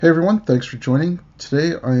Hey everyone, thanks for joining.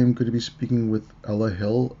 Today I am going to be speaking with Ella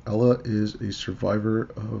Hill. Ella is a survivor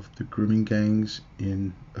of the grooming gangs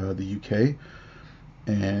in the UK,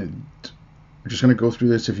 and we're just going to go through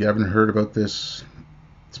this. If you haven't heard about this,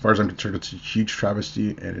 as far as I'm concerned, it's a huge travesty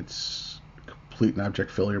and it's a complete and abject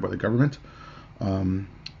failure by the government. And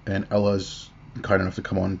Ella's kind enough to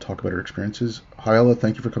come on and talk about her experiences. Hi Ella,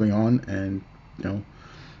 thank you for coming on, and you know,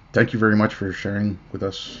 thank you very much for sharing with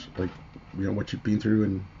us, what you've been through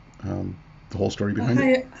and the whole story behind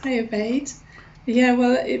it. Hi, Obade. Yeah,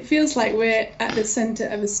 well, it feels like we're at the center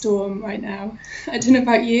of a storm right now. I don't know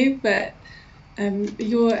about you, but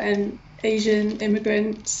you're an Asian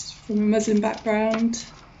immigrant from a Muslim background,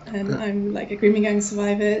 and Uh, I'm like a grooming gang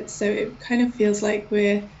survivor. So it kind of feels like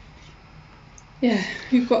yeah,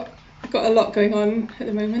 we've got a lot going on at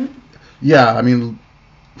the moment. yeah, I mean,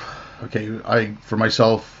 okay, for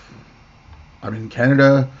myself, I'm in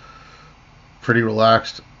Canada, pretty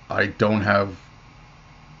relaxed. I don't have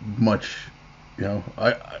much,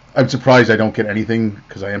 I'm surprised I don't get anything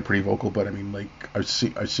because I am pretty vocal. But I mean, like, I've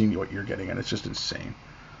seen what you're getting, and it's just insane.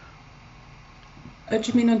 What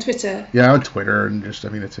do you mean on Twitter? Yeah, on Twitter and just, I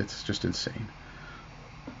mean, it's just insane.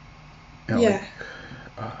 Like, Yeah,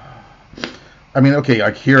 I mean, okay,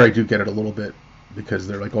 like here I do get it a little bit because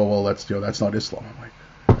they're like, oh well, that's not Islam. I'm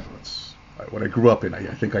like, that's what I grew up in. I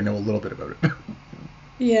think I know a little bit about it.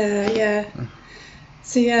 yeah.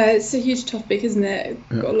 So yeah, it's a huge topic, isn't it?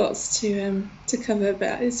 We've Yeah. got lots to cover,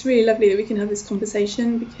 but it's really lovely that we can have this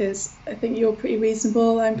conversation because I think you're pretty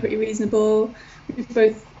reasonable, I'm pretty reasonable. We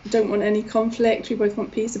both don't want any conflict. We both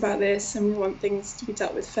want peace about this, and we want things to be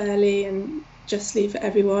dealt with fairly and justly for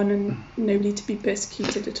everyone, and nobody to be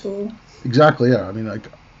persecuted at all. Exactly. Yeah. I mean, like,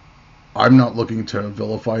 I'm not looking to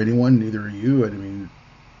vilify anyone. Neither are you. I mean,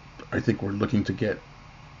 I think we're looking to get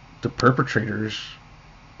the perpetrators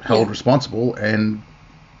held Yeah, responsible. And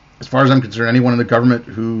as far as I'm concerned, anyone in the government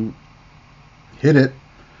who hit it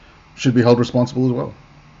should be held responsible as well.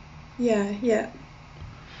 yeah.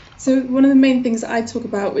 So one of the main things that I talk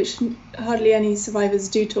about, which hardly any survivors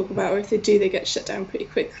do talk about, or if they do, they get shut down pretty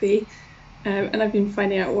quickly. And I've been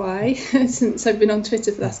finding out why since I've been on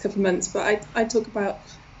Twitter for the last couple of months. But I talk about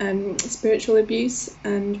spiritual abuse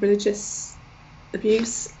and religious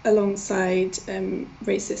abuse alongside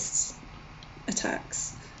racist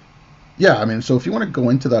attacks. Yeah. I mean, so if you want to go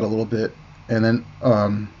into that a little bit, and then,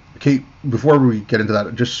 Kate, before we get into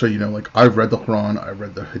that, just so you know, like, I've read the Quran, I've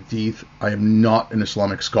read the Hadith. I am not an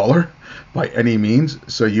Islamic scholar by any means,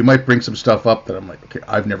 so you might bring some stuff up that I'm like, okay,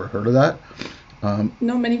 I've never heard of that. Um,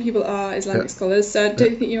 Not many people are yeah, Islamic scholars, so I yeah.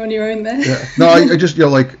 don't think you're on your own there. Yeah. No, I just,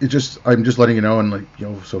 like, I'm just letting you know, and like,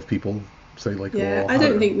 so if people say like, Yeah, well, I how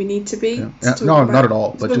don't to, think we need to be yeah, yeah, no, not at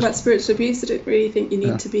all, to but talk just, about spiritual abuse. I don't really think you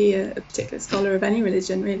yeah, need to be a particular scholar of any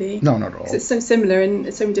religion, really, no, not at because all. it's so similar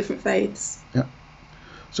in so many different faiths. Yeah.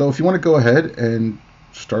 So if you want to go ahead and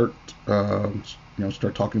start,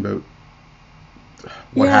 start talking about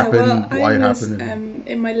what Yeah, well, happened, I why it was happened, and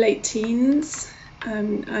in my late teens,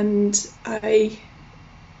 and I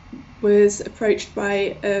was approached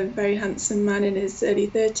by a very handsome man in his early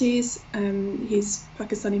 30s. He's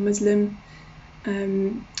Pakistani Muslim.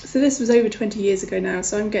 So this was over 20 years ago now,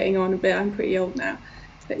 so I'm getting on a bit. I'm pretty old now.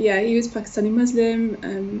 But yeah, he was Pakistani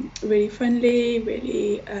Muslim, really friendly,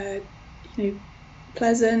 really,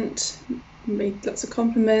 pleasant, made lots of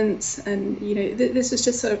compliments. And, this was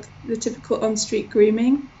just sort of the typical on-street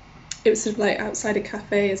grooming. It was sort of like outside a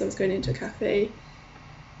cafe as I was going into a cafe.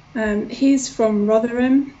 He's from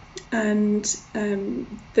Rotherham, and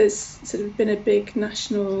there's sort of been a big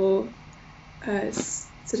national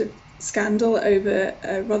sort of scandal over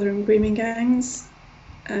Rotherham grooming gangs,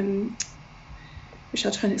 um, which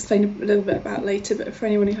I'll try and explain a little bit about later. But for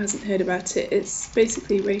anyone who hasn't heard about it, it's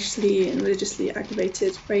basically racially and religiously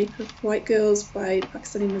aggravated rape of white girls by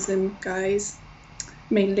Pakistani Muslim guys,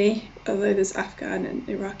 mainly, although there's Afghan and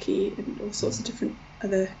Iraqi and all sorts of different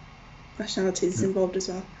other nationalities yeah, involved as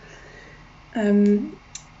well. Um,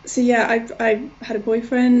 so yeah, I had a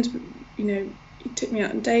boyfriend. He took me out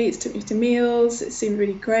on dates, took me to meals. It seemed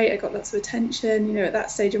really great. I got lots of attention. At that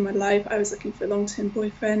stage of my life, I was looking for a long-term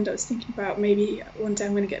boyfriend. I was thinking about maybe one day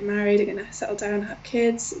I'm going to get married, I'm going to settle down, have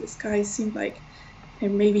kids. This guy seemed like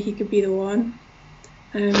maybe he could be the one.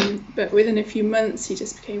 But within a few months, he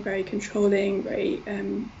just became very controlling, very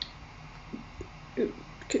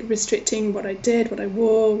restricting what I did, what I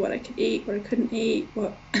wore, what I could eat, what I couldn't eat,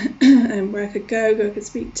 what where I could go, who I could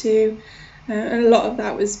speak to. And a lot of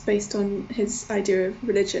that was based on his idea of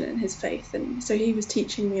religion and his faith. And so he was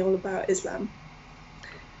teaching me all about Islam,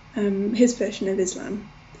 his version of Islam.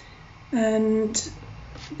 And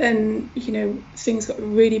then, things got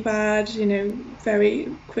really bad, very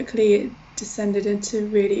quickly it descended into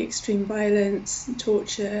really extreme violence and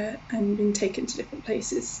torture and being taken to different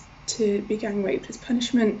places to be gang raped as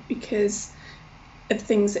punishment because of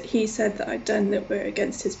things that he said that I'd done that were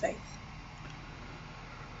against his faith.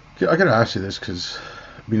 Okay, I gotta ask you this because,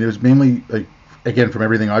 it was mainly, like, again, from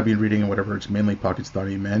everything I've been reading and whatever, it's mainly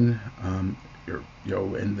Pakistani men, and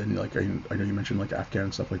then, like, I know you mentioned, like, Afghan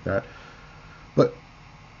and stuff like that, but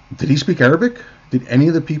did he speak Arabic? Did any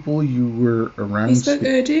of the people you were around He spoke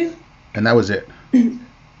Urdu. And that was it? I'm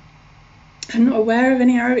not aware of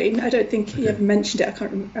any Arabic. I don't think he ever mentioned it. I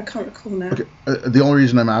can't recall now. Okay. The only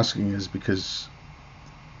reason I'm asking is because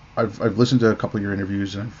I've listened to a couple of your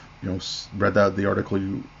interviews and I've read the article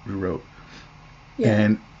you wrote. Yeah.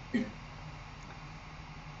 And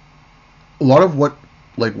a lot of what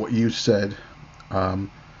you said,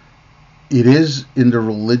 it is in the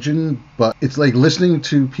religion, but it's like listening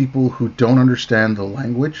to people who don't understand the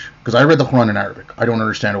language. Because I read the Quran in Arabic. I don't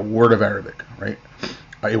understand a word of Arabic, right?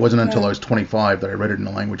 It wasn't until I was 25 that I read it in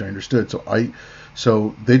a language I understood.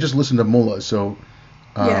 So they just listened to mullahs. So,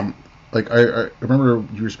 like I remember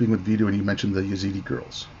you were speaking with Vidu and you mentioned the Yazidi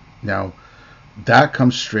girls. Now, that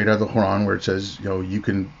comes straight out of the Quran where it says, you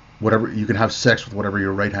can have sex with whatever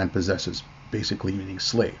your right hand possesses, basically meaning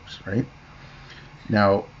slaves, right?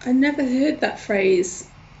 Now, I never heard that phrase.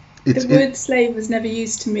 The word slave was never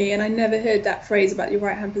used to me, and I never heard that phrase about your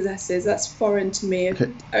right hand possesses. That's foreign to me.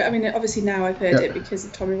 Okay. I mean, obviously now I've heard it because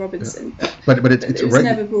of Tommy Robinson, but it was right,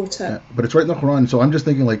 never brought up. But it's right in the Quran, so I'm just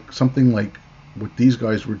thinking like something like what these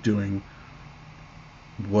guys were doing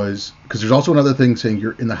was, because there's also another thing saying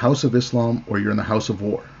you're in the house of Islam or you're in the house of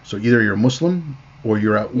war. So either you're Muslim or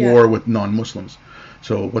you're at war with non-Muslims.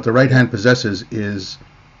 So what the right hand possesses is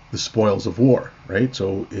the spoils of war, right?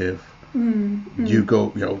 So if you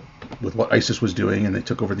go, with what ISIS was doing, and they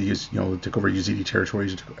took over Yazidi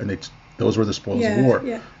territories, and those were the spoils of war.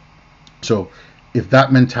 Yeah. So if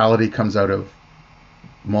that mentality comes out of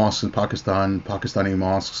mosques in Pakistan, Pakistani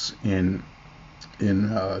mosques in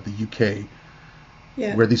the UK,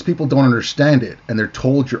 where these people don't understand it, and they're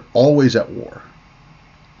told you're always at war.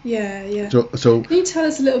 Yeah. So can you tell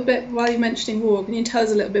us a little bit, while you're mentioning war, can you tell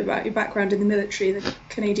us a little bit about your background in the military, the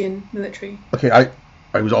Canadian military? Okay,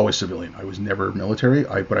 I was always civilian. I was never military.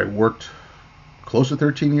 But I worked close to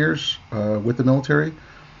 13 years with the military.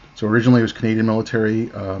 So originally it was Canadian military.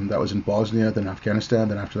 That was in Bosnia, then Afghanistan.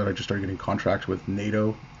 Then after that I just started getting contracts with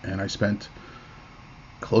NATO, and I spent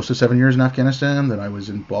close to 7 years in Afghanistan. Then I was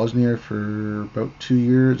in Bosnia for about 2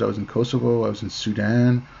 years. I was in Kosovo. I was in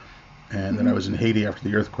Sudan. And then I was in Haiti after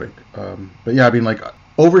the earthquake. But yeah, I mean, like,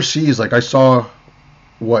 overseas, like, I saw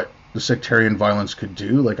what the sectarian violence could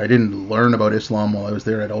do. Like, I didn't learn about Islam while I was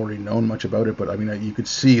there. I'd already known much about it. But, I mean, you could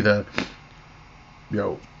see you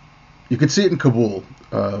could see it in Kabul.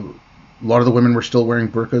 A lot of the women were still wearing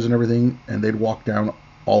burqas and everything, and they'd walk down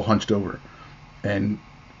all hunched over. And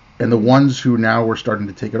the ones who now were starting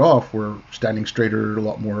to take it off were standing straighter, a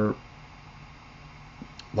lot more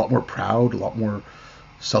proud, a lot more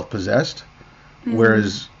self-possessed,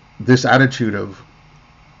 whereas this attitude of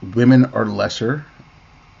women are lesser,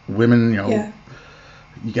 women,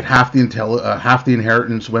 you get half the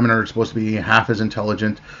inheritance. Women are supposed to be half as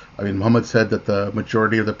intelligent. I mean, Muhammad said that the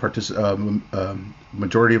majority of the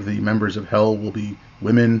members of hell will be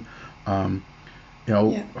women. So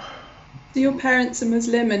your parents are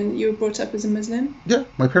Muslim, and you were brought up as a Muslim? Yeah,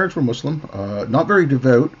 my parents were Muslim. Not very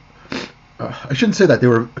devout. I shouldn't say that.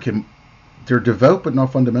 They're devout but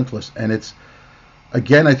not fundamentalist, and it's,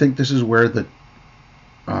 again, I think this is where the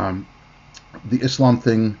Islam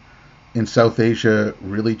thing in South Asia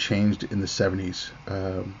really changed in the 70s.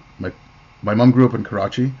 My mom grew up in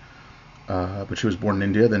Karachi, but she was born in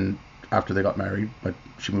India. Then after they got married,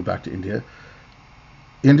 she moved back to India.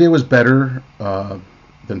 India was better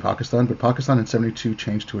than Pakistan, but Pakistan in 72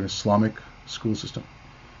 changed to an Islamic school system.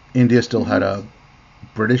 India still had a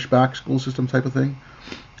British-backed school system type of thing.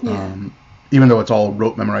 Even though it's all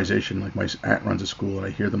rote memorization, like my aunt runs a school and I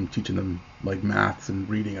hear them teaching them like maths and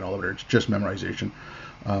reading and all of it. It's just memorization.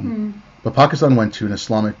 But Pakistan went to an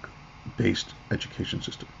Islamic-based education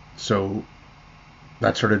system. So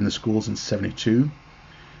that started in the schools in 72.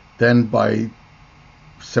 Then by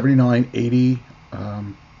 79, 80,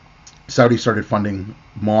 Saudi started funding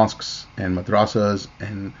mosques and madrasas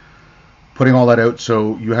and putting all that out.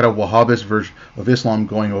 So you had a Wahhabist version of Islam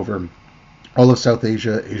going over all of South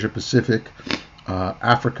Asia, Asia Pacific,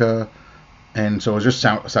 Africa, and so it was just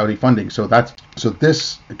Saudi funding. So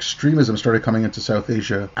this extremism started coming into South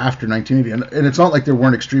Asia after 1980, and it's not like there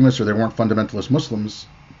weren't extremists or there weren't fundamentalist Muslims,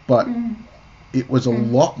 but it was a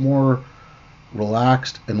lot more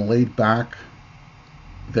relaxed and laid back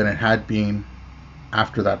than it had been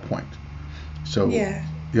after that point. So, Yeah.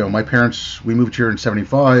 my parents, we moved here in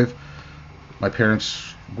 75. My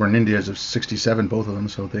parents were in India as of 67, both of them.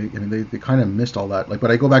 So they kind of missed all that. Like,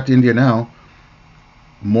 but I go back to India now,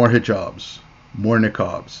 more hijabs, more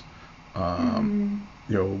niqabs.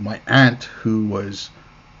 My aunt,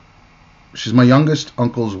 she's my youngest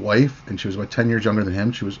uncle's wife, and she was about 10 years younger than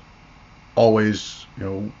him. She was always,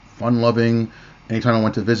 fun-loving. Anytime I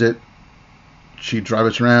went to visit, she'd drive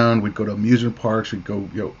us around. We'd go to amusement parks. We'd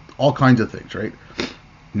go, all kinds of things, right?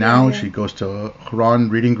 Now she goes to Quran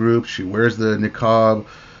reading groups. She wears the niqab.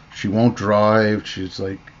 She won't drive. She's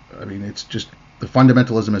like, it's just the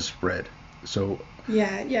fundamentalism has spread. So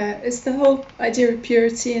Yeah, it's the whole idea of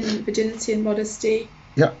purity and virginity and modesty.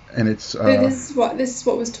 yeah, and it's This is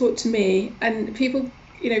what was taught to me, and people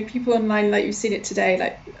online, like you've seen it today,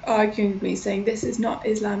 like arguing with me, saying this is not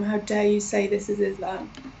Islam. How dare you say this is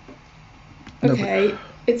Islam? Okay,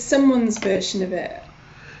 it's someone's version of it.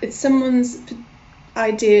 It's someone's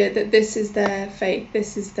idea that this is their faith,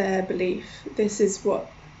 this is their belief, this is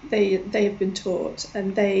what they have been taught,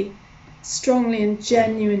 and they strongly and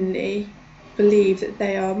genuinely believe that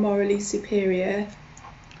they are morally superior.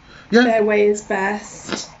 Yeah. Their way is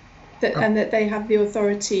best, and that they have the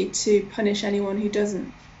authority to punish anyone who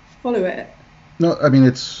doesn't follow it. No,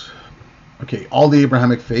 it's okay. All the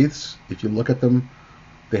Abrahamic faiths, if you look at them,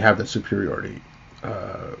 they have that superiority.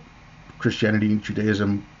 Christianity and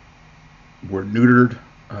Judaism were neutered.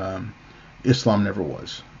 Islam never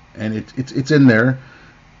was, and it's in there.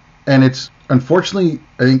 And it's unfortunately,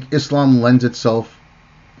 I think Islam lends itself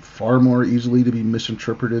far more easily to be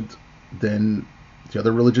misinterpreted than the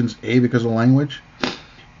other religions. A, because of language,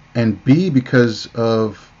 and B, because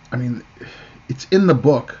of it's in the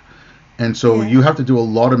book, and so you have to do a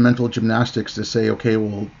lot of mental gymnastics to say, okay,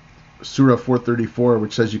 well, Surah 434,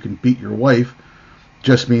 which says you can beat your wife,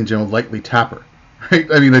 just means lightly tap her, right?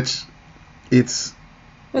 It's.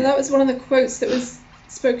 Well, that was one of the quotes that was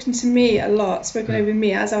spoken to me a lot, spoken over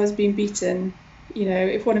me as I was being beaten.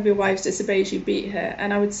 If one of your wives disobeys you, beat her.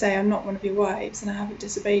 And I would say, I'm not one of your wives, and I haven't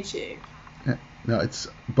disobeyed you. Yeah, no,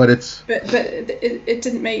 but it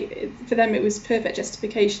didn't make, for them it was perfect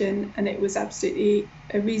justification, and it was absolutely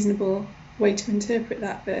a reasonable way to interpret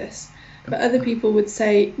that verse. But other people would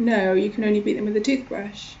say, no, you can only beat them with a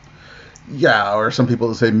toothbrush. Yeah, or some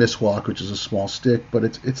people say miswak, which is a small stick, but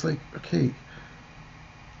it's like, okay,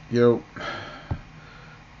 no,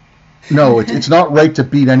 it's not right to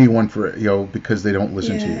beat anyone for because they don't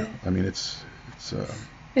listen to you.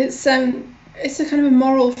 It's a kind of a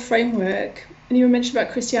moral framework. And you mentioned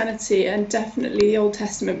about Christianity, and definitely the Old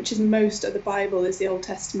Testament, which is most of the Bible is the Old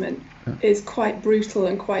Testament, is quite brutal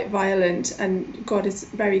and quite violent, and God is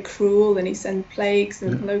very cruel, and he sends plagues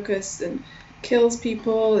and locusts and kills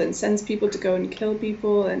people and sends people to go and kill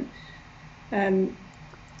people, and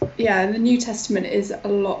and the New Testament is a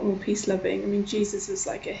lot more peace-loving. Jesus was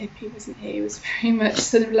like a hippie, wasn't he? He was very much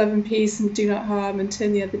sort of love and peace and do not harm and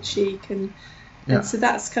turn the other cheek. And so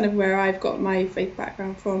that's kind of where I've got my faith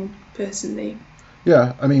background from, personally.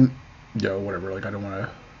 Yeah, whatever. Like, I don't want to...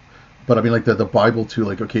 But, like, the Bible, too,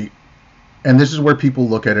 like, okay... And this is where people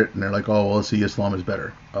look at it and they're like, oh, well, see, Islam is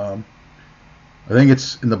better. I think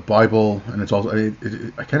it's in the Bible, and it's also...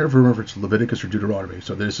 I can't ever remember if it's Leviticus or Deuteronomy,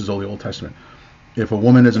 so this is all the Old Testament. If a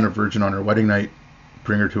woman isn't a virgin on her wedding night,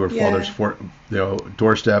 bring her to her father's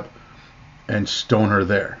doorstep and stone her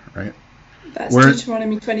there, right? That's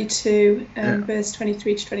Deuteronomy 22, verse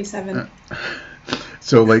 23 to 27.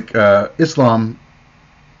 So, like, Islam,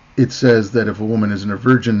 it says that if a woman isn't a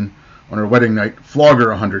virgin on her wedding night, flog her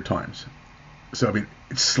 100 times. So,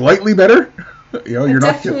 it's slightly better. I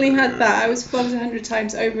definitely had that. I was flogged 100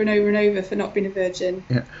 times over and over and over for not being a virgin.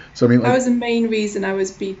 Yeah. So that was the main reason I was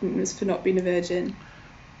beaten, was for not being a virgin.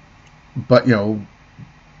 But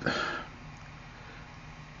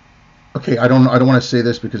okay, I don't want to say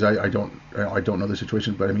this because I don't know the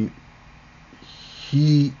situation, but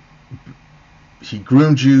he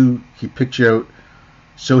groomed you, he picked you out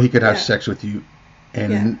so he could have sex with you.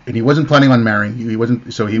 And he wasn't planning on marrying you. He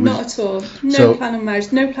wasn't. So he was not at all. No plan on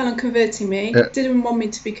marriage. No plan on converting me. Didn't want me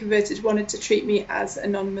to be converted. Wanted to treat me as a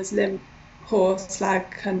non-Muslim, whore, slag,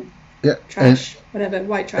 cunt, trash, whatever,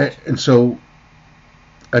 white trash. And so,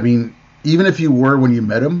 even if you were when you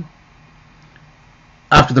met him,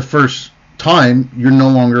 after the first time, you're no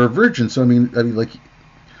longer a virgin. So like,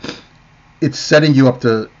 it's setting you up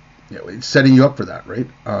to, it's setting you up for that, right?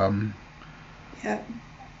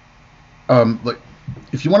 Like.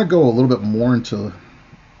 If you want to go a little bit more into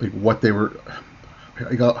like what they were,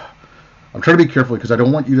 I'm trying to be careful because I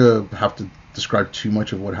don't want you to have to describe too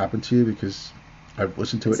much of what happened to you, because I've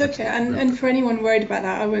listened to it. It's okay. And for anyone worried about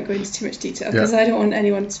that, I won't go into too much detail because Yeah. I don't want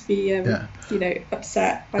anyone to be, Yeah.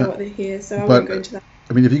 upset by what they hear. So I But won't go into that.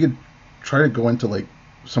 I mean, if you could try to go into like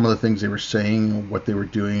some of the things they were saying, what they were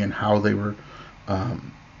doing, and how they were,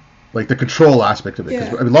 like the control aspect of it.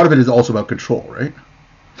 Because Yeah. I mean, a lot of it is also about control, right?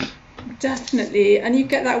 Definitely, and you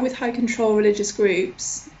get that with high control religious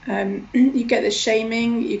groups. You get the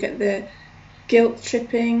shaming, you get the guilt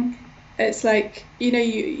tripping. It's like, you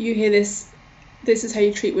hear this is how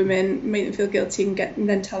you treat women, make them feel guilty and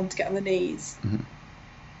then tell them to get on their knees. Mm-hmm.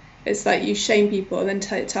 It's like you shame people and then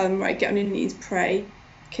tell them, right, get on your knees, pray,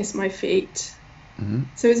 kiss my feet. Mm-hmm.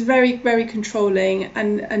 So it's very, very controlling,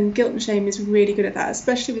 and guilt and shame is really good at that,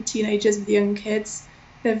 especially with teenagers, with young kids.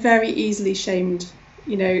 They're very easily shamed.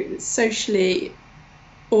 Socially,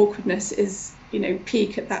 awkwardness is,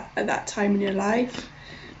 peak at that time in your life.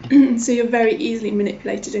 So you're very easily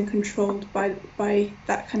manipulated and controlled by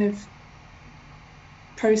that kind of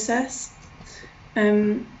process.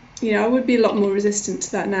 I would be a lot more resistant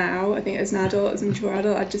to that now. I think as an adult, as a mature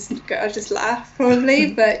adult, I'd just laugh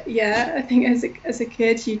probably. But yeah, I think as a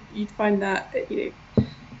kid, you'd find that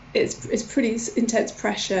it's pretty intense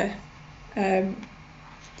pressure.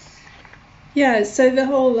 So the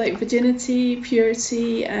whole like virginity,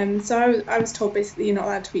 purity. So I was told basically you're not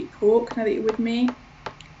allowed to eat pork now that you're with me.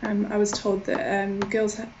 I was told that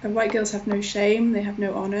white girls have no shame, they have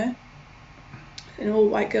no honour, and all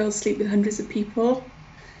white girls sleep with hundreds of people.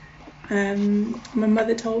 My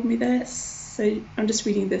mother told me this, so I'm just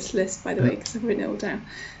reading this list, by the way, because I've written it all down.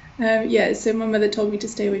 So my mother told me to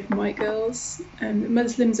stay away from white girls.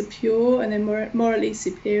 Muslims are pure and they're morally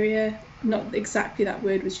superior. Not exactly that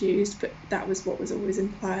word was used, but that was what was always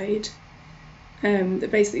implied.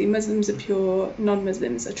 That basically Muslims are pure,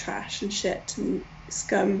 non-Muslims are trash and shit and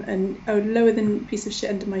scum and lower than a piece of shit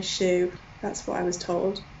under my shoe. That's what I was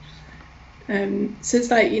told. So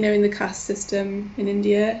it's like, in the caste system in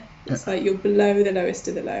India, it's like you're below the lowest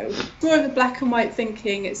of the low. It's more of a black and white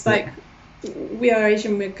thinking. It's like, we are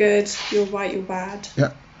Asian, we're good, you're white, you're bad.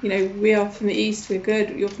 Yeah. We are from the east, we're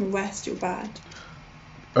good, you're from the west, you're bad.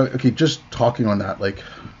 Okay, just talking on that, like,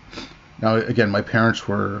 now again, my parents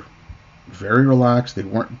were very relaxed. They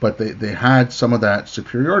weren't, but they had some of that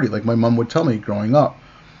superiority. Like my mom would tell me growing up,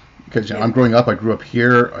 because I'm growing up, I grew up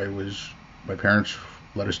here. My parents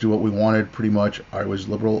let us do what we wanted pretty much. I was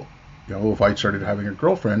liberal. If I started having a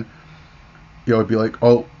girlfriend, it'd be like,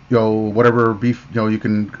 oh, whatever beef, you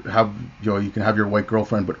can have your white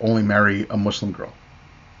girlfriend, but only marry a Muslim girl.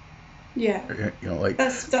 Yeah. Like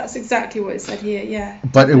that's exactly what it said here. Yeah.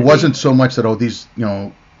 But it wasn't so much that these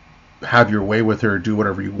have your way with her, do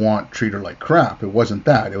whatever you want, treat her like crap. It wasn't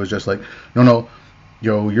that. It was just like, no,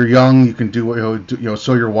 you're young, you can do what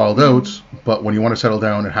sow your wild oats, but when you want to settle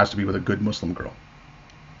down, it has to be with a good Muslim girl.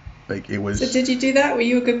 Like it was. So did you do that? Were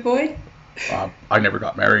you a good boy? I never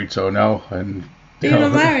got married, so no. And you're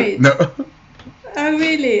not married? No. Oh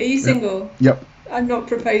really? Are you single? Yep. I'm not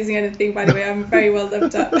proposing anything, by the way. I'm very well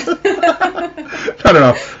loved up.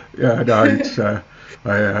 No. Yeah, no.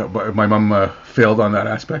 But my mum failed on that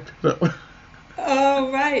aspect. So.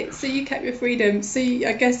 Oh right. So you kept your freedom. So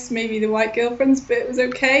I guess maybe the white girlfriend's bit was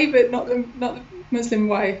okay, but not the Muslim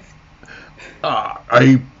wife.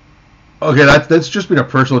 Okay, that's just been a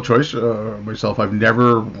personal choice myself. I've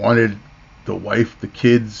never wanted the wife, the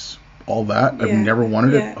kids, all that. I've never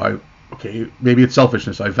wanted it. Okay, maybe it's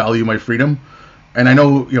selfishness. I value my freedom, and I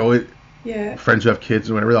know friends who have kids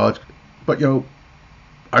and whatever. But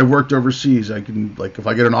I worked overseas. I can if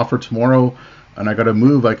I get an offer tomorrow and I got to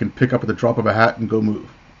move, I can pick up at the drop of a hat and go move.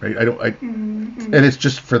 Right? And it's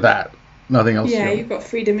just for that, nothing else. Yeah, you've got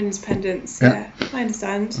freedom and independence. Yeah, I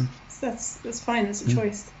understand. That's fine. That's a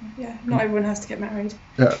choice. Yeah, not everyone has to get married.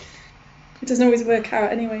 Yeah, it doesn't always work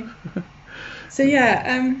out anyway. So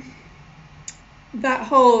that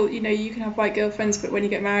whole you can have white girlfriends, but when you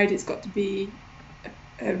get married, it's got to be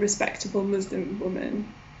a respectable Muslim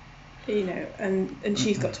woman, and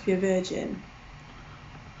she's got to be a virgin.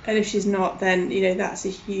 And if she's not, then that's a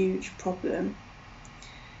huge problem.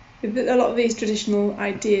 But a lot of these traditional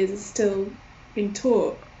ideas are still being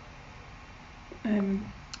taught.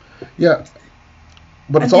 Yeah,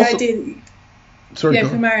 but it's and also the idea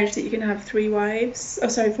for marriage that you can have 4 wives.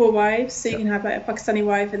 So you can have like a Pakistani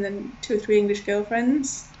wife and then 2 or 3 English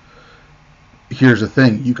girlfriends. Here's the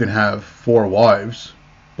thing: you can have 4 wives,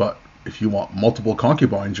 but if you want multiple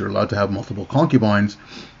concubines, you're allowed to have multiple concubines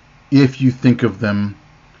if you think of them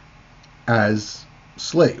as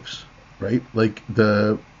slaves, right? Like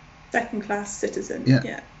the second-class citizen.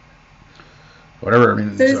 Yeah. Whatever. I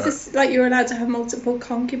mean. So is this like you're allowed to have multiple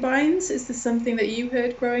concubines? Is this something that you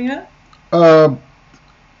heard growing up?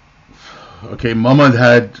 Okay, Muhammad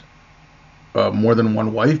had more than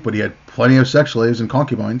one wife, but he had plenty of sex slaves and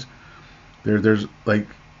concubines. There's like,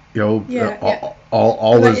 Yeah, yeah. all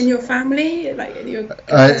Like in his. your family, like your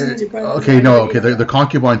cousins, your brothers, Okay, no, anybody okay. like The that.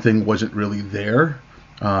 concubine thing wasn't really there.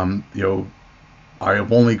 You know, I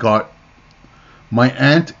have only got my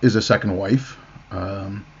aunt is a second wife.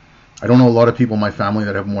 Um, I don't know a lot of people in my family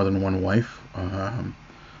that have more than one wife.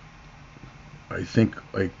 I think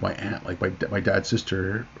like my aunt, like my dad's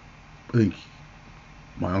sister. I think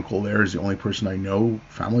my uncle there is the only person I know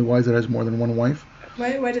family wise that has more than one wife.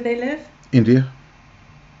 Where do they live? India.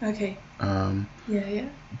 Okay. Um, Yeah, yeah.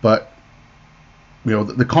 but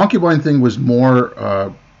the concubine thing was more.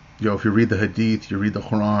 If you read the Hadith, you read the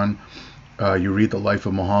Quran, you read the life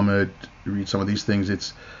of Muhammad, you read some of these things.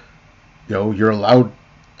 It's you're allowed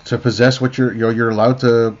to possess what you're allowed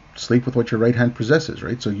to sleep with what your right hand possesses,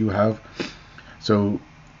 right? So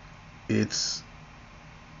it's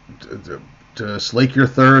to slake your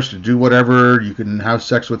thirst, to do whatever. You can have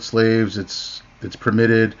sex with slaves. It's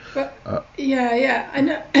permitted. But Uh, yeah, yeah. I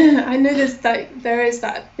know. I know there is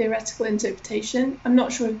that theoretical interpretation. I'm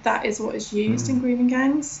not sure if that is what is used in grooming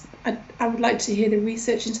gangs. I would like to hear the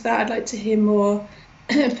research into that. I'd like to hear more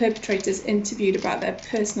perpetrators interviewed about their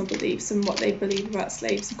personal beliefs and what they believe about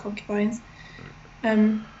slaves and concubines.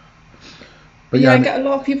 but Yeah, yeah, I get a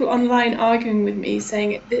lot of people online arguing with me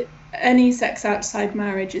saying that any sex outside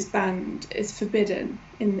marriage is banned, is forbidden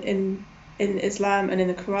in Islam and in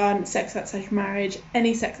the Quran. Sex outside marriage,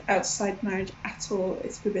 any sex outside marriage at all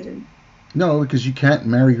is forbidden. no, because you can't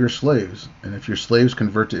marry your slaves, and if your slaves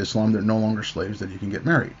convert to Islam, they're no longer slaves. Then you can get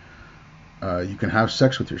married. You can have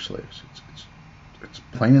sex with your slaves. It's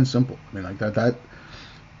plain and simple. I mean, like that.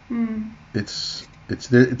 Mm. It's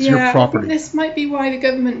your Yeah, I think property. this might be why the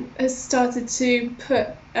government has started to put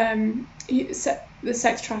the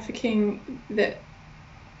sex trafficking that,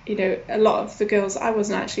 a lot of the girls, I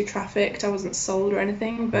wasn't actually trafficked, I wasn't sold or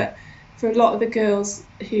anything, but for a lot of the girls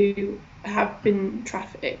who have been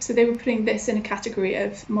trafficked, so they were putting this in a category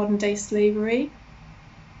of modern day slavery.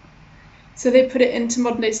 So they put it into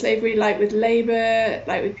modern day slavery, like with labor,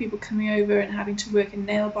 like with people coming over and having to work in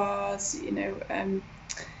nail bars,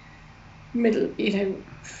 middle,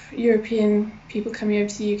 European people coming over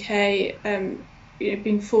to the UK,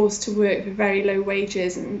 being forced to work for very low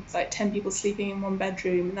wages and like 10 people sleeping in one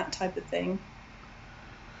bedroom and that type of thing.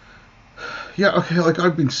 Yeah, okay. Like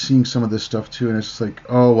I've been seeing some of this stuff too, and it's like,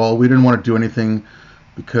 oh well, we didn't want to do anything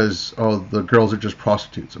because the girls are just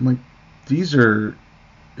prostitutes. I'm like, these are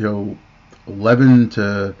 11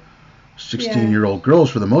 to 16 Yeah. year old girls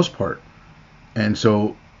for the most part, and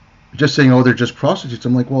so just saying, oh, they're just prostitutes.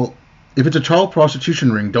 I'm like, well, if it's a child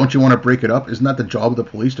prostitution ring, don't you want to break it up? Isn't that the job of the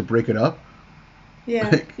police to break it up? Yeah,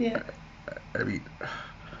 Like, yeah. I mean,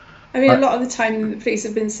 I mean, a I, lot of the time the police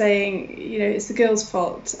have been saying, it's the girl's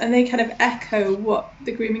fault, and they kind of echo what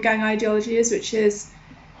the grooming gang ideology is, which is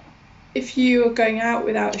if you are going out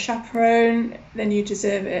without a chaperone, then you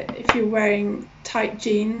deserve it. If you're wearing tight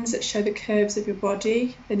jeans that show the curves of your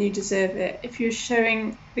body, then you deserve it. If you're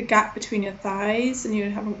showing the gap between your thighs and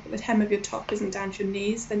the hem of your top isn't down to your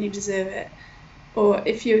knees, then you deserve it. Or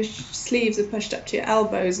if your sleeves are pushed up to your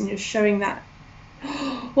elbows and you're showing that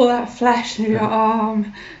all that flesh in your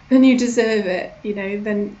arm, then you deserve it.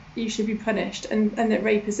 Then you should be punished. And that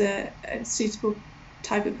rape is a suitable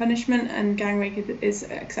type of punishment, and gang rape is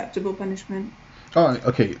acceptable punishment. oh,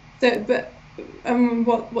 okay. So, but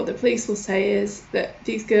what the police will say is that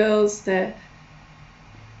these girls, they've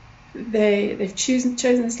chosen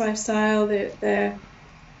this lifestyle. They're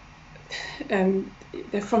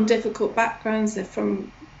from difficult backgrounds. They're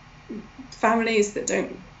from families that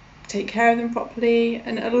don't take care of them properly,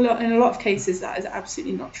 and in a lot of cases that is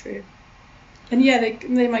absolutely not true. And yeah,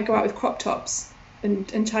 they might go out with crop tops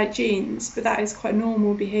and tight jeans, but that is quite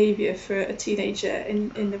normal behaviour for a teenager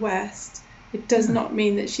in the West. It does Yeah. not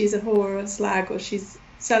mean that she's a whore or a slag or she's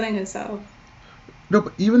selling herself. No,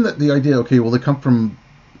 but even the idea, okay, well, they come from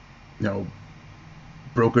you know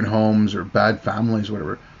broken homes or bad families,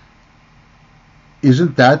 whatever.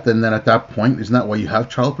 Isn't that then at that point? Isn't that why you have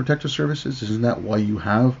child protective services? Isn't that why you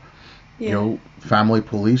have Yeah, family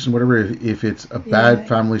police and whatever? If it's a bad yeah.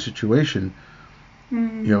 family situation,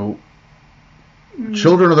 you Mm, know, mm,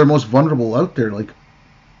 children are the most vulnerable out there. Like,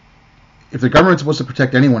 if the government's supposed to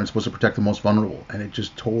protect anyone, it's supposed to protect the most vulnerable, and it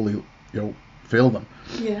just totally, failed them.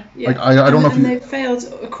 yeah, Like, yeah. I don't know if And you, they've failed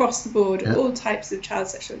across the board, yeah, all types of child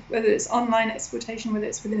sexual, whether it's online exploitation, whether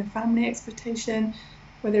it's within a family exploitation,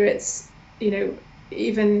 whether it's,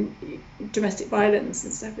 even domestic violence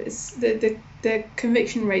and stuff. It's the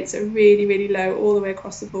conviction rates are really, really low all the way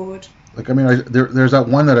across the board. like I mean, there's that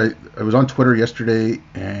one that I was on Twitter yesterday,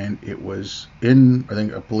 and it was in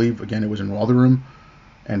I believe again it was in Rotherham,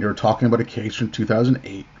 and they were talking about a case from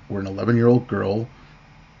 2008 where an 11-year-old girl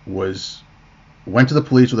went to the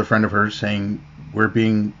police with a friend of hers saying we're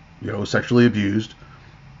being sexually abused.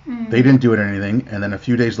 They didn't do anything, and then a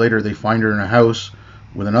few days later they find her in a house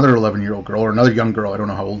with another 11-year-old girl or another young girl. I don't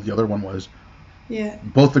know how old the other one was. Yeah.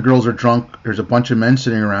 Both the girls are drunk. There's a bunch of men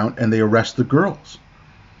sitting around, and they arrest the girls.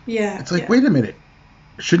 Yeah. It's like, wait a minute.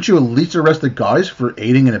 Shouldn't you at least arrest the guys for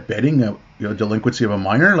aiding and abetting a delinquency of a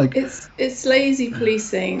minor? Like it's lazy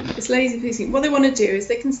policing. It's lazy policing. What they want to do is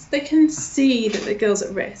they can see that the girl's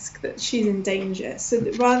at risk, that she's in danger. So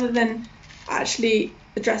that rather than actually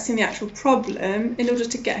addressing the actual problem, in order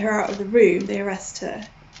to get her out of the room, they arrest her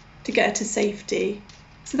to get her to safety.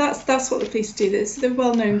 So that's what the police do. It's the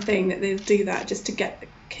well-known thing that they'll do that just to get the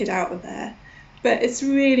kid out of there. But it's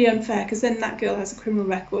really unfair because then that girl has a criminal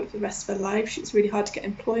record for the rest of her life. It's really hard to get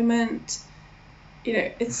employment.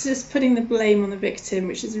 It's just putting the blame on the victim,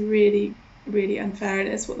 which is really, really unfair. And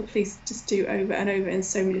it's what the police just do over and over in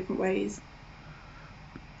so many different ways.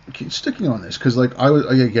 Okay, sticking on this, because like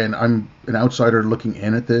I'm an outsider looking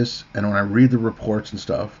in at this, and when I read the reports and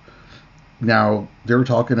stuff, now they were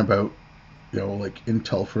talking about, like in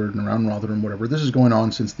Telford and around Rotherham, whatever. This is going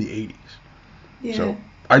on since the 80s. Yeah. So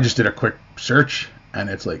I just did a quick search, and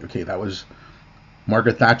it's like, okay, that was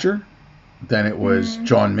Margaret Thatcher, then it was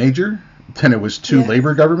John Major, then it was two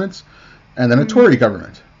Labour governments, and then a Tory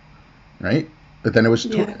government, right? But then it was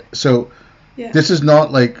so. Yeah. This is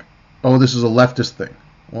not like, oh, this is a leftist thing.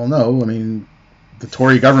 Well, no, I mean, the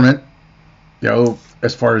Tory government,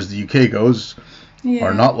 as far as the UK goes,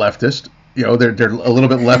 are not leftist. They're a little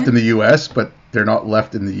bit left in the US, but they're not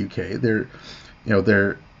left in the UK. They're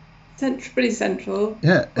pretty central.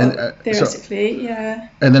 Yeah, and theoretically, yeah.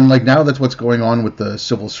 And then like now that's what's going on with the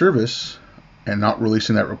civil service and not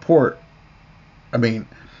releasing that report. I mean,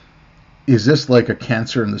 is this like a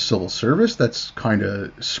cancer in the civil service that's kind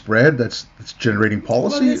of spread, that's generating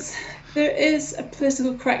policy? Well, there is a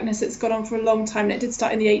political correctness that's gone on for a long time, and it did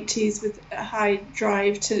start in the 80s with a high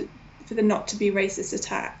drive for there not to be racist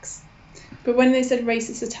attacks. But when they said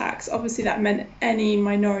racist attacks, obviously that meant any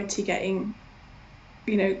minority getting,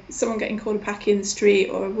 someone getting called a paki in the street,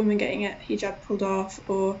 or a woman getting a hijab pulled off,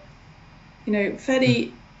 or,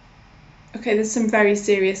 fairly, okay, there's some very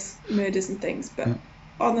serious murders and things, but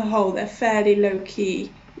on the whole, they're fairly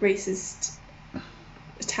low-key racist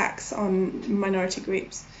attacks on minority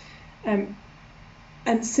groups. And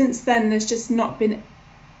since then, there's just not been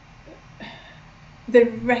the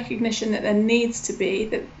recognition that there needs to be,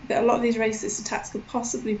 that a lot of these racist attacks could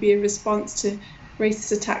possibly be a response to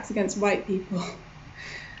racist attacks against white people,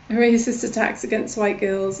 racist attacks against white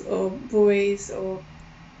girls or boys, or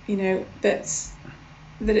that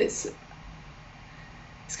it's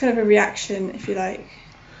kind of a reaction, if you like.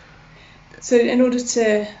 So in order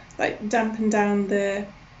to like dampen down the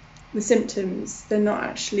symptoms, they're not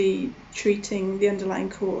actually treating the underlying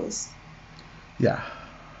cause. Yeah.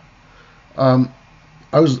 So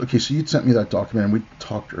you'd sent me that document, and we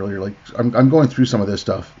talked earlier. Like, I'm going through some of this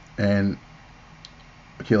stuff, and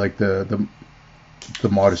okay, like the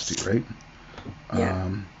modesty, right? Yeah.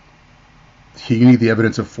 You need the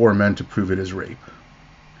evidence of 4 men to prove it is rape.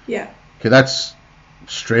 Yeah. Okay, that's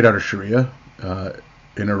straight out of Sharia.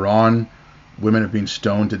 In Iran, women have been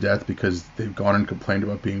stoned to death because they've gone and complained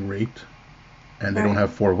about being raped, and they don't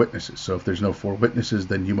have 4 witnesses. So if there's no 4 witnesses,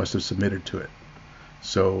 then you must have submitted to it.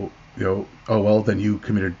 So, then you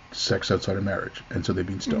committed sex outside of marriage, and so they've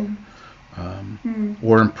been stoned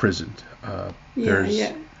or imprisoned.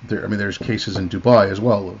 There's cases in Dubai as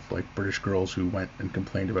well of like British girls who went and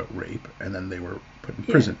complained about rape, and then they were put in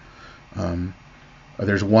prison.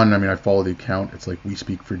 There's one, I follow the account. It's like We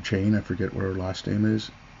Speak for Jane. I forget what her last name is,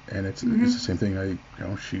 and it's the same thing.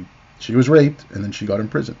 She was raped, and then she got in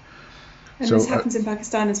prison. And so, this happens in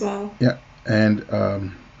Pakistan as well. Yeah, and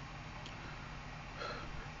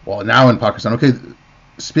now in Pakistan. Okay,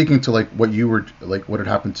 speaking to like what you were like, what had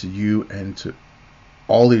happened to you and to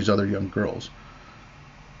all these other young girls.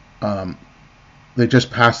 They just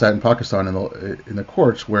passed that in Pakistan in the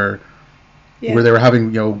courts where they were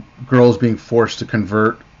having girls being forced to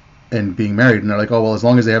convert and being married, and they're like, oh well, as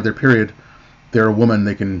long as they have their period, they're a woman,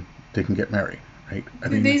 they can get married, right?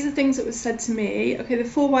 These are things that was said to me. Okay, the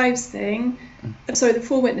 4 wives thing. The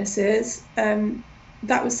 4 witnesses.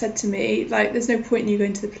 That was said to me, like, there's no point in you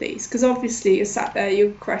going to the police, because obviously you're sat there, you're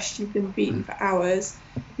crushed, you've been beaten for hours,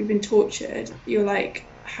 you've been tortured. You're like,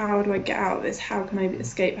 how do I get out of this? How can I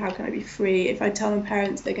escape? How can I be free? If I tell my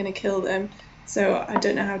parents, they're going to kill them. So I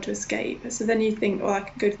don't know how to escape. So then you think, well, I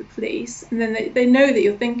could go to the police. And then they know that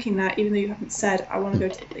you're thinking that, even though you haven't said, I want to go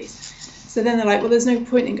to the police. So then they're like, well, there's no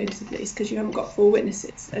point in going to the police because you haven't got 4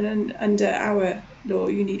 witnesses. And under our law,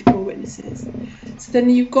 you need 4 witnesses. So then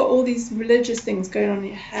you've got all these religious things going on in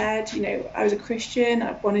your head. You know, I was a Christian.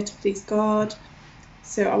 I wanted to please God.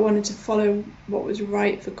 So I wanted to follow what was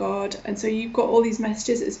right for God. And so you've got all these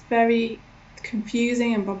messages. It's very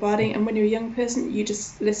confusing and bombarding. And when you're a young person, you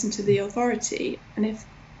just listen to the authority. And if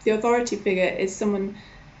the authority figure is someone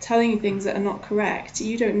telling you things that are not correct,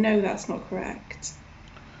 you don't know that's not correct.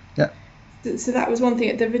 Yeah. So that was one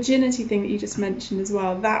thing. The virginity thing that you just mentioned as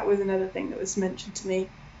well, that was another thing that was mentioned to me.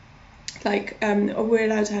 Like, we're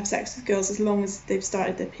allowed to have sex with girls as long as they've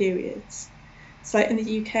started their periods. It's like in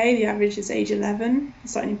the UK, the average is age 11,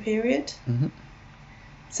 starting a period. Mm-hmm.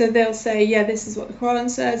 So they'll say, yeah, this is what the Quran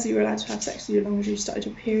says, you're allowed to have sex with you as long as you started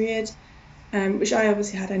your period, which I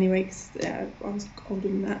obviously had anyway, because I was older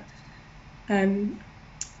than that. And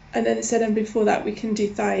then it said, and before that, we can do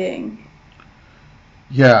thighying.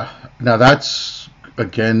 Yeah, now that's,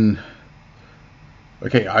 again,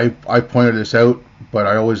 okay, I pointed this out, but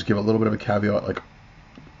I always give a little bit of a caveat, like,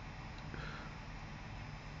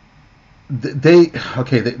 they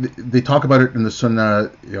talk about it in the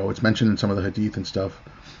Sunnah, you know, it's mentioned in some of the Hadith and stuff,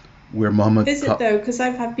 where Muhammad... Is it though? Because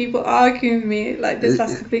I've had people arguing with me, like this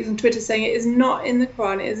last couple of weeks on Twitter, saying it is not in the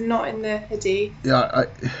Quran, it is not in the Hadith. Yeah,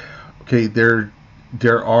 okay, there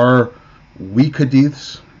are weak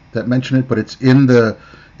Hadiths that mention it, but it's in the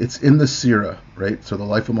Sirah, right? So the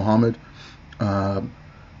life of Muhammad,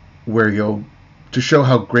 where, you know, to show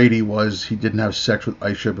how great he was, he didn't have sex with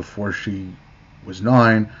Aisha before she was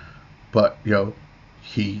 9, but, you know,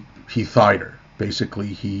 he thighed her. Basically,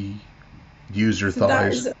 he used her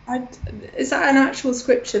thighs. Is that an actual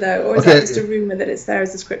scripture though, or is that just a rumor that it's there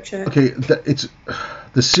as a scripture? Okay, the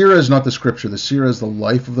Sirah is not the scripture. The Sirah is the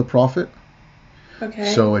life of the Prophet.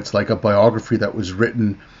 Okay. So it's like a biography that was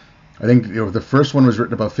written. I think, you know, the first one was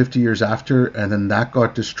written about 50 years after, and then that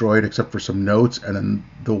got destroyed except for some notes, and then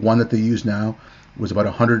the one that they use now was about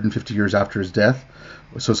 150 years after his death.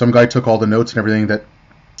 So some guy took all the notes and everything that...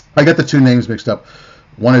 I get the two names mixed up.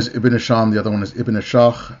 One is Ibn Hisham, the other one is Ibn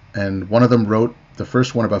Ashakh, and one of them wrote the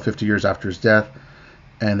first one about 50 years after his death,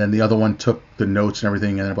 and then the other one took the notes and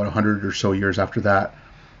everything, and about 100 or so years after that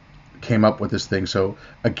came up with this thing. So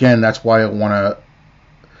again, that's why I want to...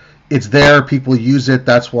 It's there, people use it.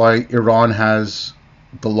 That's why Iran has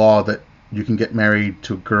the law that you can get married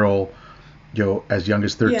to a girl, you know, as young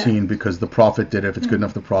as 13, because the Prophet did it. If it's good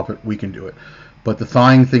enough, the Prophet, we can do it. But the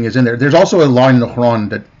thighying thing is in there. There's also a line in the Quran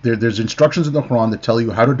that there's instructions in the Quran that tell you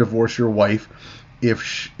how to divorce your wife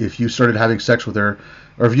if you started having sex with her,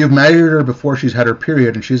 or if you've married her before she's had her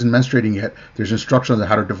period and she isn't menstruating yet. There's instructions on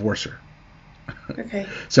how to divorce her. Okay.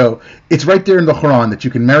 So it's right there in the Quran that you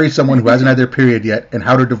can marry someone who hasn't had their period yet and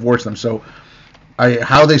how to divorce them. So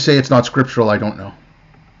how they say it's not scriptural, I don't know.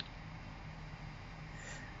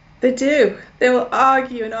 They do. They will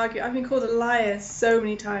argue and argue. I've been called a liar so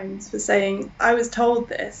many times for saying I was told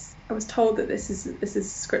this. I was told that this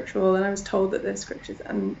is scriptural, and I was told that there's scriptures,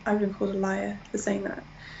 and I've been called a liar for saying that.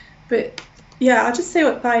 But yeah, I'll just say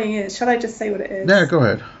what thighying is. Shall I just say what it is? Yeah, go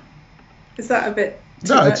ahead. Is that a bit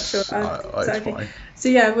too no, much? it's fine. So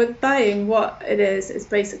yeah, with thighying, what it is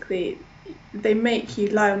basically they make you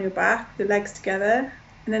lie on your back with your legs together,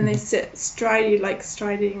 and then they stride you like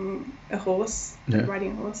striding a horse, like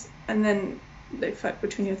riding a horse, and then they fuck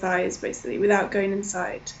between your thighs basically without going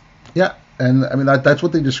inside. Yeah, and I mean that's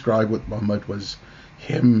what they described with Muhammad was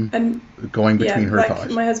him going between her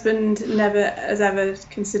thighs. My husband never has ever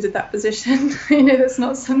considered that position. You know, that's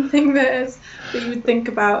not something that you would think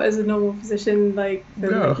about as a normal position, like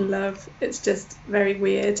in love. It's just very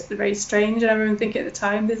weird, very strange. And I remember thinking at the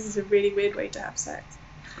time, this is a really weird way to have sex.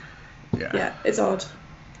 Yeah, it's odd.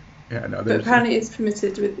 Yeah, no. But apparently it's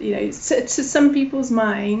permitted with, you know, to some people's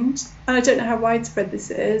mind, and I don't know how widespread this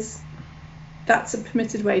is, that's a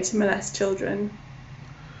permitted way to molest children.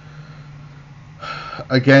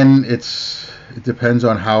 Again, it depends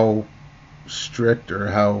on how strict or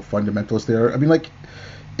how fundamentalist they are. I mean, like,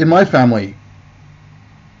 in my family,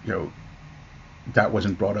 you know, that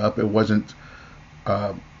wasn't brought up. It wasn't,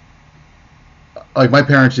 like, my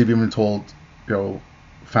parents have even told, you know,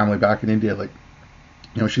 family back in India, like,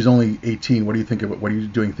 you know, she's only 18. What do you think about, what are you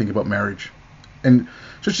doing? Think about marriage. And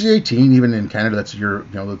so she's 18, even in Canada, that's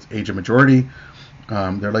that's age of majority.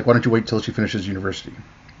 They're like, why don't you wait till she finishes university?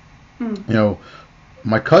 You know,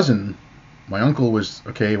 my cousin, my uncle was,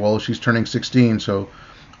 okay, well, she's turning 16, so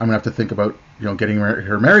I'm gonna have to think about getting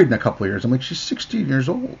her married in a couple of years. I'm like, she's 16 years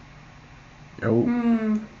old.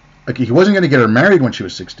 Like he wasn't going to get her married when she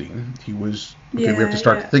was 16. He was okay. We have to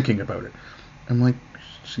start thinking about it. I'm like,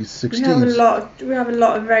 she's 16. We have a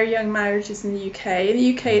lot of very young marriages in the UK. In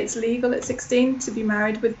the UK, it's legal at 16 to be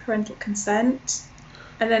married with parental consent,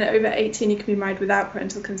 and then over 18 you can be married without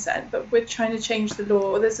parental consent. But we're trying to change the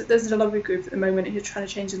law. There's a lobby group at the moment who's trying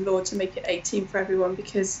to change the law to make it 18 for everyone,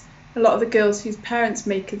 because a lot of the girls whose parents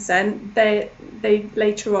made consent, they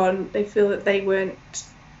later on they feel that they weren't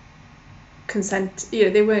consent,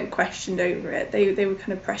 they weren't questioned over it. They were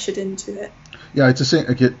kind of pressured into it. Yeah, it's the same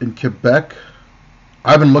in Quebec.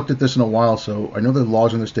 I haven't looked at this in a while, so I know the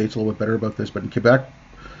laws in the States are a little bit better about this, but in Quebec,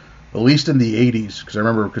 at least in the 80s, because I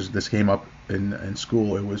remember because this came up in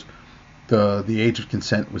school, it was the age of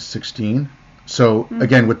consent was 16. So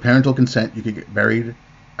again, with parental consent, you could get married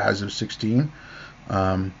as of 16,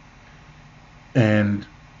 and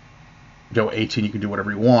 18 you can do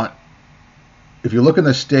whatever you want. If you look in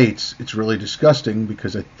the States, it's really disgusting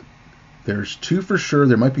because there's 2 for sure.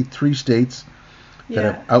 There might be 3 states that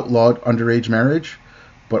have outlawed underage marriage,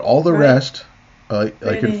 but all the rest, like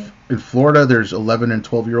in Florida, there's 11 and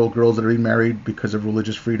 12-year-old girls that are being married because of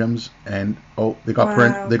religious freedoms, and they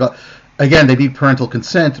need parental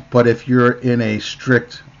consent. But if you're in a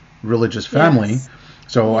strict religious family,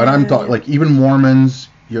 and I'm talking like even Mormons,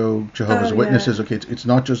 Jehovah's Witnesses. Okay, it's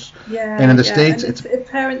not just. And in the States, and if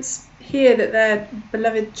parents hear that their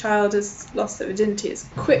beloved child has lost their virginity, it's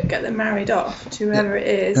quick get them married off to whoever it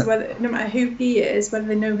is, whether no matter who he is, whether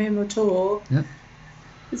they know him at all.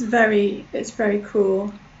 It's very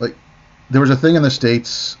cruel. Like there was a thing in the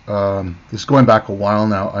States. This is going back a while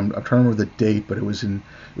now. I'm trying to remember the date, but it was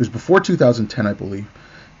before 2010, I believe.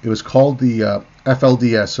 It was called the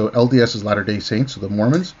FLDS. So LDS is Latter-day Saints, so the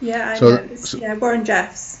Mormons. Yeah, I know. Warren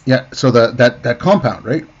Jeffs. Yeah, so that compound,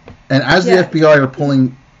 right? And as the FBI are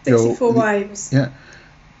pulling 64 wives. Yeah.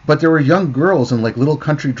 But there were young girls in like little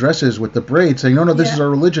country dresses with the braids saying, no, this is our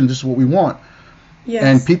religion, this is what we want. Yes.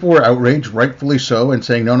 And people were outraged, rightfully so, and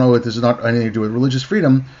saying, no, this is not anything to do with religious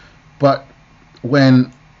freedom. But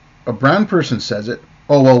when a brown person says it,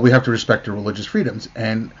 we have to respect their religious freedoms.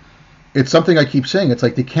 And it's something I keep saying. It's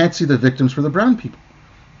like they can't see the victims for the brown people.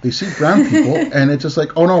 They see brown people, and it's just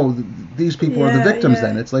like, oh no, these people are the victims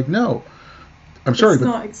then. It's like, no. I'm sorry, it's but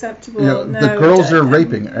not acceptable. No, the girls are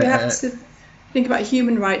raping. We have to think about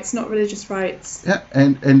human rights, not religious rights. Yeah,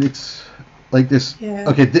 and it's like this. Yeah.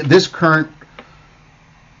 Okay, this current,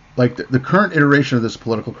 like the current iteration of this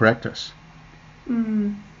political correctness.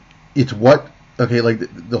 It's what like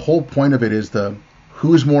the whole point of it is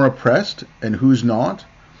who's more oppressed and who's not.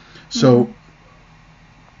 So,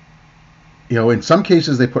 in some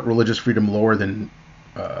cases they put religious freedom lower than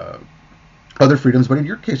other freedoms, but in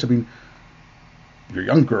your case, I mean. You're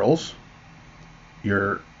young girls.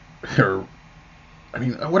 You're young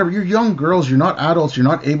girls. You're not adults. You're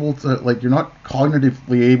not able to you're not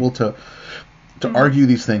cognitively able to argue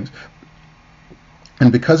these things. And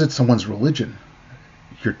because it's someone's religion,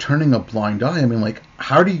 you're turning a blind eye. I mean, like,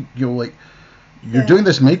 how do you're doing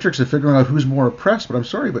this matrix of figuring out who's more oppressed? But I'm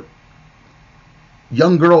sorry, but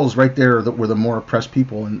young girls right there that were the more oppressed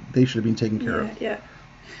people, and they should have been taken care of. Yeah.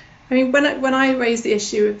 I mean, when I raise the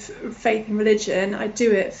issue of faith and religion, I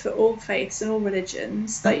do it for all faiths and all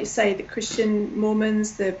religions. Like you say, the Christian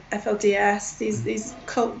Mormons, the FLDS, these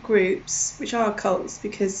cult groups, which are cults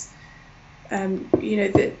because,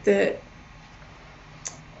 the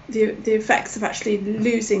effects of actually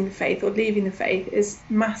losing the faith or leaving the faith is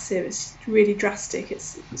massive. It's really drastic.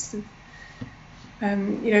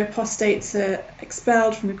 Apostates are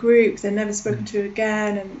expelled from the group. They're never spoken to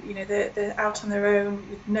again, and they're out on their own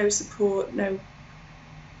with no support, none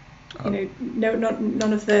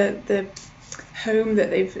of the home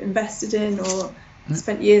that they've invested in or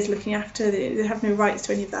spent years looking after. They have no rights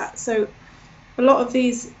to any of that. So a lot of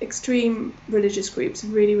these extreme religious groups are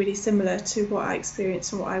really, really similar to what I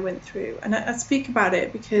experienced and what I went through. And I speak about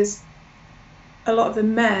it because a lot of the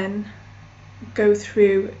men go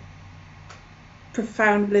through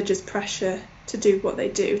profound religious pressure to do what they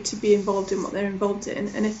do, to be involved in what they're involved in,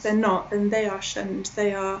 and if they're not, then they are shunned,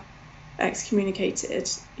 they are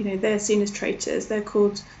excommunicated. They're seen as traitors. They're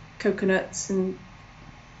called coconuts and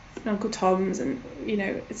Uncle Toms, and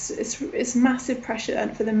it's massive pressure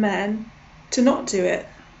for the men to not do it.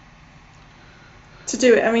 To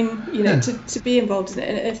do it, I mean, to be involved in it,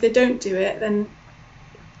 and if they don't do it, then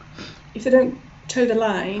if they don't toe the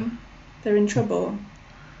line, they're in trouble.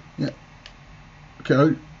 Yeah.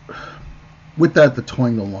 Okay, with that, the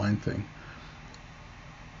towing the line thing,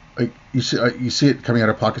 like you see it coming out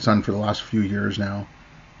of Pakistan for the last few years now.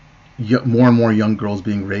 more and more young girls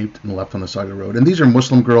being raped and left on the side of the road. And these are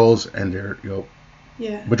Muslim girls, and they're,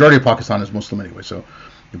 Yeah. majority of Pakistan is Muslim anyway. So,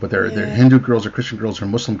 but they're Yeah. Hindu girls or Christian girls or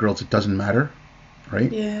Muslim girls. It doesn't matter,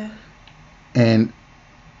 right? Yeah. And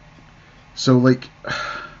so, like,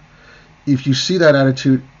 if you see that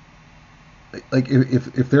attitude, like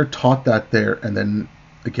if they're taught that there, and then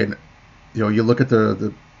again, you look at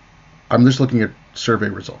the I'm just looking at survey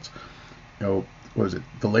results. What is it?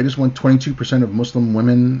 The latest one, 22% of Muslim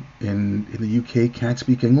women in the UK can't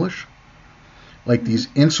speak English. Like these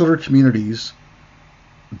insular communities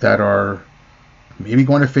that are maybe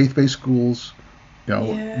going to faith-based schools,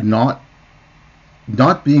 Yeah. not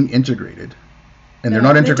being integrated. And they're No,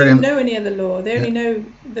 not and they integrated. don't know any other law. They only Yeah. know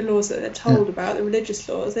the laws that they're told Yeah. about, the religious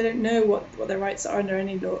laws. They don't know what their rights are under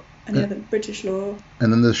any law, any Yeah. other British law.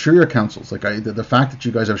 And then the Sharia councils, like the fact that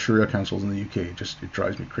you guys have Sharia councils in the UK, it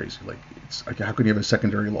drives me crazy. Like, it's like, how can you have a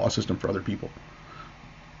secondary law system for other people?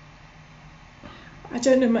 I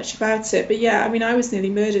don't know much about it, but yeah, I mean, I was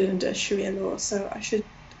nearly murdered under Sharia law, so I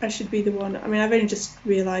should be the one. I mean, I've only just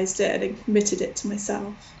realised it and admitted it to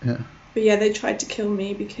myself. Yeah. But yeah, they tried to kill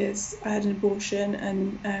me because I had an abortion,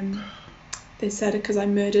 and they said because I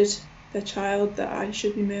murdered their child that I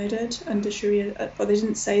should be murdered under Sharia. Well, they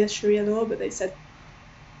didn't say the Sharia law, but they said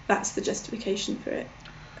that's the justification for it.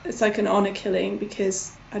 It's like an honour killing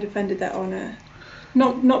because I defended their honour.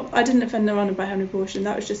 Not I didn't defend their honour by having an abortion.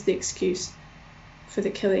 That was just the excuse for the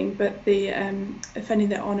killing. But the offending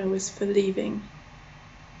their honour was for leaving.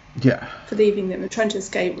 Yeah. For leaving them, trying to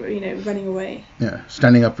escape, running away. Yeah.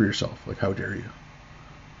 Standing up for yourself. Like, how dare you?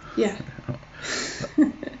 Yeah.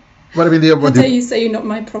 But I mean, How dare you say you're not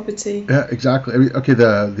my property? Yeah, exactly. I mean, okay,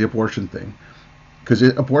 the abortion thing, because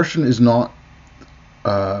abortion is not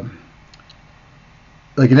like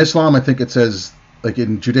in Islam. I think it says, like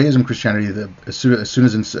in Judaism, Christianity, that as soon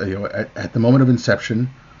as at the moment of inception,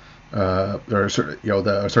 at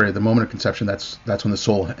the moment of conception, that's when the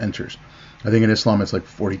soul enters. I think in Islam it's like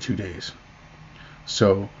 42 days.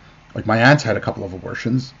 So, like my aunt's had a couple of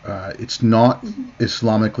abortions. It's not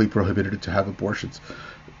Islamically prohibited to have abortions.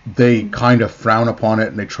 They kind of frown upon it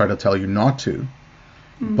and they try to tell you not to.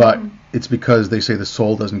 But it's because they say the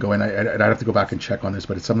soul doesn't go in. I'd have to go back and check on this,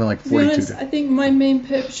 but it's something like 42 days. I think my main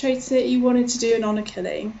perpetrator, he wanted to do an honour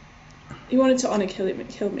killing. He wanted to honour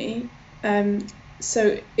kill me.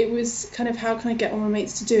 So it was kind of, how can I get all my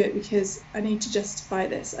mates to do it? Because I need to justify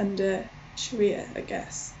this under Sharia, I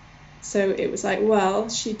guess. So it was like, well,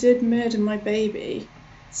 she did murder my baby,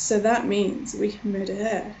 so that means we can murder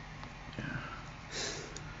her.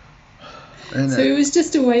 And, so it was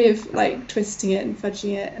just a way of like twisting it and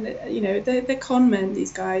fudging it, and they're con men.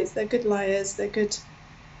 These guys, they're good liars. They're good.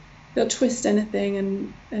 They'll twist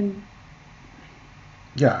anything, and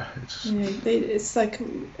yeah, it's like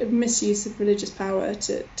a misuse of religious power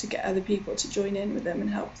to get other people to join in with them and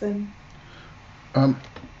help them.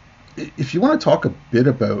 If you want to talk a bit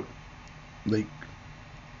about, like,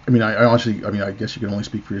 I mean, I guess you can only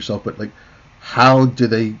speak for yourself, but like, how do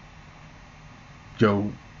they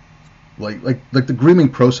go? Like the grooming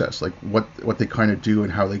process, like what they kind of do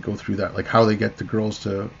and how they go through that, like how they get the girls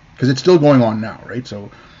to, because it's still going on now, right?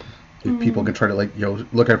 So if people can try to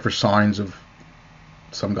look out for signs of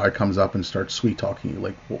some guy comes up and starts sweet talking you,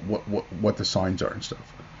 like what the signs are and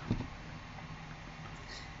stuff.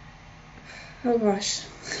 Oh gosh.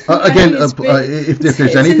 Again, if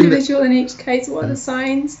there's anything individual in each case, what are the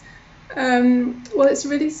signs? Well, it's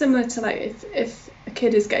really similar to like if a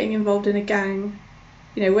kid is getting involved in a gang.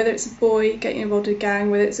 Whether it's a boy getting involved in a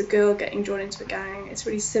gang, whether it's a girl getting drawn into a gang, it's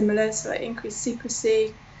really similar. So like increased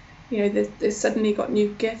secrecy, they've suddenly got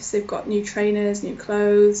new gifts, they've got new trainers, new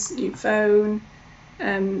clothes, new phone.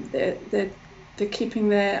 They're keeping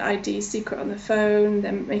their ID secret on the phone.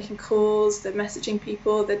 They're making calls. They're messaging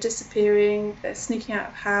people. They're disappearing. They're sneaking out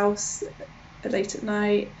of house late at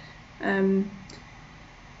night.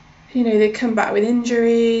 They come back with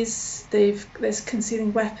injuries. There's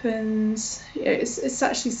concealing weapons. It's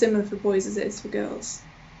actually similar for boys as it is for girls.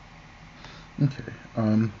 Okay. I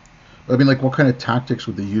mean, like, what kind of tactics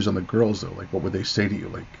would they use on the girls, though? Like, what would they say to you?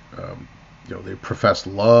 Like, they profess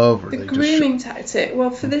love, or the they grooming tactic. Well,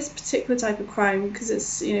 for this particular type of crime, because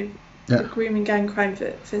it's the grooming gang crime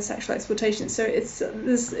for sexual exploitation. So it's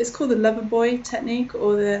called the lover boy technique,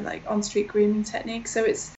 or the like on street grooming technique. So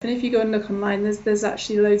and if you go and look online, there's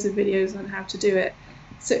actually loads of videos on how to do it.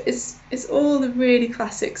 So it's all the really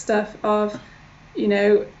classic stuff of,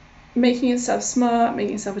 making yourself smart,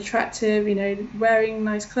 making yourself attractive, wearing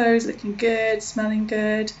nice clothes, looking good, smelling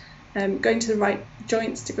good, going to the right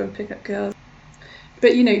joints to go and pick up girls.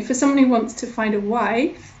 But for someone who wants to find a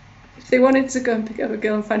wife, if they wanted to go and pick up a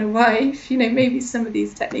girl and find a wife, maybe some of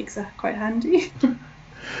these techniques are quite handy.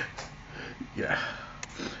 Yeah.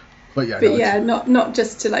 But yeah, But no, yeah, not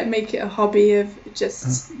just to like make it a hobby of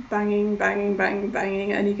just banging, banging, banging,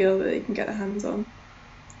 banging any girl that they can get their hands on.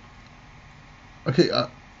 okay.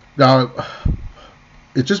 Now,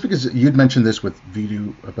 it's just because you'd mentioned this with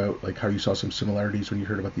Vidu about like how you saw some similarities when you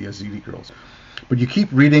heard about the Yazidi girls, but you keep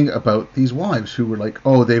reading about these wives who were like,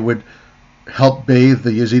 oh, they would help bathe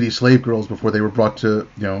the Yazidi slave girls before they were brought to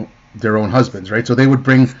their own husbands, right? So they would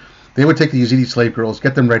take the Yazidi slave girls,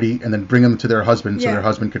 get them ready, and then bring them to their husband, so their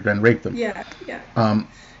husband could then rape them. Yeah, yeah.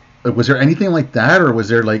 Was there anything like that, or was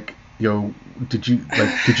there like, did you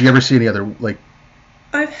ever see any other like?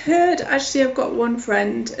 I've heard, actually, I've got one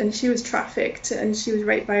friend, and she was trafficked, and she was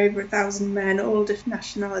raped by over 1,000 men, all different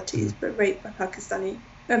nationalities, but raped by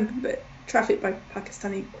trafficked by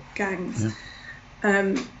Pakistani gangs.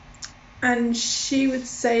 Yeah. And she would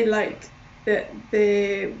say like that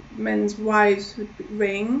the men's wives would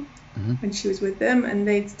ring when she was with them, and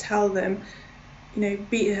they'd tell them,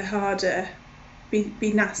 beat her harder,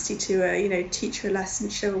 be nasty to her, teach her a lesson,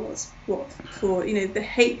 show her what for, the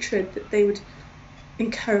hatred that they would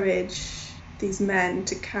encourage these men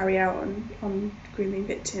to carry out on grooming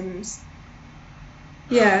victims.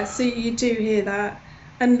 Yeah, so you do hear that.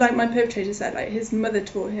 And like my perpetrator said, like his mother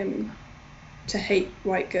taught him to hate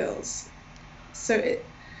white girls. So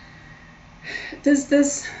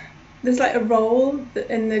there's like a role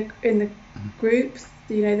in the group.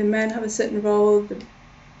 The men have a certain role, the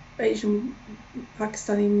Asian,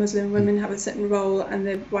 Pakistani, Muslim women have a certain role, and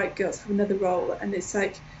the white girls have another role. And it's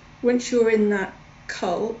like once you're in that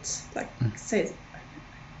cult, like say,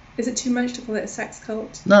 is it too much to call it a sex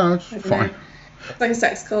cult? No, it's fine. Like a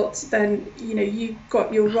sex cult, then you've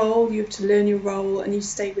got your role. You have to learn your role, and you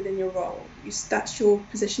stay within your role. That's your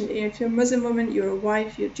position. If you're a Muslim woman, you're a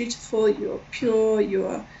wife. You're dutiful. You're pure.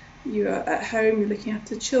 You're at home. You're looking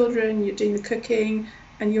after the children. You're doing the cooking,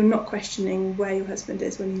 and you're not questioning where your husband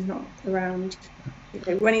is when he's not around.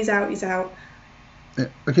 When he's out, he's out.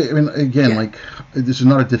 Okay, I mean, again, like this is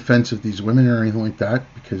not a defense of these women or anything like that,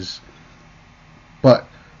 but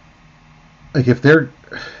like if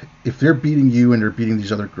they're beating you and they're beating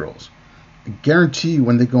these other girls, I guarantee you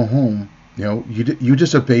when they go home, you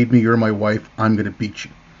disobeyed me, you're my wife, I'm going to beat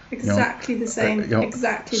you. Exactly the same.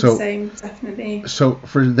 Exactly the same, definitely. So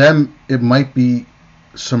for them, it might be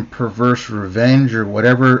some perverse revenge or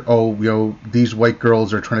whatever. Oh, these white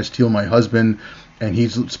girls are trying to steal my husband, and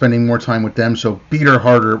he's spending more time with them, so beat her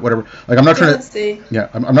harder, whatever. Like I'm not trying to. Yeah,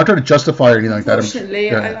 I'm not trying to justify or anything like that.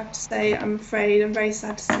 Unfortunately, I have to say, I'm afraid, I'm very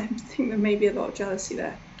sad to say, I think there may be a lot of jealousy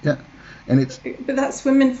there. Yeah, and But that's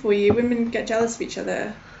women for you. Women get jealous of each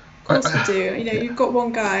other. Of course we do. You've got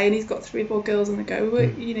one guy and he's got 3 or 4 girls on the go.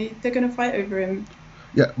 They're going to fight over him.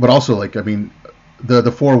 Yeah, but also, like, I mean,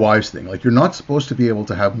 the 4 wives thing. Like, you're not supposed to be able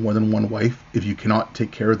to have more than one wife if you cannot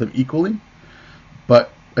take care of them equally.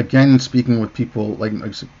 But again, speaking with people like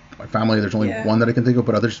my family, there's only one that I can think of.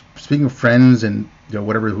 But others, speaking of friends and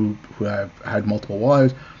whatever who have had multiple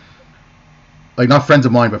wives, like not friends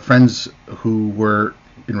of mine, but friends who were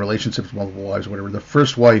in relationships with multiple wives, or whatever. The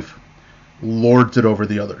first wife lords it over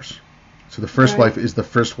the others. So the first wife is the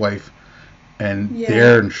first wife, and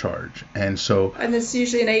they're in charge. And there's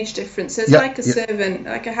usually an age difference. So it's like a servant,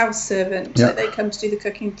 like a house servant. So they come to do the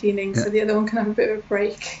cooking, cleaning, so the other one can have a bit of a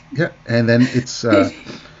break. Yeah, and then it's so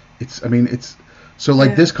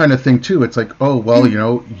like this kind of thing too. It's like, oh well,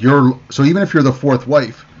 you're so even if you're the 4th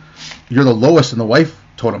wife, you're the lowest in the wife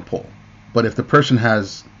totem pole. But if the person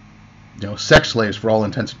has sex slaves for all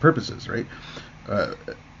intents and purposes, right?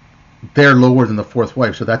 They're lower than the 4th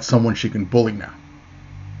wife, so that's someone she can bully now.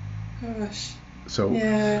 Gosh. So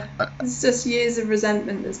it's just years of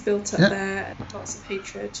resentment that's built up there, and lots of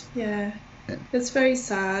hatred. Yeah, it's very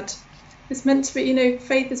sad. It's meant to be,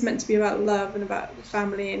 faith is meant to be about love and about the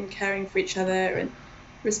family and caring for each other and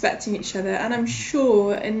respecting each other. And I'm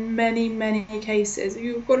sure in many, many cases,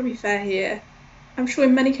 you've got to be fair here. I'm sure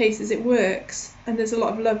in many cases it works, and there's a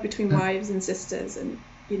lot of love between wives and sisters, and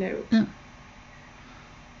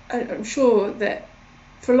I'm sure that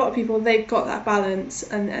for a lot of people they've got that balance,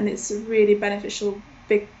 and it's a really beneficial,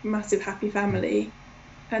 big, massive, happy family,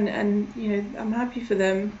 and I'm happy for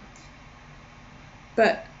them.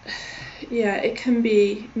 But it can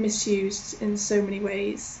be misused in so many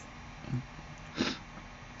ways.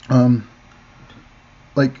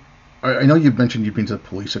 Like I know you've mentioned you've been to the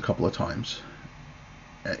police a couple of times,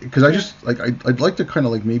 because I just I'd like to kind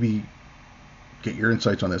of like maybe get your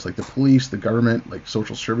insights on this, like the police, the government, like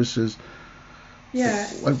social services. Yeah.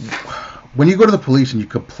 Like, when you go to the police and you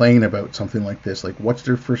complain about something like this, like what's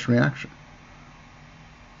their first reaction?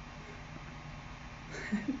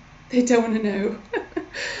 They don't want to know.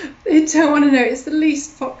 They don't want to know. It's the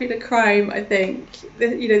least popular crime, I think.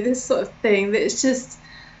 This sort of thing that it's just,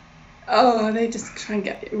 oh, they just try and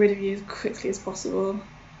get rid of you as quickly as possible.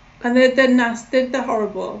 And they're nasty, they're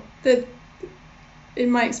horrible. In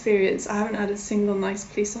my experience, I haven't had a single nice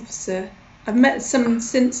police officer. I've met some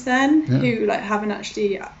since then who haven't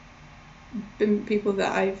actually been people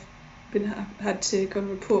that I've had to go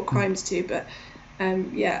and report crimes to, but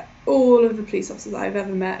all of the police officers I've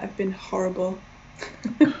ever met have been horrible.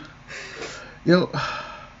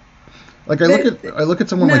 I look at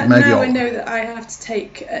someone like Maggie. Now I know that I have to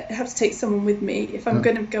take someone with me if I'm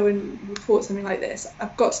going to go and report something like this.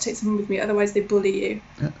 I've got to take someone with me, otherwise they bully you.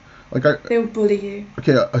 Yeah. They'll bully you.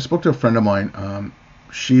 Okay, I spoke to a friend of mine.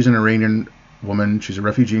 She's an Iranian woman. She's a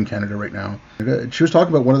refugee in Canada right now. She was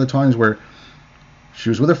talking about one of the times where she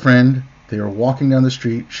was with a friend. They were walking down the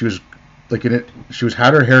street. She was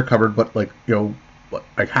had her hair covered, but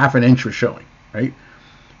half an inch was showing, right?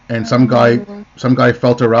 And some guy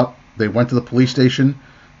felt her up. They went to the police station,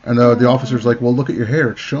 and the officer's like, "Well, look at your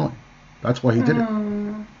hair; it's showing. That's why he did it."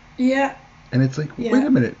 Yeah. And it's like, wait a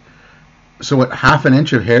minute. So what? Half an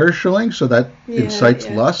inch of hair is showing, so that incites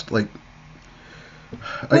lust. Like,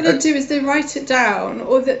 what they do is they write it down,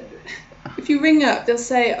 or that if you ring up, they'll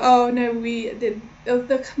say, "Oh no,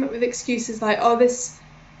 they'll come up with excuses like, oh, this,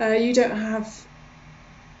 you don't have."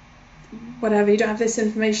 Whatever, you don't have this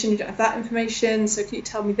information, you don't have that information, so can you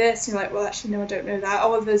tell me this? And you're like, well, actually, no, I don't know that.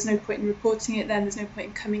 Oh, well, there's no point in reporting it then, there's no point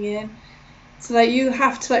in coming in. So you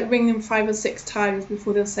have to ring them 5 or 6 times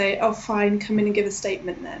before they'll say, oh, fine, come in and give a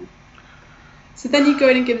statement then. So then you go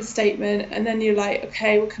in and give a statement, and then you're like,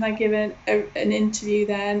 okay, well, can I give an interview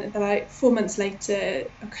then? And they're like, 4 months later,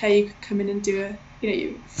 okay, you could come in and do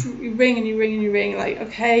you ring and you ring and you ring, like,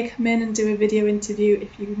 okay, come in and do a video interview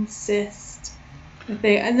if you insist.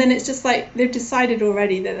 And then it's just like they've decided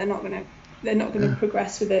already that they're not going to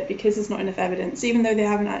progress with it because there's not enough evidence, even though they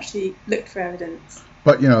haven't actually looked for evidence.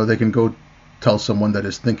 But they can go tell someone that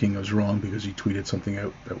his thinking was wrong because he tweeted something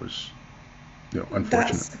out that was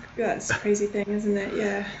unfortunate. That's a crazy thing, isn't it?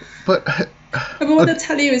 Yeah. But what they'll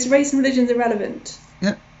tell you is race and religion is irrelevant.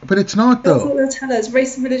 Yeah, but it's not though. That's what they'll tell us.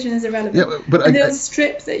 Race and religion is irrelevant. Yeah, but they'll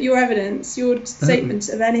strip your evidence, your statement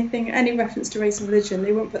of any reference to race and religion.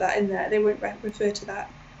 They won't put that in there. They won't refer to that.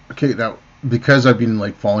 Okay, now because I've been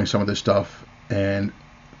following some of this stuff, and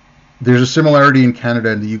there's a similarity in Canada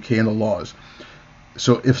and the UK in the laws.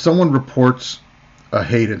 So if someone reports a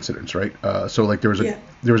hate incident, right?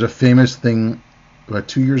 There was a famous thing about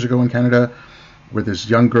 2 years ago in Canada where this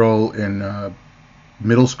young girl in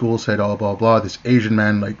middle school said, oh, blah, blah, this Asian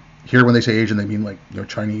man, here when they say Asian, they mean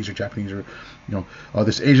Chinese or Japanese or,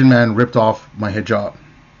 this Asian man ripped off my hijab.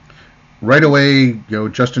 Right away,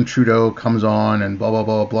 Justin Trudeau comes on and blah, blah,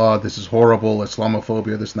 blah, blah, this is horrible,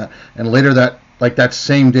 Islamophobia, this and that. And later that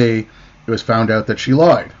same day, it was found out that she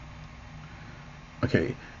lied.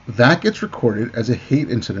 Okay, that gets recorded as a hate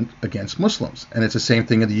incident against Muslims. And it's the same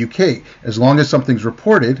thing in the UK. As long as something's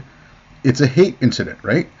reported, it's a hate incident,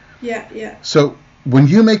 right? Yeah. So when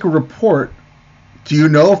you make a report, do you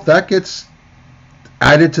know if that gets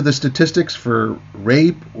added to the statistics for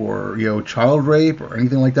rape or child rape or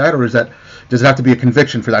anything like that, or does it have to be a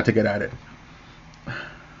conviction for that to get added?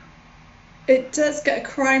 It does get a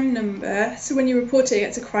crime number. So when you report it, it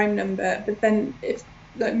gets a crime number. But then if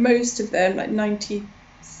most of them,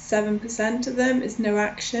 97% of them, is no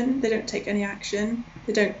action. They don't take any action.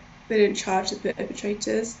 They don't charge the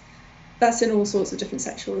perpetrators. That's in all sorts of different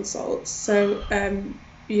sexual assaults. So,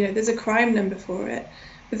 there's a crime number for it.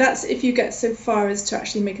 But that's if you get so far as to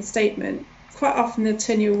actually make a statement. Quite often they'll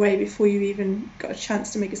turn you away before you even got a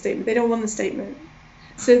chance to make a statement. They don't want the statement.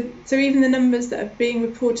 So even the numbers that are being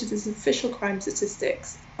reported as official crime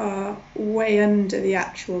statistics are way under the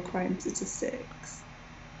actual crime statistics.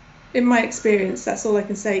 In my experience, that's all I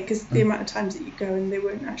can say, because the amount of times that you go and they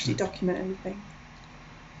won't actually document anything.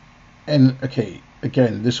 And, okay,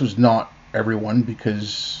 again, this was not everyone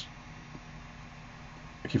because,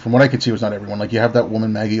 from what I could see, it was not everyone. You have that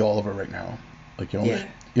woman, Maggie Oliver, right now.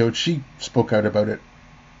 She spoke out about it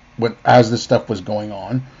as this stuff was going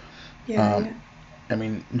on. Yeah. I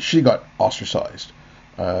mean, she got ostracized.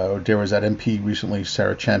 There was that MP recently,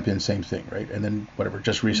 Sarah Champion, same thing, right? And then,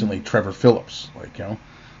 just recently, Trevor Phillips,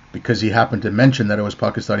 because he happened to mention that it was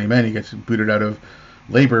Pakistani men, he gets booted out of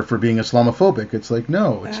Labour for being Islamophobic. It's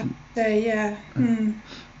no. It's yeah.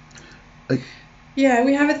 Yeah,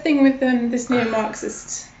 we have a thing with this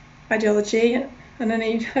neo-Marxist ideology, and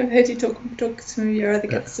I've heard you talk to some of your other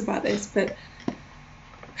guests about this, but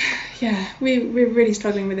yeah, we're really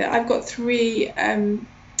struggling with it. I've got 3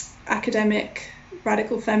 academic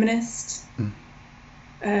radical feminists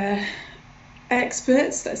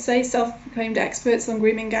experts, let's say self-proclaimed experts on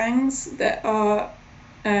grooming gangs, that are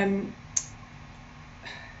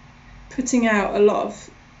putting out a lot of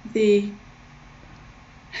the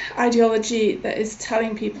ideology that is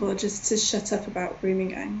telling people just to shut up about grooming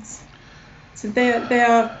gangs. So they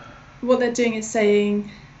are what they're doing is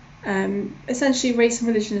saying essentially race and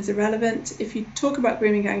religion is irrelevant. If you talk about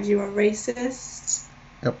grooming gangs, you are racist.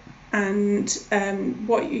 Yep. And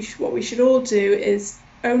what we should all do is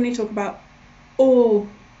only talk about all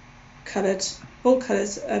colours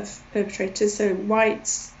of perpetrators, so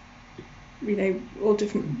whites, all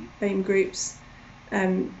different BAME groups,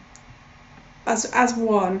 as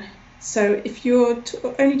one. So if you're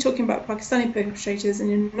only talking about Pakistani perpetrators and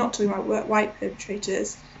you're not talking about white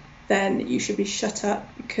perpetrators, then you should be shut up,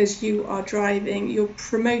 because you're promoting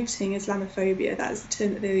Islamophobia. That is the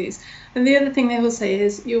term that they use. And the other thing they will say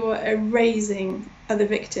is you're erasing other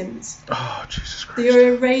victims. Oh, Jesus Christ. So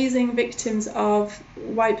you're erasing victims of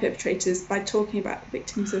white perpetrators by talking about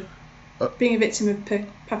victims of being a victim of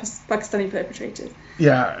Pakistani perpetrators.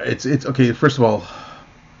 Yeah, it's okay. First of all,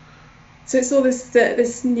 so it's all this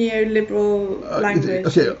neoliberal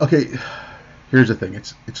language. Okay. Here's the thing.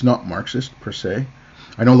 It's not Marxist per se.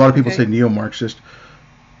 I know a lot of people say neo-Marxist.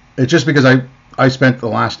 It's just because I spent the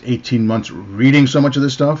last 18 months reading so much of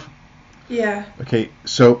this stuff. Yeah. Okay,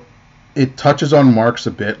 so it touches on Marx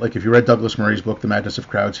a bit. Like if you read Douglas Murray's book, The Madness of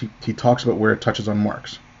Crowds, he talks about where it touches on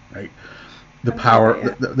Marx, right? The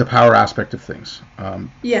power aspect of things.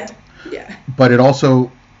 Yeah. But it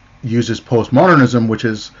also uses postmodernism, which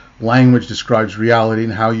is language describes reality,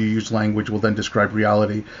 and how you use language will then describe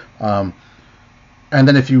reality. And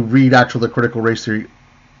then if you read the critical race theory,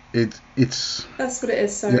 it's that's what it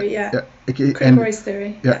is. Sorry, yeah. Critical race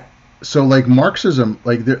theory. Yeah. So like Marxism,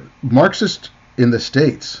 like the Marxist in the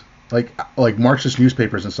States, like Marxist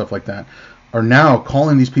newspapers and stuff like that, are now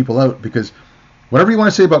calling these people out, because whatever you want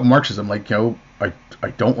to say about Marxism, I don't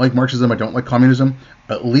like Marxism, I don't like communism.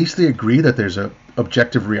 At least they agree that there's a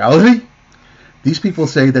objective reality. These people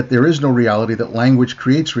say that there is no reality, that language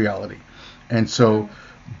creates reality, and so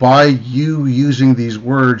by you using these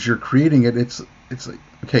words, you're creating it. It's like,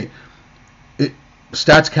 okay,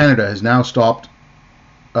 Stats Canada has now stopped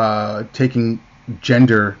taking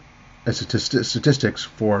gender as statistics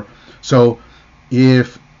for. So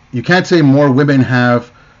if you can't say more women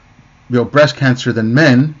have breast cancer than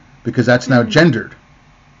men, because that's now gendered.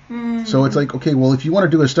 So it's like, okay, well, if you want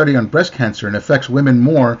to do a study on breast cancer and affects women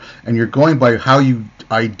more, and you're going by how you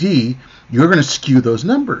ID, you're going to skew those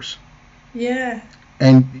numbers. Yeah.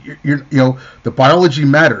 And the biology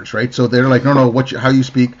matters, right? So they're like, no, how you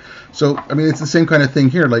speak. So I mean, it's the same kind of thing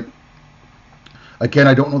here. Like, again,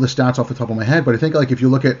 I don't know the stats off the top of my head, but I think like if you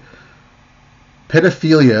look at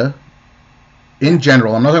pedophilia in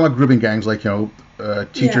general, I'm not talking about grooming gangs, like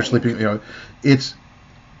teachers sleeping. It's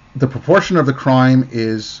the proportion of the crime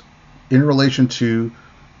is in relation to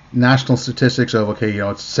national statistics of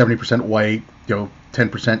it's 70% white,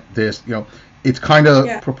 10% this, it's kind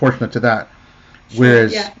of proportionate to that.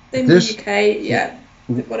 Whereas in the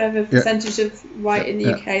UK, whatever percentage of white in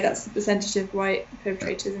the UK, that's the percentage of white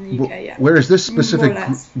perpetrators in the UK. Whereas this specific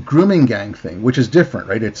grooming gang thing, which is different,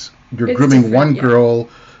 right? It's grooming one girl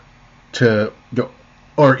to,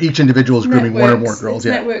 or each individual is grooming one or more girls.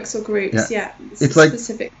 Networks or groups. It's like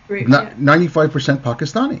specific group. 95%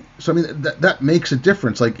 Pakistani. So I mean that makes a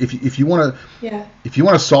difference. Like if you want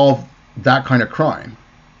to solve that kind of crime,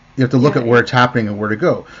 you have to look at where it's happening and where to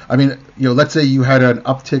go. I mean, let's say you had an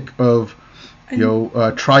uptick of,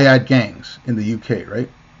 triad gangs in the UK, right?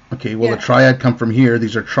 Okay, well, the triad come from here.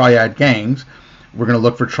 These are triad gangs. We're going to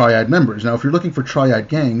look for triad members. Now, if you're looking for triad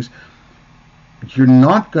gangs, you're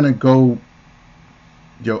not going to go,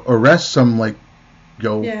 arrest some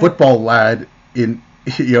football lad in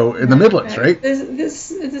the Midlands, right? There's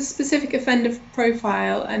a specific offender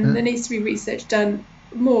profile, and there needs to be research done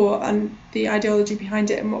more on the ideology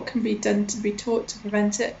behind it and what can be done to be taught to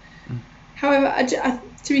prevent it. However,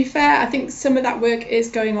 to be fair, I think some of that work is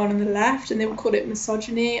going on the left, and they will call it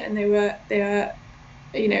misogyny, and they are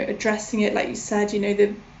addressing it, like you said,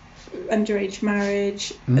 the underage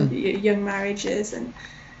marriage, young marriages, and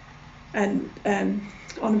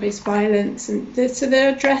honor-based violence, and so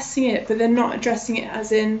they're addressing it, but they're not addressing it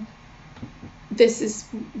as in this is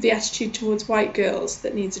the attitude towards white girls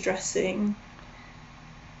that needs addressing.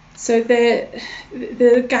 So there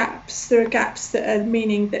are gaps that are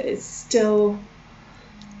meaning that it's still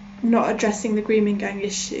not addressing the grooming gang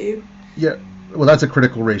issue. Yeah, well, that's a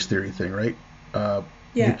critical race theory thing, right?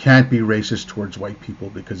 You can't be racist towards white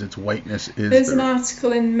people because its whiteness is... There's an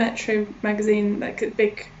article in Metro magazine, like a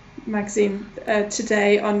big magazine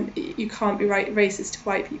today on you can't be racist to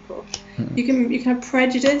white people. You can have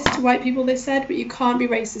prejudice to white people, they said, but you can't be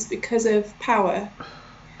racist because of power.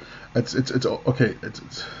 It's okay.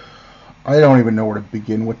 It's I don't even know where to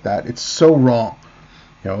begin with that. It's so wrong,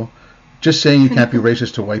 you know. Just saying you can't be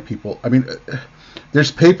racist to white people. I mean,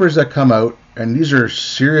 there's papers that come out, and these are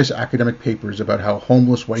serious academic papers about how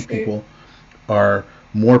homeless white True. people are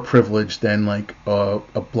more privileged than like a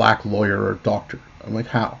black lawyer or doctor. I'm like,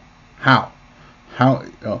 how?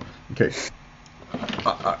 Oh, okay.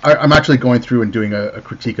 I'm actually going through and doing a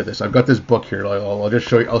critique of this. I've got this book here. I'll just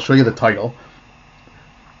show you. I'll show you the title.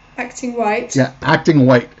 Acting white. Yeah, Acting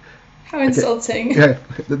White. How insulting. Yeah,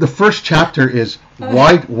 the first chapter is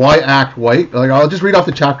why act white. Like, I'll just read off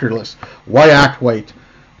the chapter list. Why act white?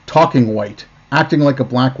 Talking white. Acting like a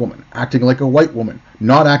black woman. Acting like a white woman.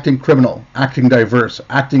 Not acting criminal. Acting diverse.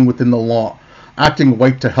 Acting within the law. Acting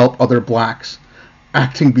white to help other blacks.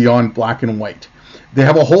 Acting beyond black and white. They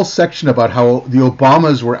have a whole section about how the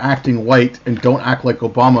Obamas were acting white and don't act like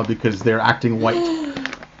Obama because they're acting white.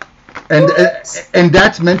 And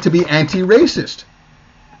that's meant to be anti-racist.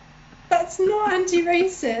 That's not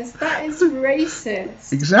anti-racist. That is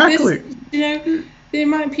racist. Exactly. The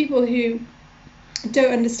amount of people who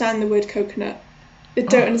don't understand the word coconut, they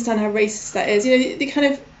don't understand how racist that is. They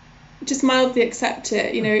kind of just mildly accept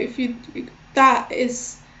it.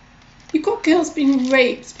 You've got girls being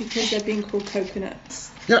raped because they're being called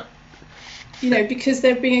coconuts. Yeah. Because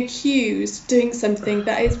they're being accused of doing something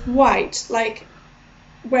that is white, like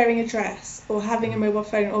wearing a dress or having a mobile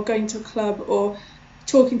phone or going to a club or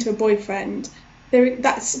talking to a boyfriend.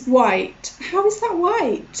 That's white. How is that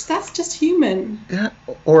white? That's just human. Yeah.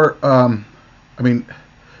 Or, I mean,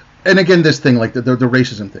 and again, this thing, like the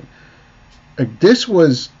racism thing. Like, this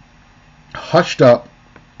was hushed up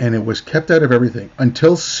and it was kept out of everything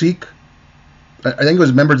until Sikh, I think it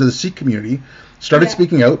was members of the Sikh community, started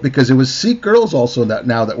speaking out, because it was Sikh girls also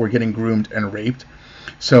that were getting groomed and raped.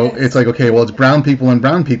 So it's like, okay, well, it's brown people and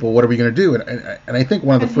brown people. What are we going to do? And I think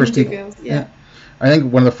one of the first people, girls, I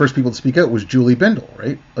think one of the first people to speak out was Julie Bindel,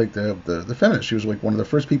 right? Like the feminist. She was like one of the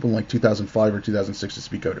first people in like 2005 or 2006 to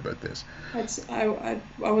speak out about this. I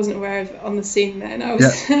wasn't aware of it on the scene then. I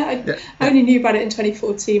only knew about it in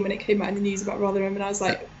 2014 when it came out in the news about Rotherham, and I was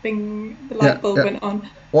like, bing, the light bulb went on.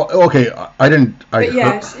 Well, okay, I didn't. But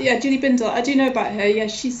Julie Bindel, I do know about her. Yeah,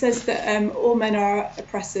 she says that all men are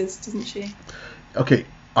oppressors, doesn't she? Okay,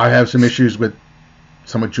 I have some issues with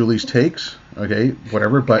some of Julie's takes. Okay,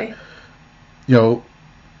 whatever, but.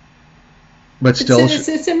 But still, it's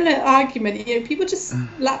a similar argument. People just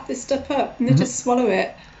lap this stuff up and they just swallow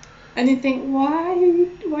it, and you think, why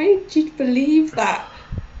do you believe that?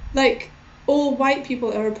 Like, all white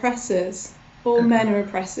people are oppressors, all men are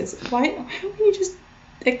oppressors. How can you just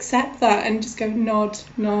accept that and just go nod,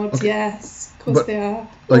 okay. Yes, of course they are.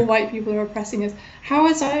 All white people are oppressing us. How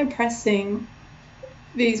is I oppressing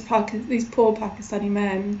these poor Pakistani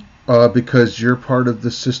men? Because you're part of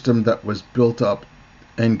the system that was built up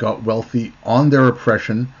and got wealthy on their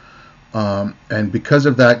oppression, and because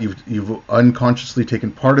of that, you've unconsciously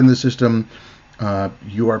taken part in the system.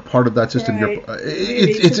 You are part of that system. Right.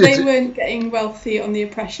 They weren't getting wealthy on the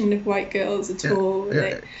oppression of white girls at all.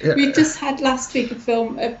 We just had last week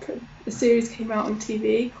a series came out on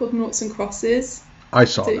TV called Noughts and Crosses. I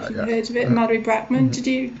saw that. If you've heard of it, Mallory Blackman.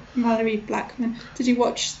 Mallory Blackman? Did you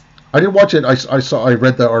watch? I didn't watch it. I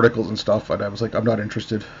read the articles and stuff, and I was like, I'm not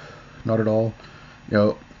interested, not at all.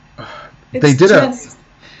 The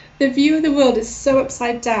view of the world is so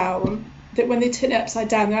upside down that when they turn it upside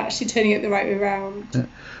down, they're actually turning it the right way around. Yeah.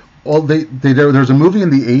 Well, there was a movie in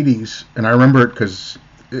the 80s, and I remember it because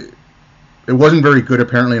it wasn't very good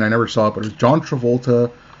apparently, and I never saw it. But it was John Travolta,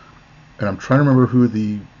 and I'm trying to remember who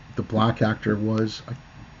the black actor was. I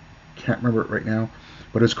can't remember it right now,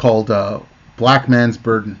 but it's called Black Man's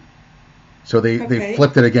Burden. So they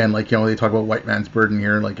flipped it again, like, they talk about white man's burden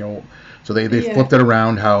here, like, so they flipped it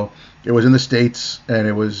around, how it was in the States, and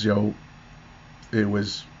it was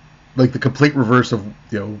like the complete reverse of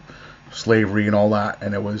slavery and all that,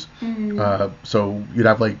 and it was so you'd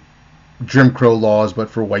have like Jim Crow laws but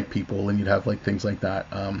for white people, and you'd have like things like that.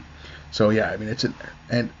 So yeah, I mean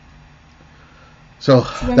so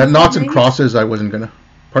that Noughts and Crosses, I wasn't gonna.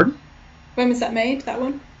 Pardon? When was that made? That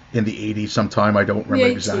one? In the 80s sometime, I don't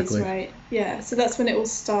remember exactly. Right. Yeah, so that's when it all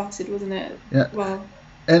started, wasn't it? Yeah. Well,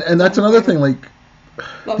 and that's another thing, like,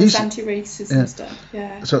 a lot of anti-racism stuff.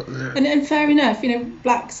 Yeah. So and fair enough,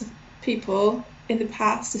 black people in the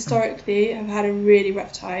past historically have had a really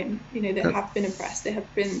rough time. They have been oppressed, they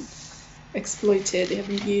have been exploited, they have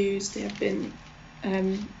been used, they have been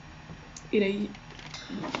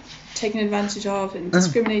taken advantage of and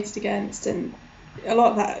discriminated against, and a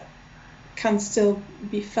lot of that can still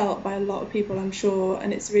be felt by a lot of people, I'm sure,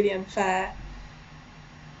 and it's really unfair.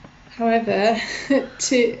 However,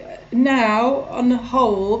 now, on the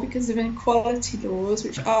whole, because of inequality laws,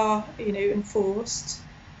 which are, enforced,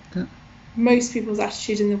 most people's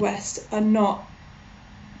attitude in the West are not,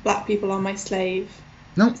 black people are my slave.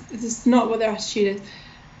 No. This is not what their attitude is.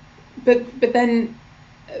 But then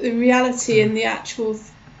the reality and the actual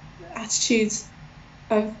attitudes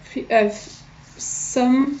of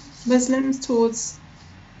some Muslims towards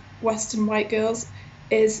Western white girls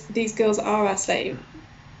is these girls are our slave,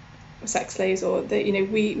 sex slaves, or that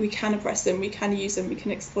we can oppress them, we can use them, we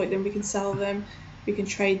can exploit them, we can sell them, we can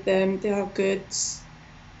trade them. They are goods.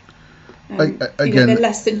 Again, they're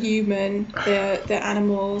less than human. They're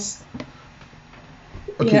animals.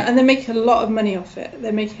 Okay. Yeah, and they're making a lot of money off it.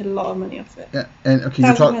 Yeah, and okay,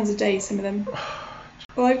 £1,000 a day, some of them.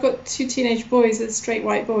 Well, I've got 2 teenage boys, they're straight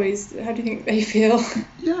white boys. How do you think they feel?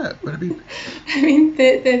 Yeah, but I mean,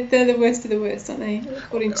 they're the worst of the worst, aren't they?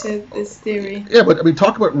 According to this theory. Yeah, but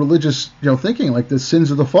talk about religious, thinking, like the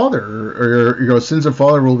sins of the father, or sins of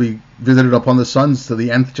father will be visited upon the sons to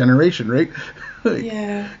the nth generation, right?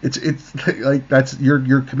 Yeah. It's like that's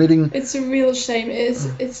you're committing. It's a real shame.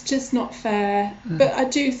 It's just not fair. But I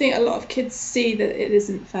do think a lot of kids see that it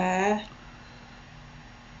isn't fair.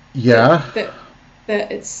 Yeah.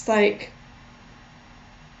 That it's like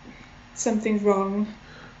something's wrong.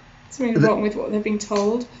 Something's wrong with what they're being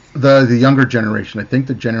told. The younger generation, I think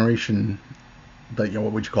the generation that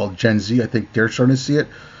what would you call Gen Z, I think they're starting to see it.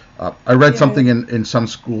 I read something in some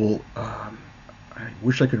school. I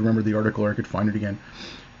wish I could remember the article or I could find it again.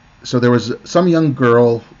 So there was some young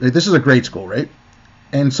girl. This is a grade school, right?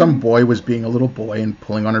 And some boy was being a little boy and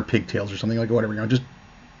pulling on her pigtails or something, like whatever.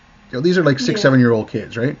 These are like 6-7-year-old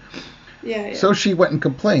kids, right? Yeah. So she went and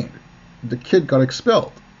complained. The kid got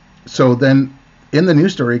expelled. So then in the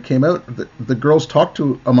news story it came out that the girls talked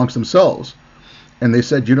amongst themselves, and they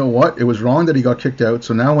said, you know what? It was wrong that he got kicked out.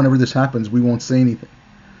 So now whenever this happens, we won't say anything.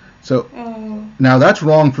 So now that's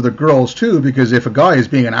wrong for the girls too, because if a guy is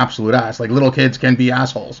being an absolute ass, like little kids can be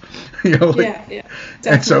assholes, yeah, definitely.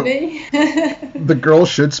 And so the girls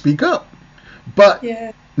should speak up. But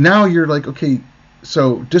now you're like, okay,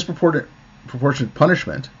 so disproportionate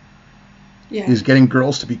punishment is getting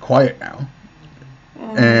girls to be quiet now,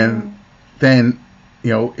 and then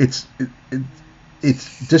it's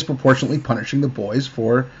disproportionately punishing the boys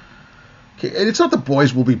for. And it's not the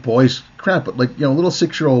boys will be boys crap, but like little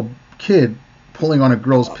 6-year-old kid pulling on a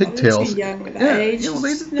girl's pigtails. Too young at that age.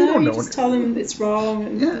 They don't know. Just tell them it's wrong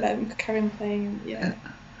and let them carry on playing. Yeah.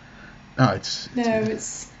 No, it's an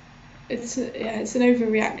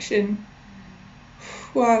overreaction.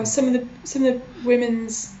 Wow, some of the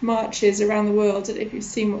women's marches around the world. If you've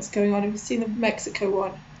seen what's going on, have you seen the Mexico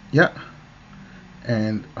one? Yeah.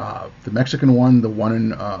 And the Mexican one, the one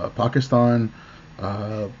in Pakistan.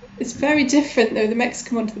 It's very different though, the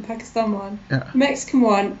Mexican one to the Pakistan one. Yeah. The Mexican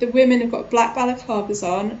one, the women have got black balaclavas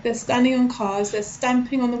on, they're standing on cars, they're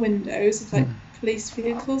stamping on the windows of like police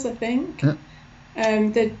vehicles, I think. Yeah.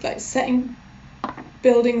 They're like setting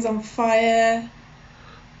buildings on fire.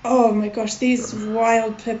 Oh my gosh, these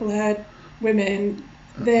wild purple-haired women,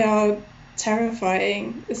 they are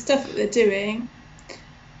terrifying, the stuff that they're doing.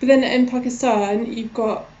 But then in Pakistan, you've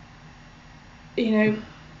got,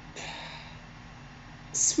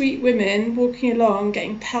 sweet women walking along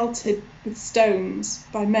getting pelted with stones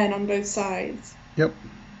by men on both sides. Yep.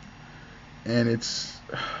 And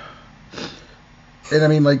I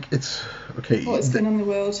mean, like, it's okay. What's going on in the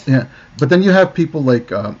world? Yeah, but then you have people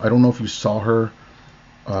like I don't know if you saw her.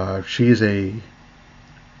 She is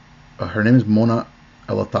her name is Mona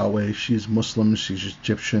Elatawe. She's Muslim. She's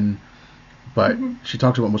Egyptian, but she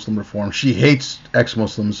talks about Muslim reform. She hates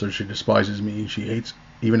ex-Muslims, so she despises me. She hates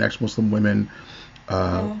even ex-Muslim women.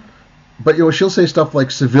 But she'll say stuff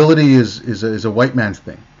like civility is a white man's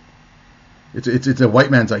thing. It's a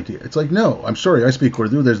white man's idea. It's like, no, I'm sorry, I speak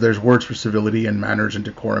Urdu. There's words for civility and manners and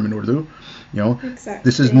decorum in Urdu. Exactly.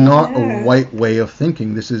 This is not a white way of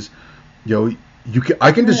thinking. This is,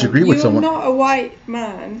 I can disagree with someone. You're not a white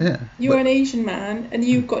man. Yeah. You're an Asian man, and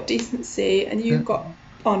you've got decency, and you've got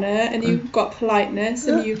honor, and you've got politeness,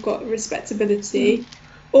 and you've got respectability.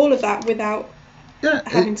 All of that without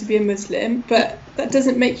having to be a Muslim, but that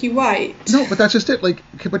doesn't make you white. No, but that's just it. Like,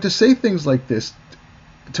 but to say things like this,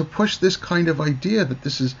 to push this kind of idea that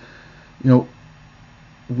this is,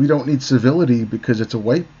 we don't need civility because it's a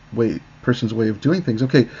white person's way of doing things.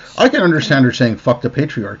 Okay, I can understand her saying "fuck the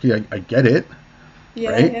patriarchy." I get it.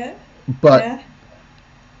 Yeah, right? Yeah. But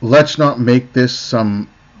let's not make this some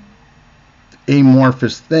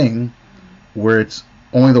amorphous thing where it's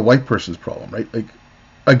only the white person's problem, right? Like,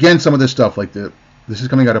 again, some of this stuff, like this is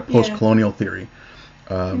coming out of post-colonial theory,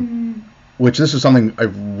 which this is something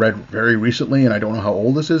I've read very recently, and I don't know how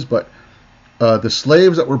old this is, but the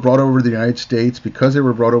slaves that were brought over to the United States, because they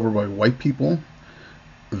were brought over by white people,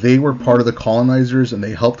 they were part of the colonizers, and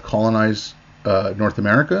they helped colonize North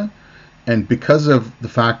America. And because of the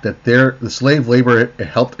fact that the slave labor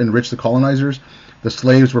helped enrich the colonizers, the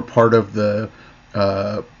slaves were part of the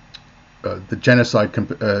genocide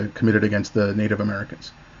committed against the Native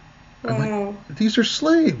Americans. Wow. Like, these are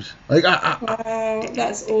slaves. Like, wow,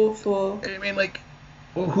 that's awful. I mean, like,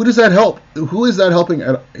 who does that help? Who is that helping?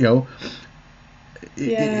 Yeah.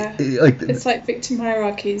 It's like victim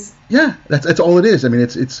hierarchies. Yeah, that's all it is. I mean,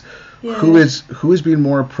 it's who is being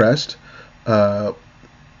more oppressed,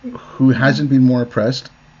 who hasn't been more oppressed.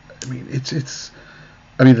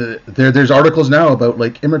 I mean, there's articles now about,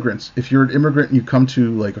 like, immigrants. If you're an immigrant and you come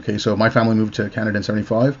to, like, okay, so my family moved to Canada in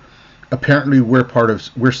 '75. Apparently,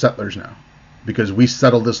 we're settlers now because we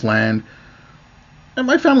settled this land. And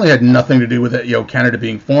my family had nothing to do with it. Canada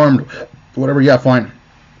being formed, whatever. Yeah, fine.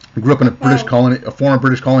 I grew up in a British colony, a former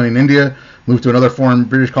British colony in India. Moved to another foreign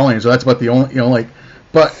British colony. So that's about the only,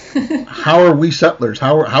 But how are we settlers?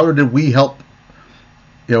 How did we help?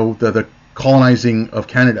 The colonizing of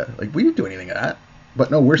Canada. Like, we didn't do anything of that.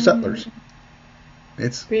 But no, we're settlers.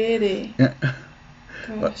 It's really. Yeah.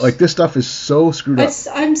 Like, this stuff is so screwed up.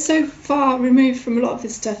 I'm so far removed from a lot of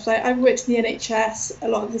this stuff. Like, I've worked in the NHS. A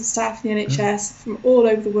lot of the staff in the NHS from all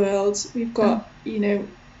over the world. We've got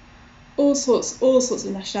all sorts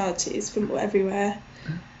of nationalities from everywhere.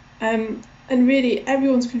 And really,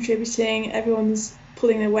 everyone's contributing. Everyone's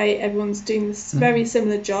pulling their weight. Everyone's doing this very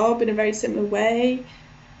similar job in a very similar way.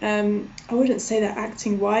 I wouldn't say they're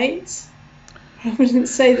acting white. I wouldn't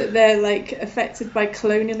say that they're, like, affected by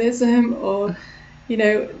colonialism or,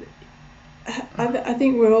 I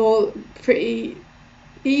think we're all pretty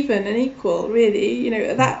even and equal, really.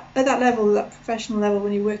 At that level, that professional level,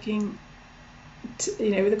 when you're working,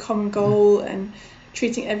 with a common goal and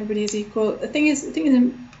treating everybody as equal. The thing is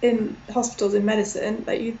in hospitals, in medicine,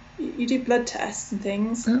 like, you do blood tests and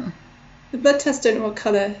things. Yeah. The blood tests don't know what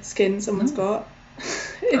colour skin someone's got.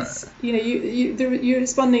 It's you're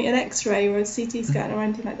responding an X-ray or a CT scan or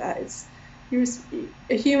anything like that.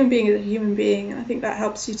 A human being is a human being, and I think that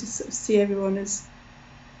helps you to sort of see everyone as,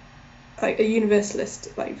 like, a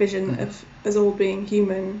universalist, like, vision of as all being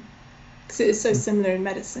human, because it is so similar in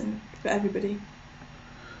medicine for everybody.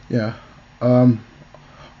 Yeah,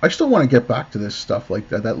 I still want to get back to this stuff, like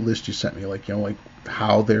that list you sent me, like, like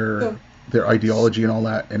how their ideology and all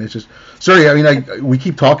that, and it's just sorry. I mean, we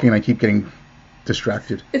keep talking and I keep getting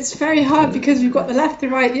distracted. It's very hard because we've got the left, the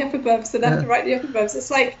right, the upper above, the left, the right, the upper above. It's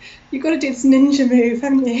like you've got to do this ninja move,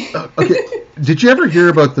 haven't you? Okay. Did you ever hear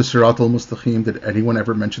about the Sirat al-Mustaqim? Did anyone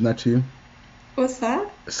ever mention that to you? What's that?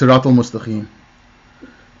 Sirat al-Mustaqim.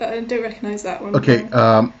 I don't recognise that one. Okay.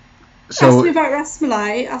 So ask me about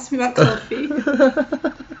Rasmalai. Ask me about coffee.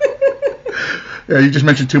 Yeah, you just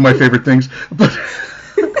mentioned two of my favorite things, but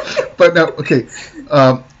now, okay.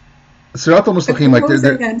 Sirat al-Mustaqim, like,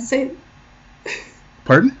 they're again. Say.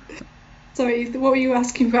 Pardon? Sorry, what were you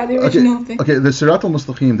asking about the original thing? Okay, the Sirat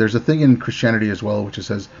al-Mustaqim, there's a thing in Christianity as well, which it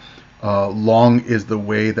says, long is the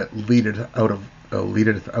way that leadeth out of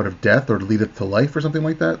death, or leadeth to life, or something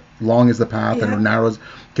like that. Long is the path, and narrows.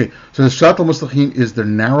 Okay, so the Sirat al-Mustaqim is the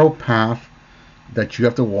narrow path that you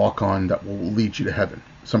have to walk on that will lead you to heaven.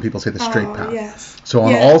 Some people say the straight path. Yes. So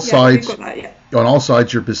on all sides, on all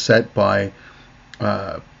sides, you're beset by,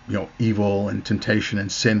 evil and temptation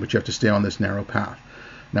and sin, but you have to stay on this narrow path.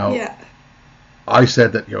 Now, I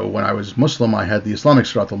said that, when I was Muslim, I had the Islamic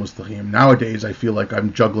Sirat al-Mustaqim. Nowadays, I feel like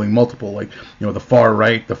I'm juggling multiple, like, the far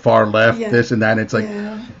right, the far left, this and that. And it's like,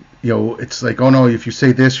 it's like, oh no, if you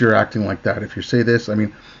say this, you're acting like that. If you say this, I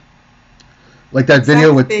mean, like that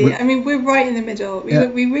video with I mean, we're right in the middle.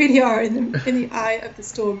 We really are in the eye of the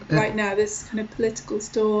storm right now. This kind of political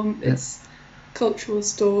storm, this cultural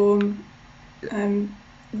storm. Okay,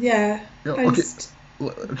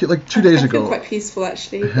 like 2 days ago. I feel quite peaceful,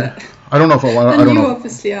 actually. But I don't know if I don't know. You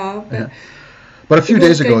obviously are. But a few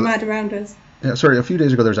days ago. Mad around us. Yeah, sorry. A few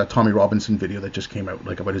days ago, there's that Tommy Robinson video that just came out,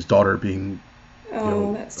 like, about his daughter being.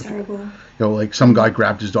 That's terrible. Like, some guy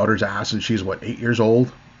grabbed his daughter's ass, and she's 8 years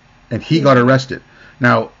old, and he got arrested.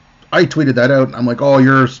 Now, I tweeted that out, and I'm like, oh,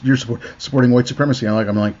 you're supporting white supremacy.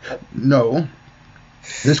 I'm like, no.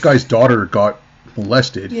 This guy's daughter got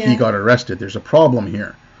molested. He got arrested. There's a problem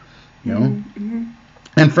here. Mm-hmm.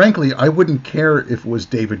 And frankly, I wouldn't care if it was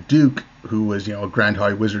David Duke, who was, a Grand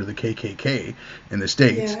High Wizard of the KKK in the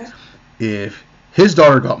States. If his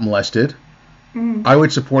daughter got molested, I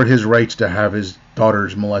would support his rights to have his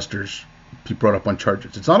daughter's molesters be brought up on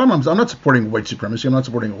charges. It's not. I'm not supporting white supremacy. I'm not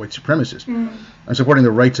supporting a white supremacist. I'm supporting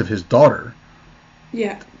the rights of his daughter.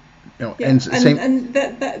 Yeah. You know, Yeah. And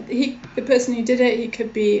the person who did it, he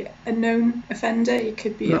could be a known offender. He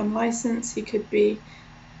could be on license. He could be,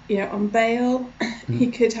 on bail. He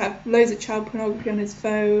could have loads of child pornography on his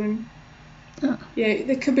phone. Yeah.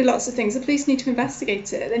 There could be lots of things. The police need to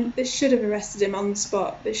investigate it. They should have arrested him on the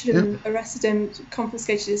spot. They should have arrested him,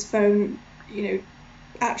 confiscated his phone.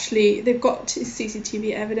 Actually, they've got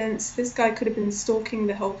CCTV evidence. This guy could have been stalking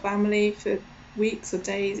the whole family for weeks or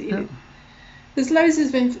days. There's loads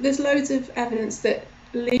of evidence that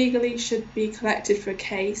legally should be collected for a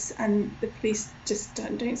case, and the police just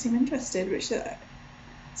don't seem interested. Which,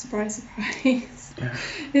 surprise, surprise,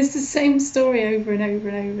 it's the same story over and over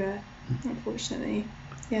and over. Unfortunately,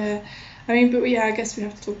 yeah. I mean, but I guess we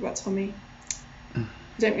have to talk about Tommy. I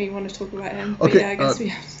don't really want to talk about him. But okay, I guess we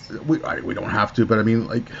have to. We don't have to, but I mean,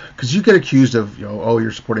 because you get accused of,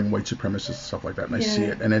 you're supporting white supremacists and stuff like that, and I see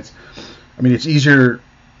it, and it's easier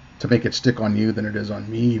to make it stick on you than it is on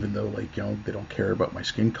me, even though they don't care about my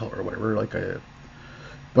skin color or whatever.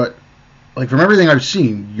 But from everything I've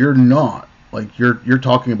seen, you're not you're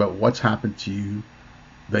talking about what's happened to you.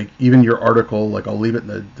 Even your article, I'll leave it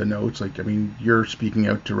in the notes. You're speaking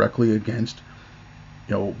out directly against,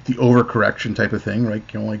 the overcorrection type of thing, right?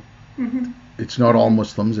 It's not all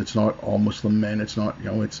Muslims, it's not all Muslim men, it's not,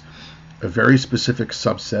 it's a very specific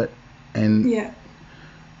subset, and no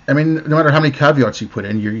matter how many caveats you put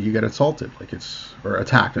in, you get assaulted, or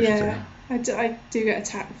attacked, I should say. I do get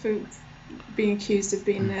attacked for being accused of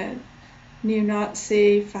being a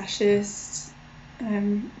neo-Nazi, fascist,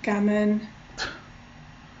 gammon.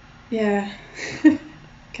 Yeah.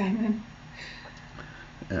 Gammon.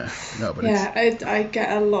 Yeah. No, but I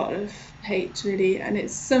get a lot of hate, really, and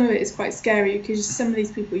some of it is quite scary because some of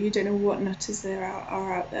these people, you don't know what nutters there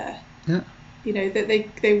are out there. Yeah. That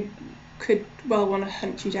they could well want to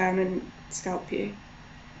hunt you down and scalp you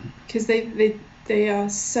because they are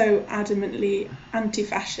so adamantly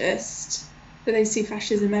anti-fascist that they see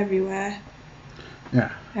fascism everywhere.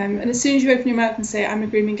 Yeah. And as soon as you open your mouth and say, I'm a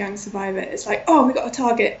grooming gang survivor, it's like, oh, we got a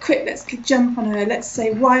target, quick, let's jump on her. Let's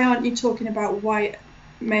say, why aren't you talking about white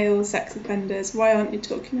male sex offenders? Why aren't you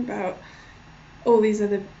talking about all these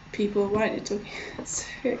other people? Why aren't you talking? So,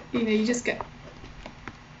 you just get,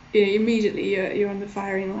 immediately you're on the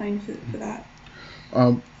firing line for that.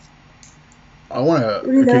 I want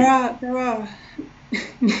to. There are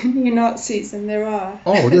neo-Nazis, and there are.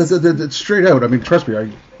 Oh, they're straight out. Trust me,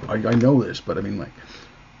 I know this, but I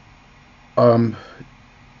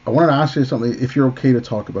wanted to ask you something, if you're okay to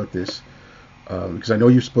talk about this, because I know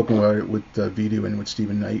you've spoken about it with Vidu and with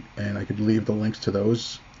Stephen Knight, and I could leave the links to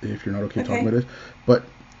those if you're not okay talking about it. But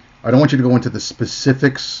I don't want you to go into the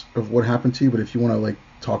specifics of what happened to you, but if you want to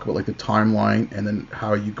talk about the timeline and then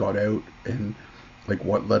how you got out and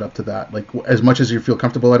what led up to that, as much as you feel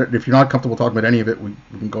comfortable at it. If you're not comfortable talking about any of it, we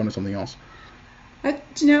can go into something else. I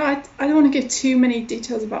don't want to give too many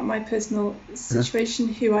details about my personal situation,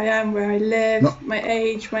 who I am, where I live, my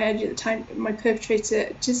age at the time, my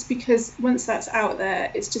perpetrator, just because once that's out there,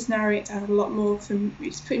 it's just narrowing it down a lot more from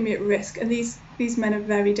it's putting me at risk. And these men are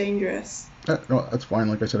very dangerous. No, that's fine.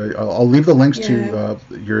 Like I said, I'll leave the links to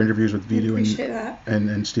your interviews with Vidu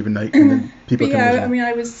and Stephen Knight, and then people can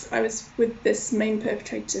listen. I was with this main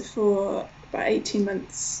perpetrator for about 18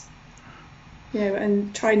 months.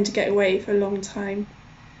 And trying to get away for a long time.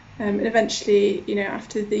 And eventually,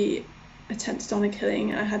 after the attempted honour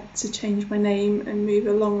killing, I had to change my name and move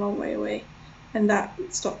a long, long way away. And that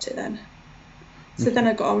stopped it then. So then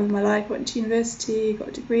I got on with my life, went to university, got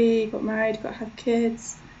a degree, got married, got to have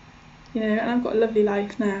kids. And I've got a lovely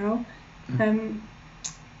life now. I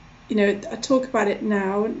talk about it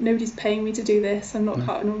now. Nobody's paying me to do this. I'm not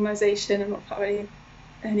part of an organisation. I'm not part of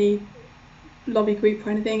any lobby group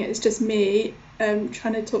or anything. It's just me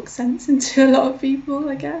trying to talk sense into a lot of people,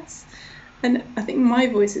 I guess. And I think my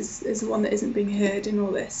voice is the one that isn't being heard in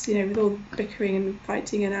all this, with all the bickering and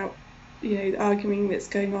fighting and the arguing that's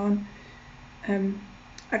going on.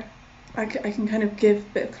 I can kind of give a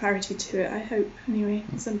bit of clarity to it, I hope, anyway,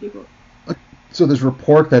 to some people. So this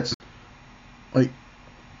report that's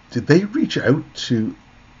did they reach out to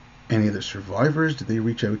any of the survivors? Did they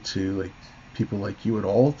reach out to people like you at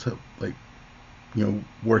all to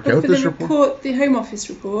work out this report? The Home Office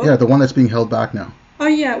report? Yeah, the one that's being held back now. Oh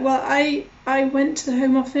yeah, well I went to the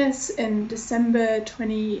Home Office in December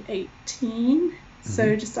 2018,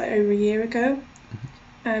 so just over a year ago.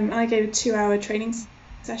 I gave a 2-hour training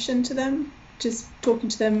session to them just talking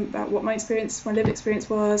to them about what my lived experience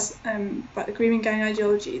was, about the grooming gang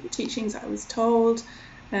ideology, the teachings that I was told.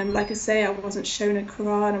 Like I say, I wasn't shown a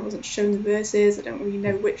Quran, I wasn't shown the verses, I don't really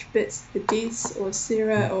know which bits, the Hadith or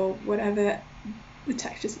Sirah or whatever the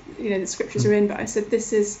text is, the scriptures are in, but I said,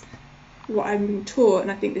 this is what I'm being taught,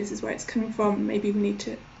 and I think this is where it's coming from. Maybe we need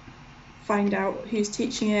to find out who's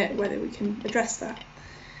teaching it, whether we can address that.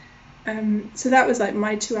 So that was like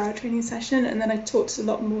my 2-hour training session, and then I talked a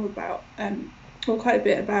lot more about, quite a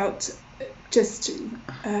bit about just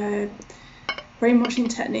brainwashing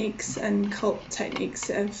techniques and cult techniques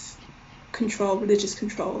of religious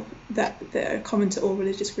control that are common to all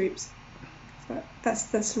religious groups. So that's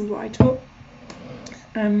sort of what I taught.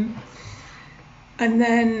 And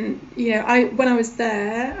then, when I was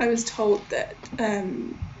there, I was told that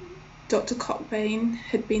Dr. Cockbain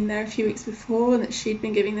had been there a few weeks before, and that she'd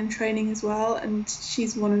been giving them training as well, and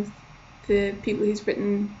she's one of the people who's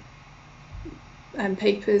written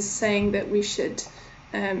papers saying that we should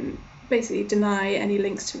basically deny any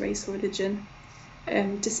links to race or religion,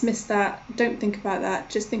 dismiss that, don't think about that,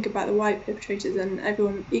 just think about the white perpetrators and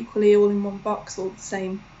everyone equally, all in one box, all the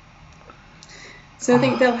same. So I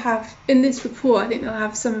think they'll have, in this report, I think they'll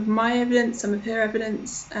have some of my evidence, some of her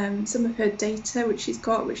evidence, some of her data, which she's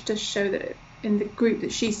got, which does show that in the group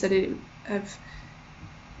that she studied of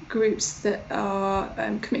groups that are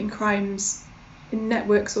committing crimes in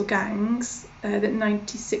networks or gangs, that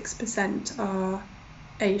 96% are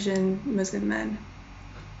Asian Muslim men.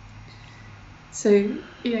 So,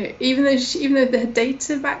 even though the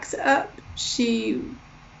data backs it up, she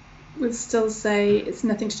would still say it's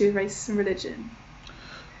nothing to do with race and religion.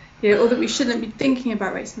 Or that we shouldn't be thinking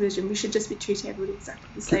about race and religion, we should just be treating everybody exactly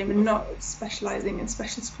the same and not specialising in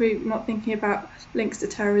specialist group, not thinking about links to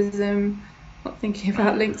terrorism, not thinking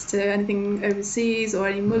about links to anything overseas or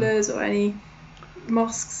any mullahs or any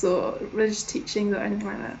mosques or religious teachings or anything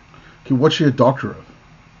like that. Okay, what's she a doctor of?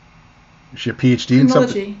 Is she a PhD in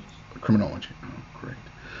something? Criminology. Oh,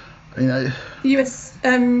 great. US,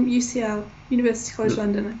 UCL, University College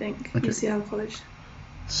London, I think. Okay. UCL College.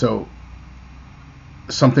 So,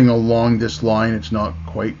 something along this line, it's not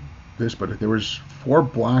quite this, but there was 4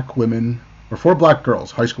 black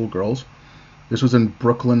girls, high school girls. This was in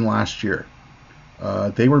Brooklyn last year.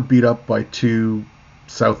 They were beat up by 2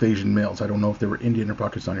 South Asian males. I don't know if they were Indian or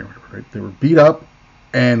Pakistani or whatever, right? They were beat up,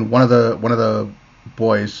 and one of the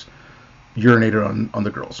boys urinated on the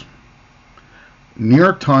girls. New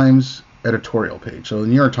York Times editorial page. So the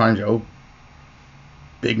New York Times,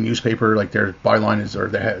 big newspaper, like their byline is, or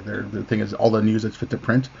their thing is all the news that's fit to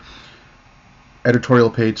print. Editorial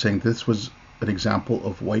page saying this was an example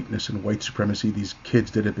of whiteness and white supremacy. These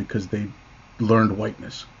kids did it because they learned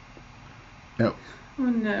whiteness. Now, oh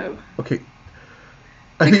no. Okay.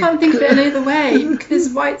 I can't think of it any other way, because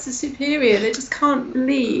whites are superior. They just can't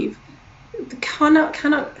believe, they cannot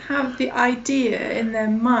have the idea in their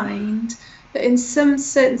mind that in some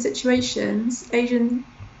certain situations Asian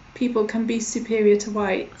people can be superior to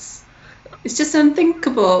whites. It's just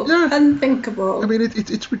unthinkable. Yeah. Unthinkable. I mean,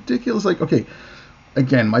 it's ridiculous. Like, okay,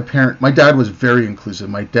 again, my dad was very inclusive.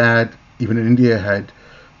 My dad, even in India, had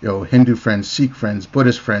Hindu friends, Sikh friends,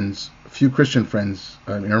 Buddhist friends, a few Christian friends.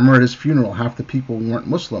 I remember at his funeral, half the people weren't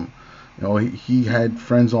Muslim. He had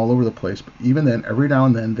friends all over the place. But even then, every now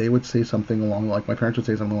and then, they would say something along, like my parents would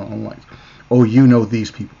say something along the lines, "Oh,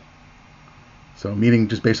 these people." So meaning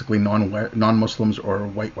just basically non-Muslims or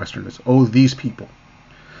white Westerners. Oh, these people.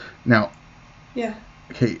 Now, yeah.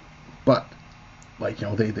 Okay, but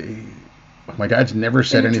they my dad's never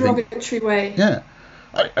said anything. In a derogatory way. Yeah.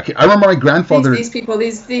 I remember my grandfather. These people,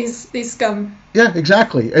 these scum. Yeah,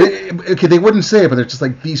 exactly. Okay, they wouldn't say it, but they're just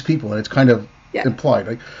like these people, and it's kind of implied.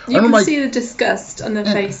 Like you can see the disgust on their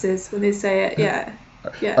faces when they say it. Yeah.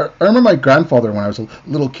 I remember my grandfather when I was a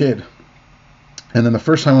little kid. And then the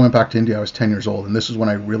first time I went back to India, I was 10 years old, and this is when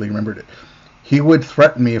I really remembered it. He would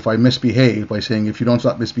threaten me if I misbehaved by saying, if you don't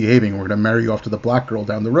stop misbehaving, we're going to marry you off to the black girl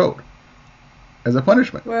down the road as a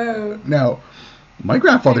punishment. Whoa. Now, my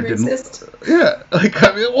grandfather didn't. Yeah.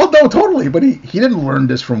 Well, no, totally. But he didn't learn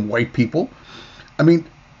this from white people. I mean,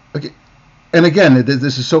 okay. And again,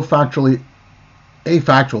 this is so factual,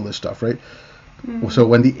 this stuff, right? Mm-hmm. So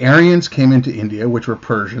when the Aryans came into India, which were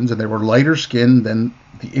Persians, and they were lighter skinned than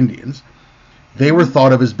the Indians, they were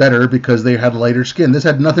thought of as better because they had lighter skin. This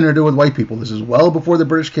had nothing to do with white people. This is well before the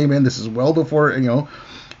British came in. This is well before,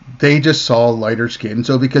 they just saw lighter skin.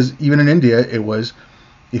 So because even in India, it was,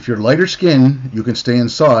 if you're lighter skin, you can stay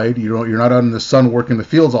inside. You're not out in the sun working the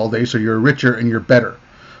fields all day, so you're richer and you're better.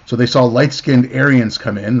 So they saw light-skinned Aryans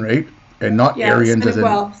come in, right? And not Aryans as in...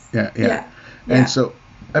 Yeah. And so,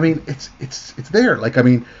 I mean, it's there. Like, I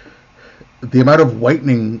mean, the amount of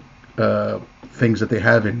whitening things that they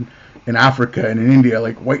have in Africa and in India,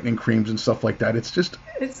 like whitening creams and stuff like that.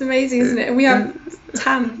 It's amazing, isn't it? And we have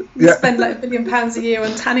tan. We spend like £1 billion a year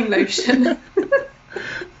on tanning lotion.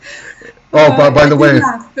 By the way,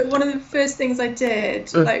 but one of the first things I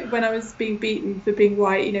did, like when I was being beaten for being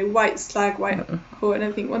white, white slag, white coat, and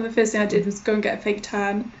everything, one of the first things I did was go and get a fake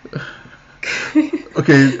tan.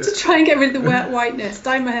 Okay. To try and get rid of the whiteness,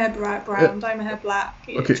 dye my hair brown, dye my hair black,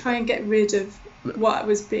 try and get rid of what I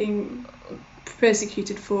was being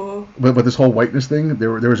persecuted for. But this whole whiteness thing, there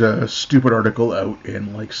was a stupid article out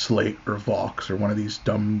in like Slate or Vox or one of these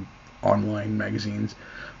dumb online magazines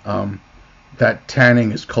that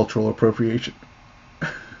tanning is cultural appropriation.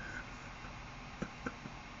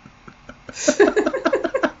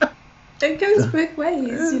 It goes both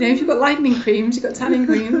ways, if you've got lightening creams, you've got tanning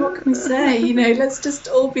creams, what can we say? Let's just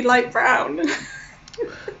all be light brown.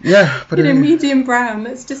 Yeah, but medium brown.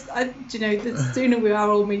 Let's just, the sooner we are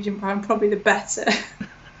all medium brown, probably the better.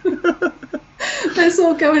 Let's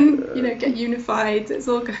all go and, get unified. Let's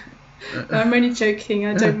all go. No, I'm only joking.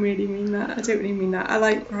 I don't really mean that. I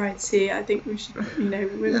like variety. I think we should,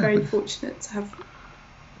 we're very fortunate to have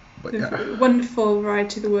the wonderful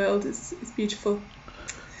variety of the world. It's beautiful.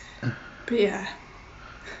 But yeah.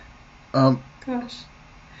 Gosh.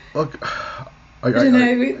 Look, I don't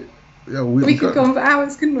know. We could go on for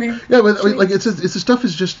hours, couldn't we? Yeah, but like it's the stuff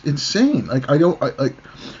is just insane. Like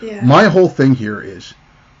my whole thing here is,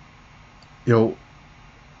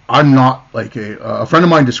 I'm not like a friend of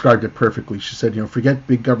mine described it perfectly. She said, forget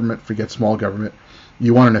big government, forget small government.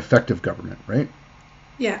 You want an effective government, right?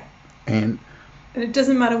 Yeah. And it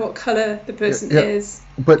doesn't matter what colour the person is.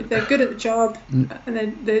 But if they're good at the job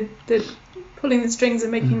and they're pulling the strings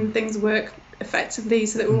and making things work effectively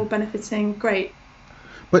so that we're all benefiting, great.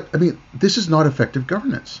 But I mean, this is not effective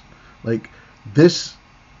governance. Like this.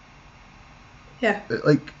 Yeah.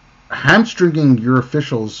 Like hamstringing your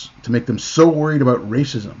officials to make them so worried about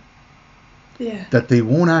racism. Yeah. That they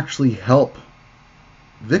won't actually help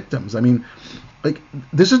victims. I mean, like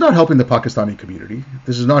this is not helping the Pakistani community.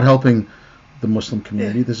 This is not helping the Muslim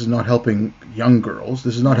community. Yeah. This is not helping young girls.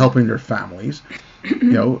 This is not helping their families.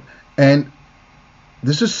 And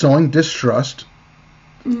this is sowing distrust.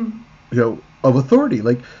 Of authority.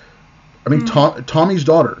 Like, I mean, Tommy's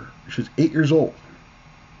daughter, she's 8 years old.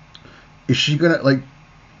 Is she gonna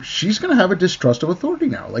she's gonna have a distrust of authority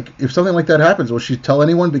now? Like, if something like that happens, will she tell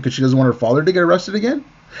anyone because she doesn't want her father to get arrested again?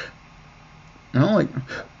 To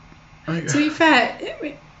be fair,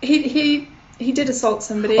 he did assault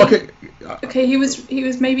somebody. Okay, he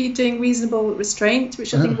was maybe doing reasonable restraint,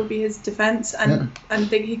 which I think will be his defence, and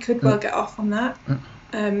think he could well get off on that.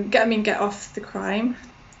 Get off the crime.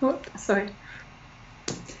 Oh, sorry.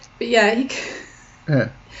 But yeah,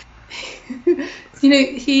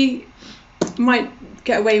 he might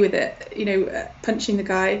get away with it, punching the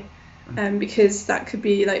guy, because that could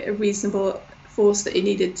be like a reasonable force that he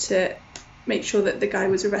needed to make sure that the guy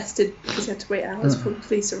was arrested because he had to wait hours before the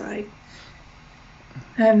police arrived.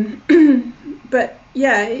 But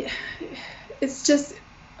yeah, it's just,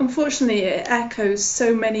 unfortunately, it echoes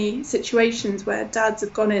so many situations where dads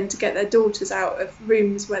have gone in to get their daughters out of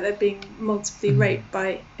rooms where they're being multiply raped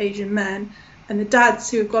by Asian men, and the dads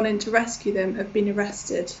who have gone in to rescue them have been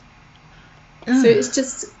arrested. So it's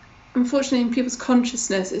just, unfortunately, in people's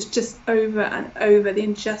consciousness, it's just over and over the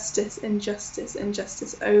injustice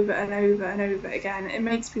over and over and over again. It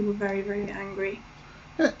makes people very, very angry.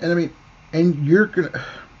 Yeah, and I mean, and you're gonna.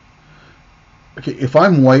 Okay, if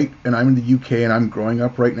I'm white and I'm in the UK and I'm growing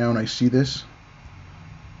up right now and I see this,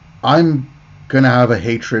 I'm gonna have a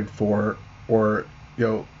hatred for, or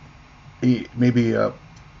maybe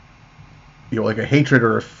like a hatred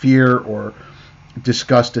or a fear or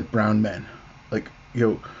disgust at brown men. Like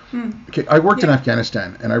okay, I worked in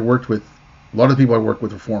Afghanistan and I worked with a lot of the people I worked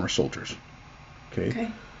with were former soldiers. Okay.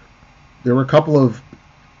 There were a couple of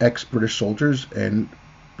ex-British soldiers, and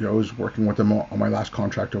I was working with them on my last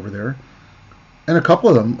contract over there. And a couple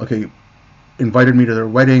of them, invited me to their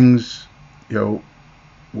weddings, were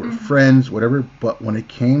friends, whatever. But when it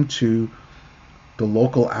came to the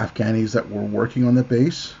local Afghanis that were working on the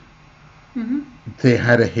base, they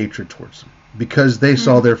had a hatred towards them because they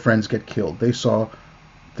saw their friends get killed. They saw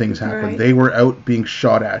things happen. Right. They were out being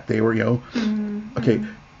shot at. They were, okay,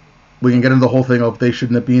 we can get into the whole thing of they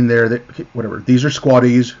shouldn't have been there. Whatever. These are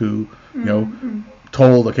squatties who,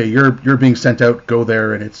 told, okay, you're being sent out, go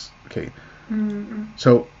there, and it's okay.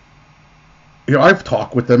 So, I've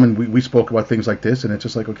talked with them and we spoke about things like this, and it's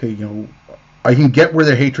just like, okay, I can get where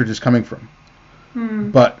their hatred is coming from,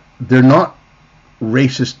 but they're not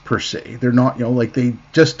racist per se. They're not, like they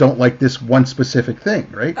just don't like this one specific thing,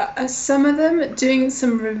 right? Are some of them doing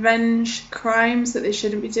some revenge crimes that they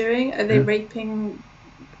shouldn't be doing? Are they raping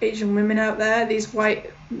Asian women out there, these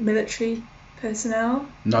white military personnel?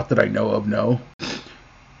 Not that I know of, no. I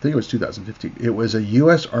think it was 2015. It was a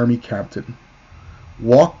U.S. Army captain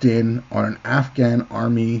walked in on an Afghan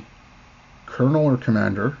Army colonel or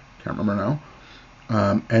commander, can't remember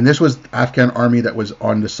now, and this was Afghan Army that was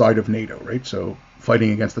on the side of NATO, right? So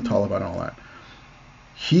fighting against the Taliban and all that.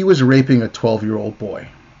 He was raping a 12-year-old boy.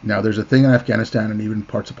 Now, there's a thing in Afghanistan and even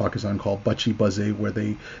parts of Pakistan called bachi bazi, where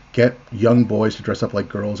they get young boys to dress up like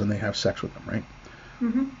girls and they have sex with them, right?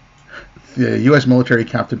 Mm-hmm. The U.S. military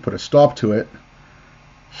captain put a stop to it.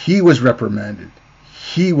 He was reprimanded.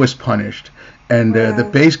 He was punished. And the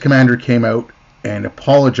base commander came out and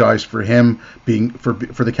apologized for him being, for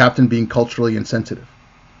the captain being culturally insensitive.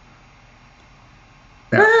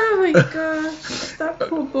 Now, oh my gosh, that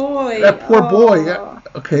poor boy. That poor boy. Yeah.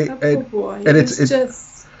 Okay. That poor boy. And it's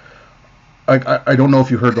just. I don't know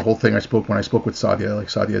if you heard the whole thing. When I spoke with Sadia. Like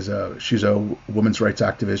Sadia she's a women's rights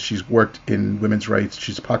activist. She's worked in women's rights.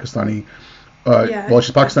 She's Pakistani. Well,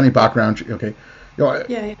 she's Pakistani background. Okay.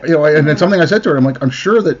 And then something I said to her, I'm like, I'm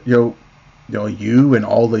sure that you and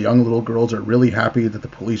all the young little girls are really happy that the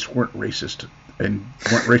police weren't racist and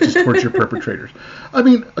weren't racist towards your perpetrators. I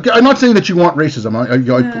mean, okay, I'm not saying that you want racism.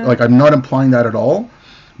 I'm not implying that at all.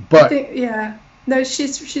 But I think, no,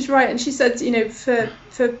 she's right, and she said,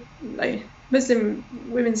 for like Muslim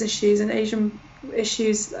women's issues and Asian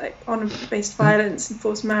issues like honor-based violence and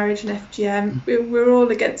forced marriage and FGM, we're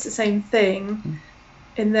all against the same thing,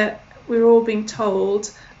 in that we're all being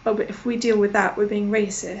told, oh, but if we deal with that, we're being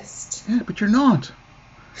racist. Yeah, but you're not.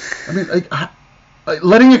 I mean,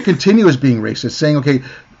 letting it continue as being racist, saying, okay,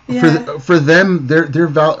 for them,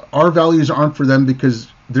 our values aren't for them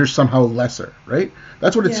because they're somehow lesser, right?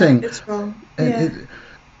 That's what it's saying. It's wrong. And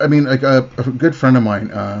I mean, like a good friend of mine,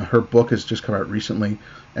 her book has just come out recently,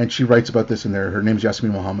 and she writes about this in there. Her name's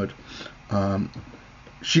Yasmin Mohammed.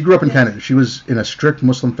 She grew up in Canada. She was in a strict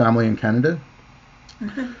Muslim family in Canada.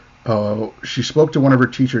 She spoke to one of her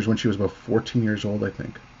teachers when she was about 14 years old, I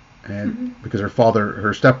think. And because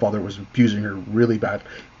her stepfather was abusing her really badly.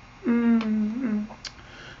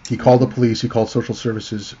 He called the police, he called social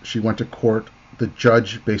services, she went to court. The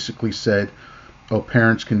judge basically said, oh,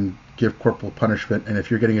 parents can give corporal punishment, and if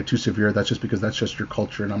you're getting it too severe, that's just because that's just your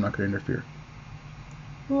culture, and I'm not going to interfere.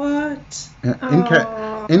 What?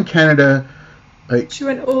 In Canada... she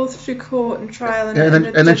went all through court and trial, and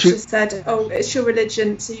then judge she just said, oh, it's your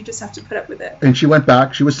religion, so you just have to put up with it. And she went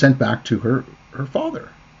back, she was sent back to her father,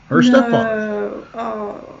 her stepfather.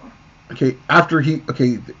 Oh. Okay,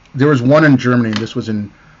 there was one in Germany, this was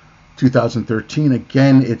in 2013.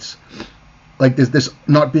 Again, it's like this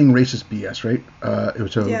not being racist BS, right? It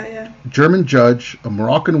was a German judge, a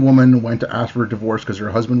Moroccan woman went to ask for a divorce because her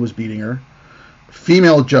husband was beating her.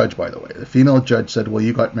 Female judge, by the way. The female judge said, well,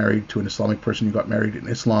 you got married to an Islamic person, you got married in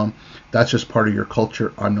Islam. That's just part of your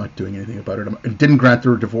culture. I'm not doing anything about it. And didn't grant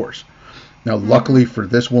her a divorce. Now, luckily for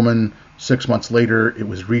this woman, 6 months later, it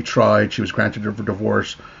was retried. She was granted a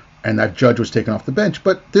divorce, and that judge was taken off the bench.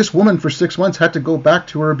 But this woman, for 6 months, had to go back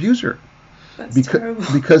to her abuser. That's terrible.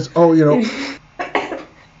 Because, Sorry,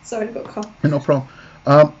 I got a cough. No problem.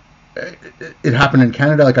 It happened in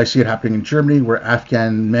Canada, like I see it happening in Germany, where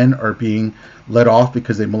Afghan men are being let off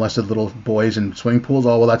because they molested little boys in swimming pools.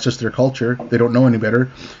 Oh, well, that's just their culture. They don't know any better.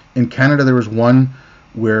 In Canada, there was one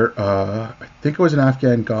where I think it was an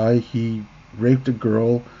Afghan guy. He raped a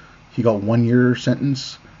girl. He got 1 year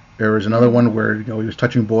sentence. There was another one where he was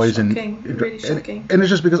touching boys. Really shocking. And it's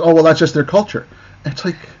just because, oh, well, that's just their culture. And it's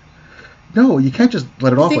like, no, you can't just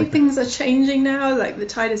let it off like that. I think things are changing now. Like the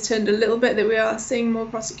tide has turned a little bit, that we are seeing more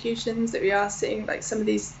prosecutions, that we are seeing like some of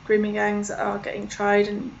these grooming gangs that are getting tried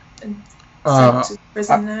and sent to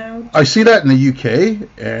prison now. I see that in the UK,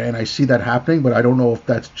 and I see that happening, but I don't know if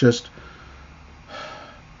that's just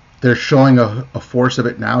they're showing a force of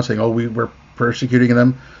it now, saying, oh, we're persecuting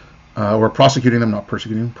them. We're prosecuting them, not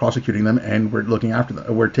persecuting, prosecuting them, and we're looking after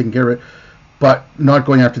them. We're taking care of it, but not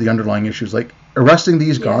going after the underlying issues. Like arresting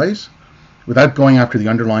these guys without going after the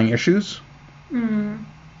underlying issues,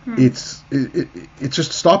 it's just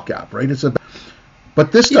a stopgap, right?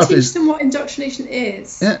 But this stuff is. Teach them what indoctrination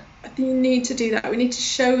is. Yeah. I think you need to do that. We need to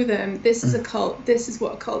show them this is a cult. This is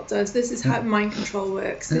what a cult does. This is how mind control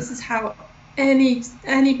works. This is how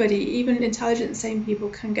anybody, even intelligent, sane people,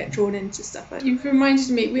 can get drawn into stuff. You've reminded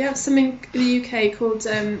me. We have something in the UK called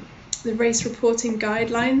the Race Reporting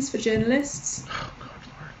Guidelines for Journalists. Oh, God,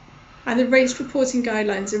 Lord. And the race reporting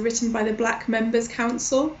guidelines are written by the Black Members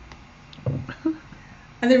Council.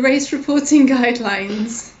 And the race reporting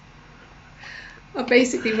guidelines are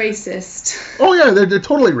basically racist. Oh yeah, they're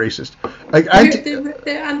totally racist. Like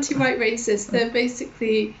they're anti-white racist. They're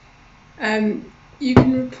basically you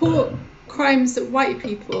can report crimes that white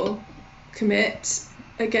people commit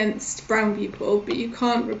against brown people, but you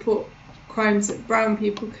can't report crimes that brown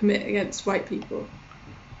people commit against white people.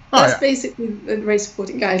 That's basically the race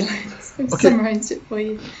reporting guidelines. I've summarised it for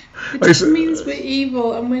you. It just means we're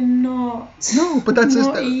evil, and we're not. No, but that's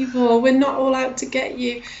not evil. We're not all out to get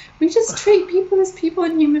you. We just treat people as people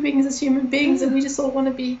and human beings as human beings, and we just all want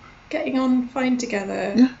to be getting on fine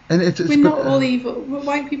together. Yeah, and we're not all evil.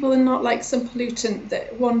 White people are not like some pollutant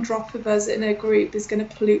that one drop of us in a group is going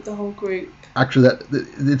to pollute the whole group. Actually,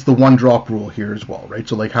 it's the one drop rule here as well, right?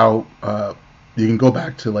 So like how you can go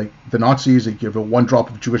back to like the Nazis, they give a one drop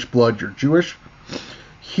of Jewish blood, you're Jewish.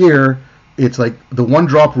 Here, it's like the one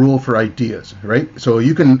drop rule for ideas, right? So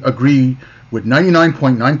you can agree with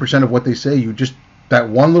 99.9% of what they say, that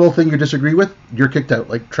one little thing you disagree with, you're kicked out,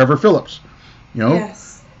 like Trevor Phillips, you know?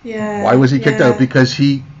 Yes. Yeah. Why was he kicked out? Because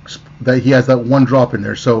he has that one drop in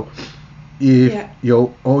there. So if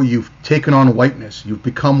you've taken on whiteness, you've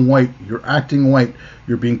become white, you're acting white,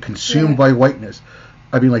 you're being consumed by whiteness.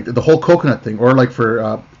 I mean, like the whole coconut thing, or like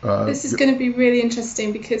for this is going to be really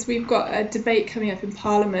interesting because we've got a debate coming up in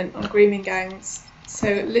Parliament on grooming gangs. So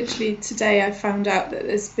literally today I found out that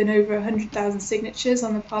there's been over 100,000 signatures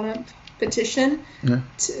on the Parliament petition. Yeah.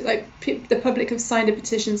 The public have signed a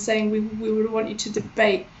petition saying we would want you to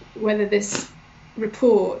debate whether this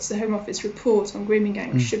report, the Home Office report on grooming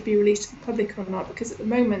gangs, should be released to the public or not, because at the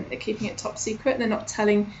moment they're keeping it top secret. They're not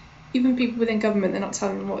telling, even people within government, they're not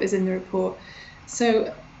telling them what is in the report.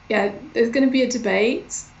 So yeah, there's going to be a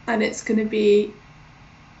debate, and it's going to be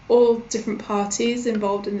all different parties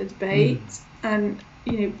involved in the debate, and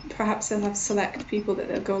perhaps they'll have select people that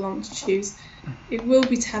they'll go along to choose. It will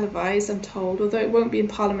be televised, I'm told, although it won't be in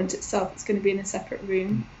Parliament itself. It's going to be in a separate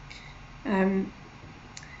room.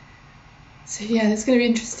 So yeah, it's going to be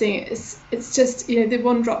interesting. It's just the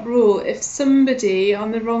one drop rule. If somebody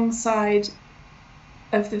on the wrong side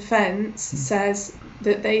of the fence says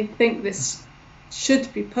that they think this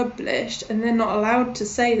should be published, and they're not allowed to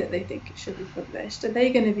say that they think it should be published, are they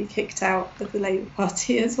going to be kicked out of the Labour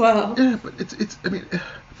Party as well? Yeah, but it's I mean,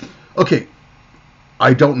 okay,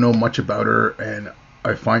 I don't know much about her, and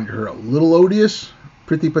I find her a little odious,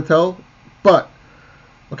 Priti Patel, but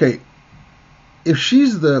okay, if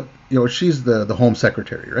she's the Home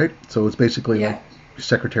Secretary, right? So it's basically like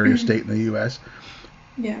Secretary of State in the U.S.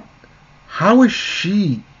 Yeah. How is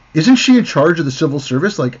she? Isn't she in charge of the civil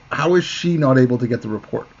service? Like, how is she not able to get the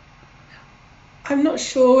report? I'm not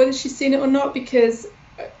sure whether she's seen it or not, because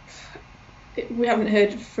we haven't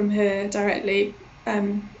heard from her directly.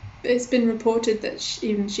 It's been reported that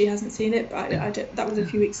she hasn't seen it, but that was a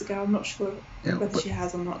few weeks ago. I'm not sure whether she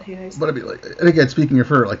has or not. Who knows? But I mean, and again, speaking of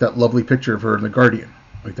her, like that lovely picture of her in The Guardian,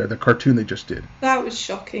 like the cartoon they just did. That was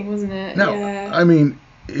shocking, wasn't it? Now, I mean,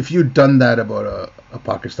 if you'd done that about a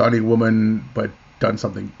Pakistani woman, but done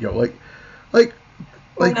something, like an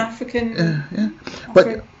African.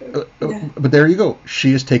 But there you go.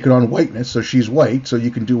 She has taken on whiteness, so she's white, so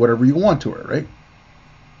you can do whatever you want to her, right?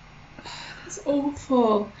 It's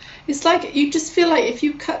awful. It's like you just feel like if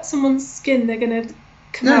you cut someone's skin, they're gonna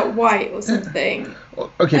come out white or something.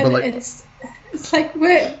 Well, okay, and but like it's like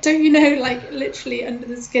don't you know? Like literally under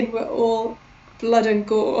the skin, we're all blood and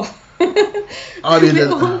gore. I mean,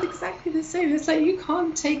 we're all exactly the same. It's like you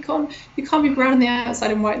can't be brown on the outside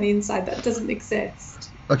and white on the inside. That doesn't exist.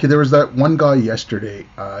 Okay, there was that one guy yesterday.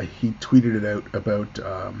 He tweeted it out about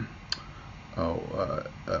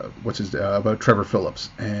about Trevor Phillips,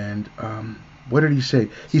 and what did he say?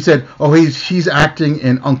 He said, "Oh, he's acting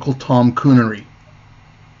in Uncle Tom Coonery."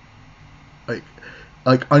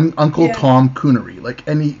 Uncle Tom Coonery, like,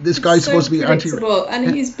 and this guy's supposed to be and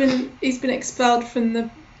he's been expelled from the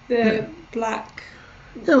black,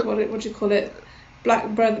 what do you call it, Black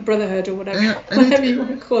Brotherhood or whatever, whatever you want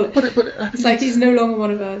to call it. But it's like he's no longer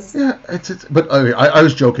one of us. Yeah, but I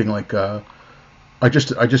was joking. Like, I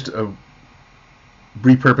just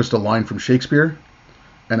repurposed a line from Shakespeare,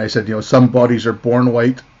 and I said, some bodies are born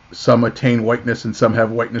white, some attain whiteness, and some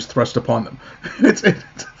have whiteness thrust upon them.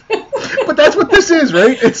 But that's what this is,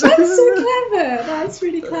 right? That's so clever. That's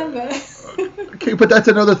really clever. Okay, but that's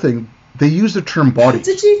another thing. They use the term body.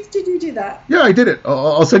 Did you do that? Yeah, I did it.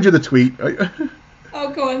 I'll send you the tweet.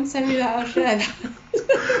 Oh, go on, send me that. I'll share that.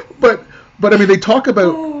 But I mean, they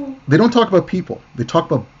don't talk about people. They talk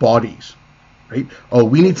about bodies, right? Oh,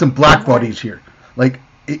 we need some black bodies here. Like,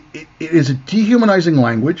 it is a dehumanizing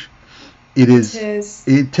language, It is. It is.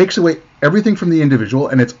 It takes away everything from the individual,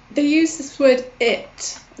 and it's. They use this word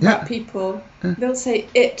 "it" about Yeah. people. Yeah. They'll say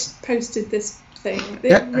 "it posted this thing."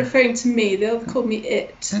 They're Yeah. referring to me. They'll call me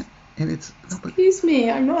 "it." And it's. No, but, Excuse me,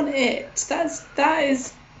 I'm not an "it." That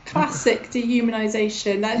is classic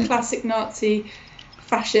dehumanization. That is classic Nazi,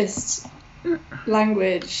 fascist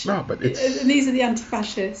language. no, but it's. And these are the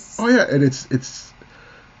anti-fascists. Oh yeah, and it's.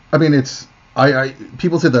 I mean, it's. I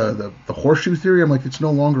people say the horseshoe theory. I'm like, it's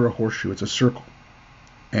no longer a horseshoe; it's a circle,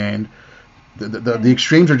 and the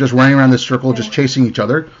extremes are just running around this circle, just chasing each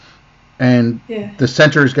other, and the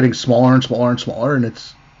center is getting smaller and smaller and smaller, and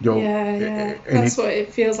it's That's what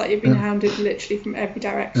it feels like. You've been hounded literally from every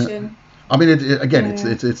direction. I mean,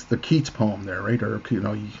 it's the Keats poem there, right? Or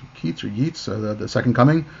Keats or Yeats, the Second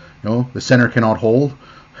Coming. The center cannot hold.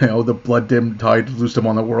 The blood dim tide loosed him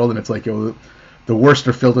on the world, and it's like the worst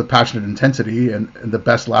are filled with passionate intensity, and the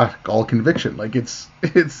best lack all conviction. Like it's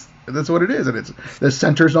that's what it is, and it's the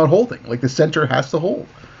center's not holding. Like the center has to hold.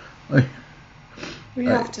 Like, we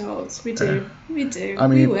have to hold. We do. We do. I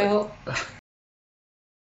mean, we will.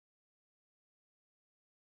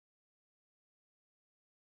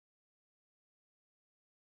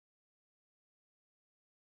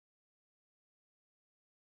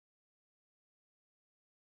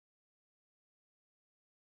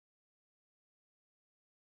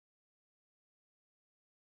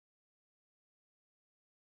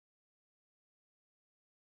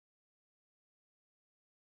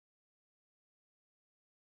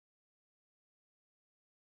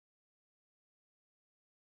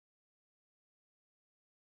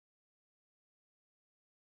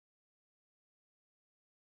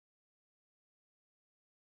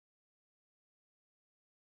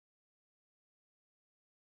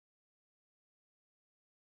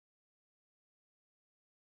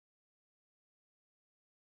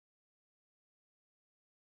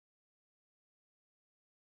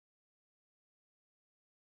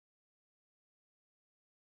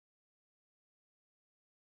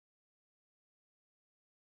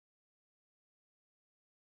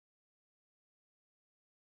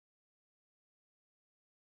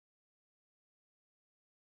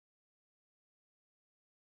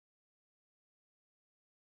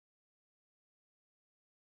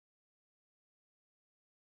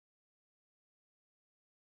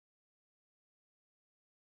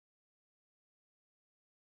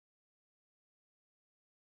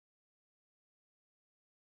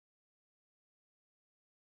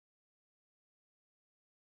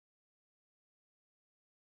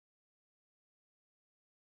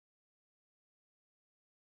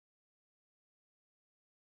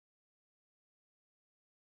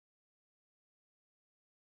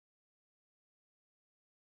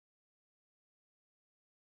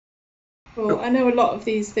 Well, I know a lot of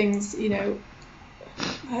these things,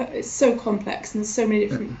 it's so complex and there's so many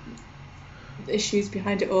different issues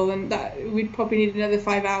behind it all, and that we'd probably need another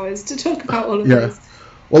 5 hours to talk about all of this.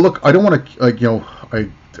 Well, look, I don't want to,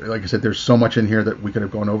 like I said, there's so much in here that we could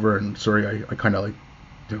have gone over, and sorry, I kind of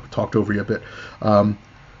talked over you a bit. I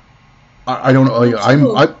don't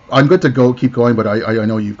know. I'm good to keep going, but I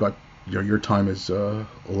know you've got your time is a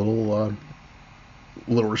little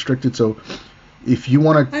restricted, so. If you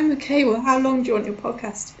want to... I'm okay. Well, how long do you want your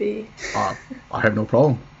podcast to be? I have no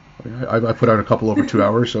problem. I put out a couple over 2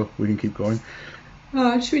 hours, so we can keep going.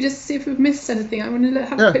 Should we just see if we've missed anything? I want to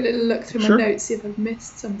have a quick little look through my notes, see if I've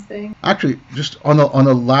missed something. Actually, just on the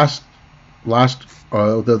last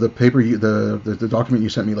the paper, the document you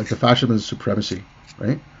sent me, like the fascism and supremacy,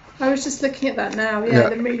 right? I was just looking at that now. Yeah.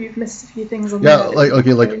 Then maybe you've missed a few things on there.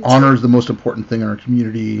 Like honor is the most important thing in our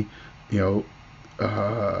community.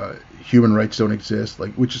 Human rights don't exist,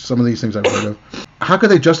 which is some of these things I've heard of. How could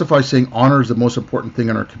they justify saying honor is the most important thing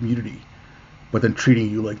in our community, but then treating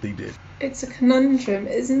you like they did? It's a conundrum,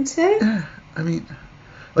 isn't it? Yeah, I mean,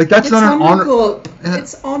 that's not an honor.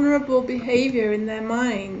 It's honourable behaviour in their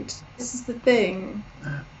mind. This is the thing.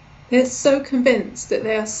 They're so convinced that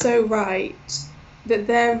they are so right, that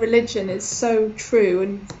their religion is so true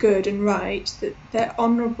and good and right, that their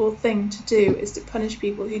honourable thing to do is to punish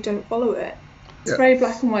people who don't follow it. It's very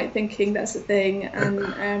black and white thinking, that's the thing,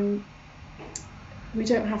 and we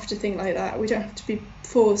don't have to think like that. We don't have to be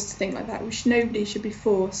forced to think like that. Nobody should be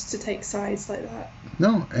forced to take sides like that.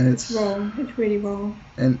 No, and it's wrong. It's really wrong.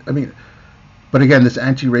 And I mean, but again, this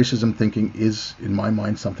anti-racism thinking is, in my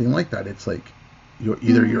mind, something like that. It's like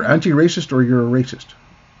you're anti-racist or you're a racist.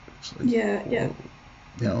 It's like,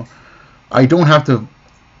 I don't have to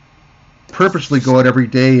purposely go out every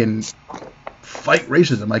day and fight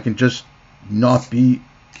racism. I can just not be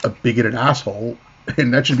a bigoted asshole,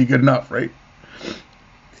 and that should be good enough, right?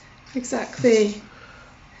 Exactly.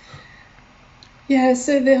 Yeah,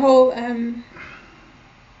 so the whole did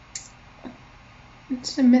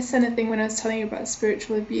I miss anything when I was telling you about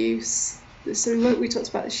spiritual abuse? So we talked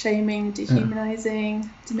about the shaming, Yeah. dehumanizing,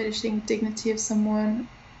 diminishing dignity of someone,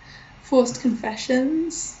 forced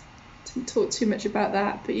confessions. Didn't talk too much about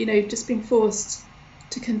that, but just being forced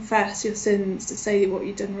to confess your sins, to say what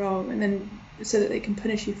you've done wrong, and then so that they can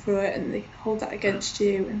punish you for it and they can hold that against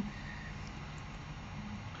you.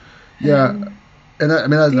 Yeah, And and I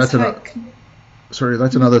mean these that's high,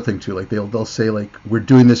 that's another thing too. Like they'll say like we're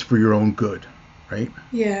doing this for your own good, right?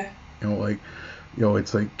 yeah, Like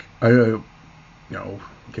it's like okay,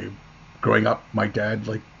 growing up, my dad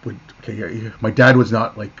like would my dad was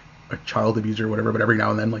not like a child abuser or whatever, but every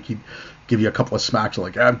now and then like he'd give you a couple of smacks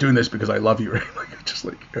like I'm doing this because I love you, right? Like just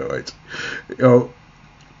like it's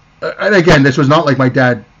and again, this was not like my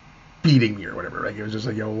dad beating me or whatever. Like it was just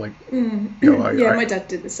like yeah, my dad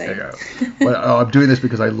did the same. Yeah, but I'm doing this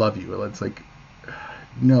because I love you. Well, it's like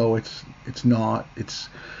no, it's not. It's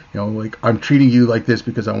like I'm treating you like this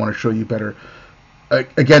because I want to show you better.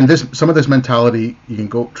 Again, some of this mentality you can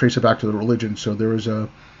go trace it back to the religion. So there was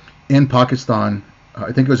in Pakistan,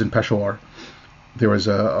 I think it was in Peshawar, there was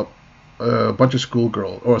a bunch of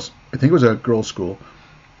schoolgirls, or I think it was a girls' school.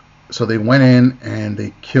 So they went in and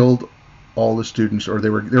they killed all the students, or they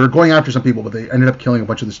were going after some people, but they ended up killing a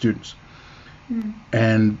bunch of the students. Mm.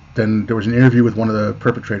 And then there was an interview with one of the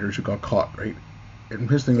perpetrators who got caught, right? And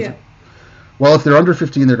his thing was, well, if they're under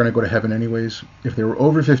 15, they're going to go to heaven anyways. If they were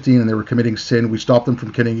over 15 and they were committing sin, we stopped them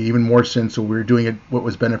from committing even more sin, so we were doing it what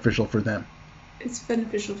was beneficial for them. It's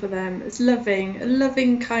beneficial for them. It's a loving,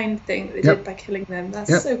 kind thing that they did by killing them.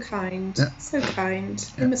 That's so kind. So kind.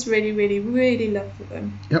 They must really, really, really love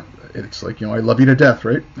them. Yep. It's like, I love you to death,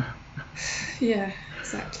 right? Yeah,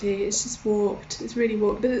 exactly. It's just warped. It's really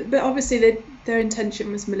warped. But obviously their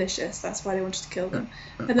intention was malicious. That's why they wanted to kill them.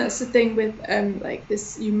 And that's the thing with like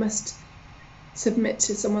this, you must submit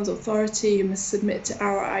to someone's authority, you must submit to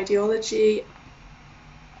our ideology.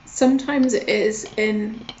 Sometimes it is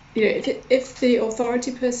in if the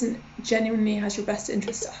authority person genuinely has your best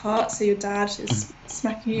interest at heart, so your dad is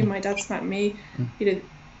smacking you, my dad smacked me,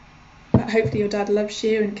 hopefully your dad loves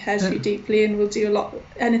you and cares for you deeply and will do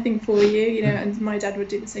anything for you, and my dad would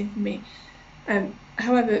do the same for me.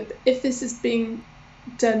 However, if this is being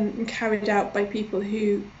done and carried out by people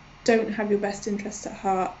who don't have your best interest at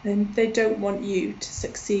heart, then they don't want you to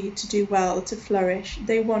succeed, to do well, to flourish.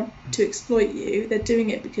 They want to exploit you. They're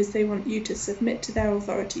doing it because they want you to submit to their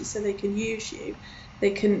authority so they can use you.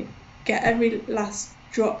 They can get every last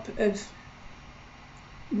drop of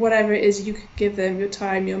whatever it is you could give them, your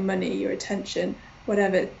time, your money, your attention,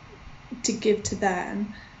 whatever, to give to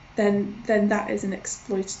them. Then that is an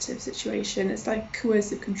exploitative situation. It's like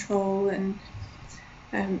coercive control and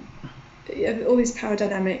all these power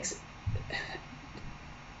dynamics.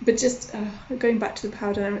 But just going back to the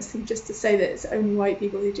power dynamics thing, just to say that it's only white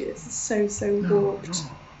people who do this is so warped.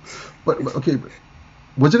 No. But okay,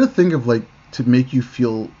 was it a thing of like to make you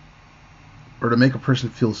feel, or to make a person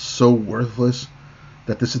feel so worthless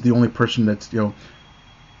that this is the only person that's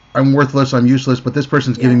I'm worthless, I'm useless, but this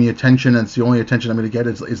person's giving me attention, and it's the only attention I'm going to get?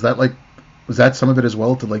 Is that like, was that some of it as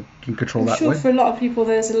well, to like control that way? I'm sure for a lot of people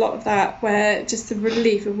there's a lot of that, where just the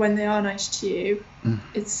relief of when they are nice to you,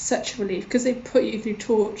 it's such a relief because they put you through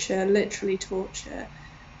torture, literally torture.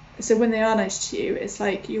 So when they are nice to you, it's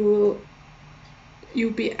like you'll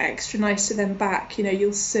be extra nice to them back.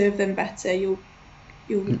 You'll serve them better. You'll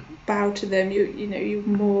bow to them. You're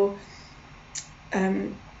more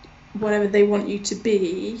whatever they want you to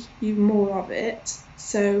be, you more of it.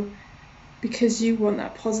 So because you want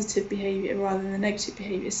that positive behaviour rather than the negative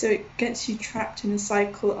behaviour, so it gets you trapped in a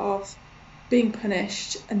cycle of being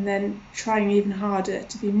punished and then trying even harder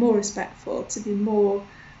to be more respectful, to be more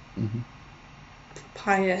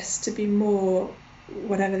pious, to be more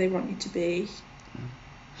whatever they want you to be,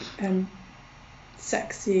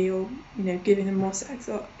 sexy, or giving them more sex,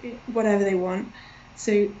 or whatever they want.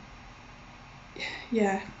 So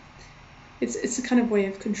yeah, it's a kind of way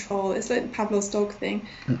of control. It's like the Pavlov's dog thing.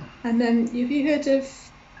 And then have you heard of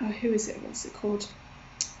who is it? What's it called?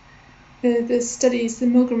 The studies, the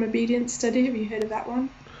Milgram obedience study. Have you heard of that one?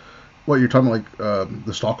 What, you're talking like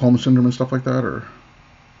the Stockholm syndrome and stuff like that, or?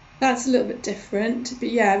 That's a little bit different, but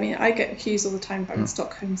yeah, I mean, I get accused all the time of having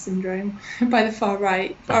Stockholm syndrome by the far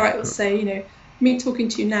right. Far right will say, me talking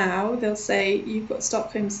to you now, they'll say you've got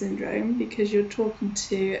Stockholm syndrome because you're talking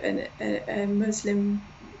to a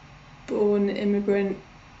Muslim-born immigrant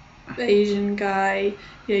Asian guy.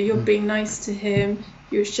 You're being nice to him.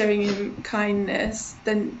 You're showing him kindness.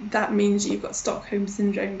 Then that means you've got Stockholm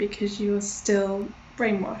syndrome because you're still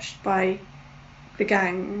brainwashed by the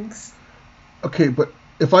gangs. okay, but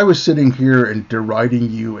if I was sitting here and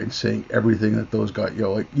deriding you and saying everything that those guys,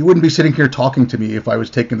 like you wouldn't be sitting here talking to me if I was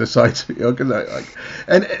taking the sides, because I like,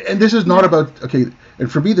 and this is not about okay,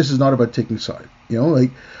 and for me this is not about taking side,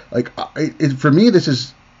 for me this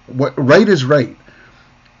is what right is right.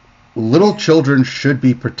 Little children should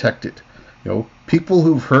be protected. People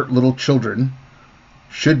who've hurt little children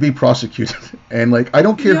should be prosecuted, and I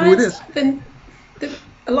don't care who it is. Then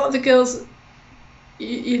a lot of the girls,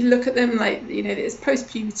 you look at them it's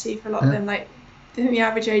post-puberty for a lot of them. I think the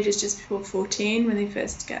average age is just before 14 when they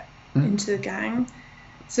first get into the gang.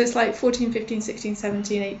 So it's 14, 15, 16,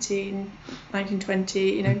 17, 18, 19,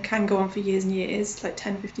 20, can go on for years and years,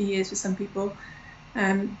 10, 15 years for some people.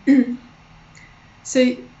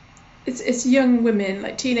 So it's young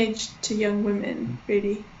women, teenage to young women,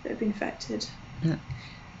 really, that have been affected. Yeah.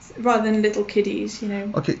 Rather than little kiddies,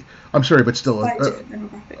 Okay, I'm sorry, but still, a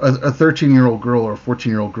 13-year-old girl or a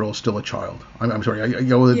 14-year-old girl is still a child. I'm sorry.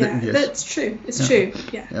 Yes. That's true. It's true.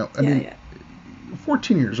 Yeah. I mean,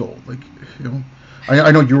 14 years old,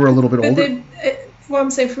 I know you were a little bit older. What I'm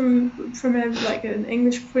saying from an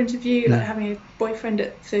English point of view, having a boyfriend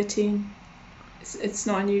at 13, it's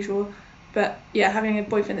not unusual. But having a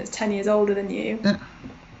boyfriend that's 10 years older than you,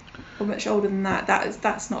 or much older than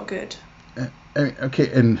that's not good. Okay,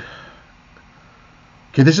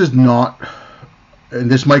 this is not, and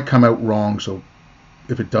this might come out wrong, so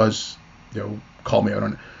if it does, call me out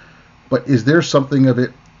on it. But is there something of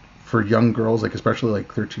it for young girls, especially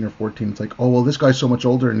 13 or 14? It's oh, well, this guy's so much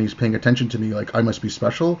older and he's paying attention to me, I must be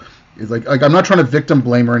special. It's I'm not trying to victim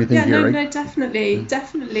blame or anything here, right? No,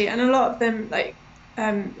 definitely, and a lot of them a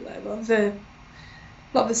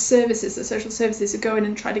lot of the services, the social services, who go in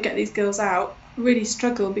and try to get these girls out really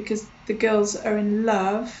struggle because the girls are in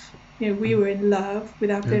love. We were in love with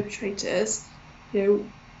our perpetrators. There's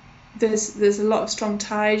a lot of strong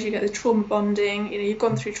ties. You get the trauma bonding. You've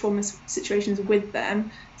gone through trauma situations with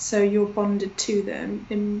them, so you're bonded to them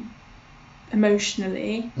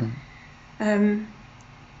emotionally. So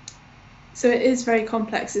it is very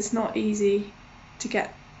complex. It's not easy to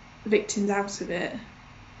get victims out of it.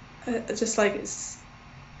 It's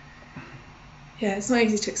not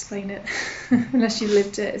easy to explain it unless you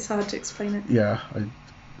lived it. It's hard to explain it. Yeah.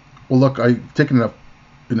 Well, look, I've taken enough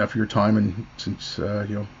of your time, and since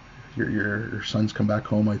your son's come back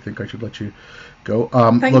home, I think I should let you go.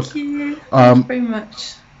 Thank you very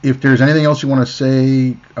much. If there's anything else you want to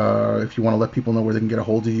say, if you want to let people know where they can get a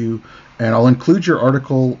hold of you, and I'll include your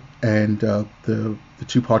article and the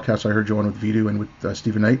two podcasts I heard you on with Vidu and with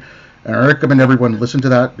Stephen Knight. And I recommend everyone listen to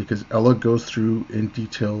that because Ella goes through in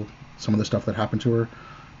detail some of the stuff that happened to her,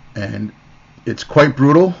 and it's quite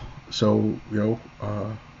brutal. So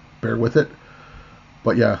bear with it.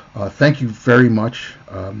 But thank you very much.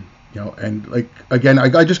 And again,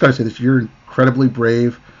 I just gotta say this: you're incredibly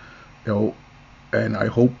brave. And I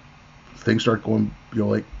hope things start going.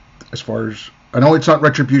 As far as I know, it's not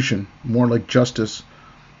retribution, more like justice.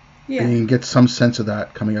 Yeah. And you can get some sense of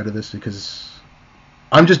that coming out of this because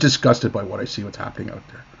I'm just disgusted by what I see what's happening out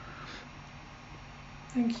there.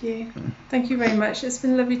 Thank you. Thank you very much. It's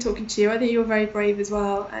been lovely talking to you. I think you're very brave as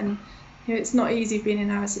well, and it's not easy being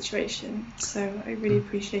in our situation, so I really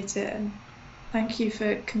appreciate it, and thank you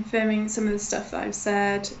for confirming some of the stuff that I've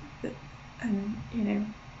said, and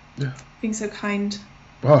being so kind.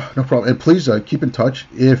 Oh, no problem. And please keep in touch.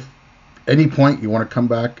 If any point you want to come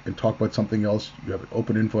back and talk about something else, you have an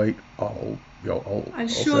open invite. I'm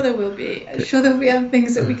sure there will be. I'm sure there will be other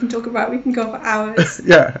things that we can talk about. We can go for hours.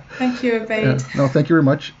 Yeah. Thank you, Obaid. No, thank you very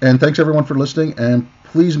much. And thanks everyone for listening. And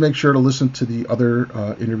please make sure to listen to the other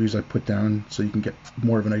interviews I put down so you can get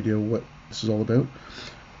more of an idea of what this is all about.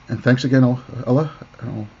 And thanks again, Ella.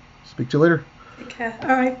 I'll speak to you later. Take care. All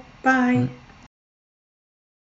right. Bye.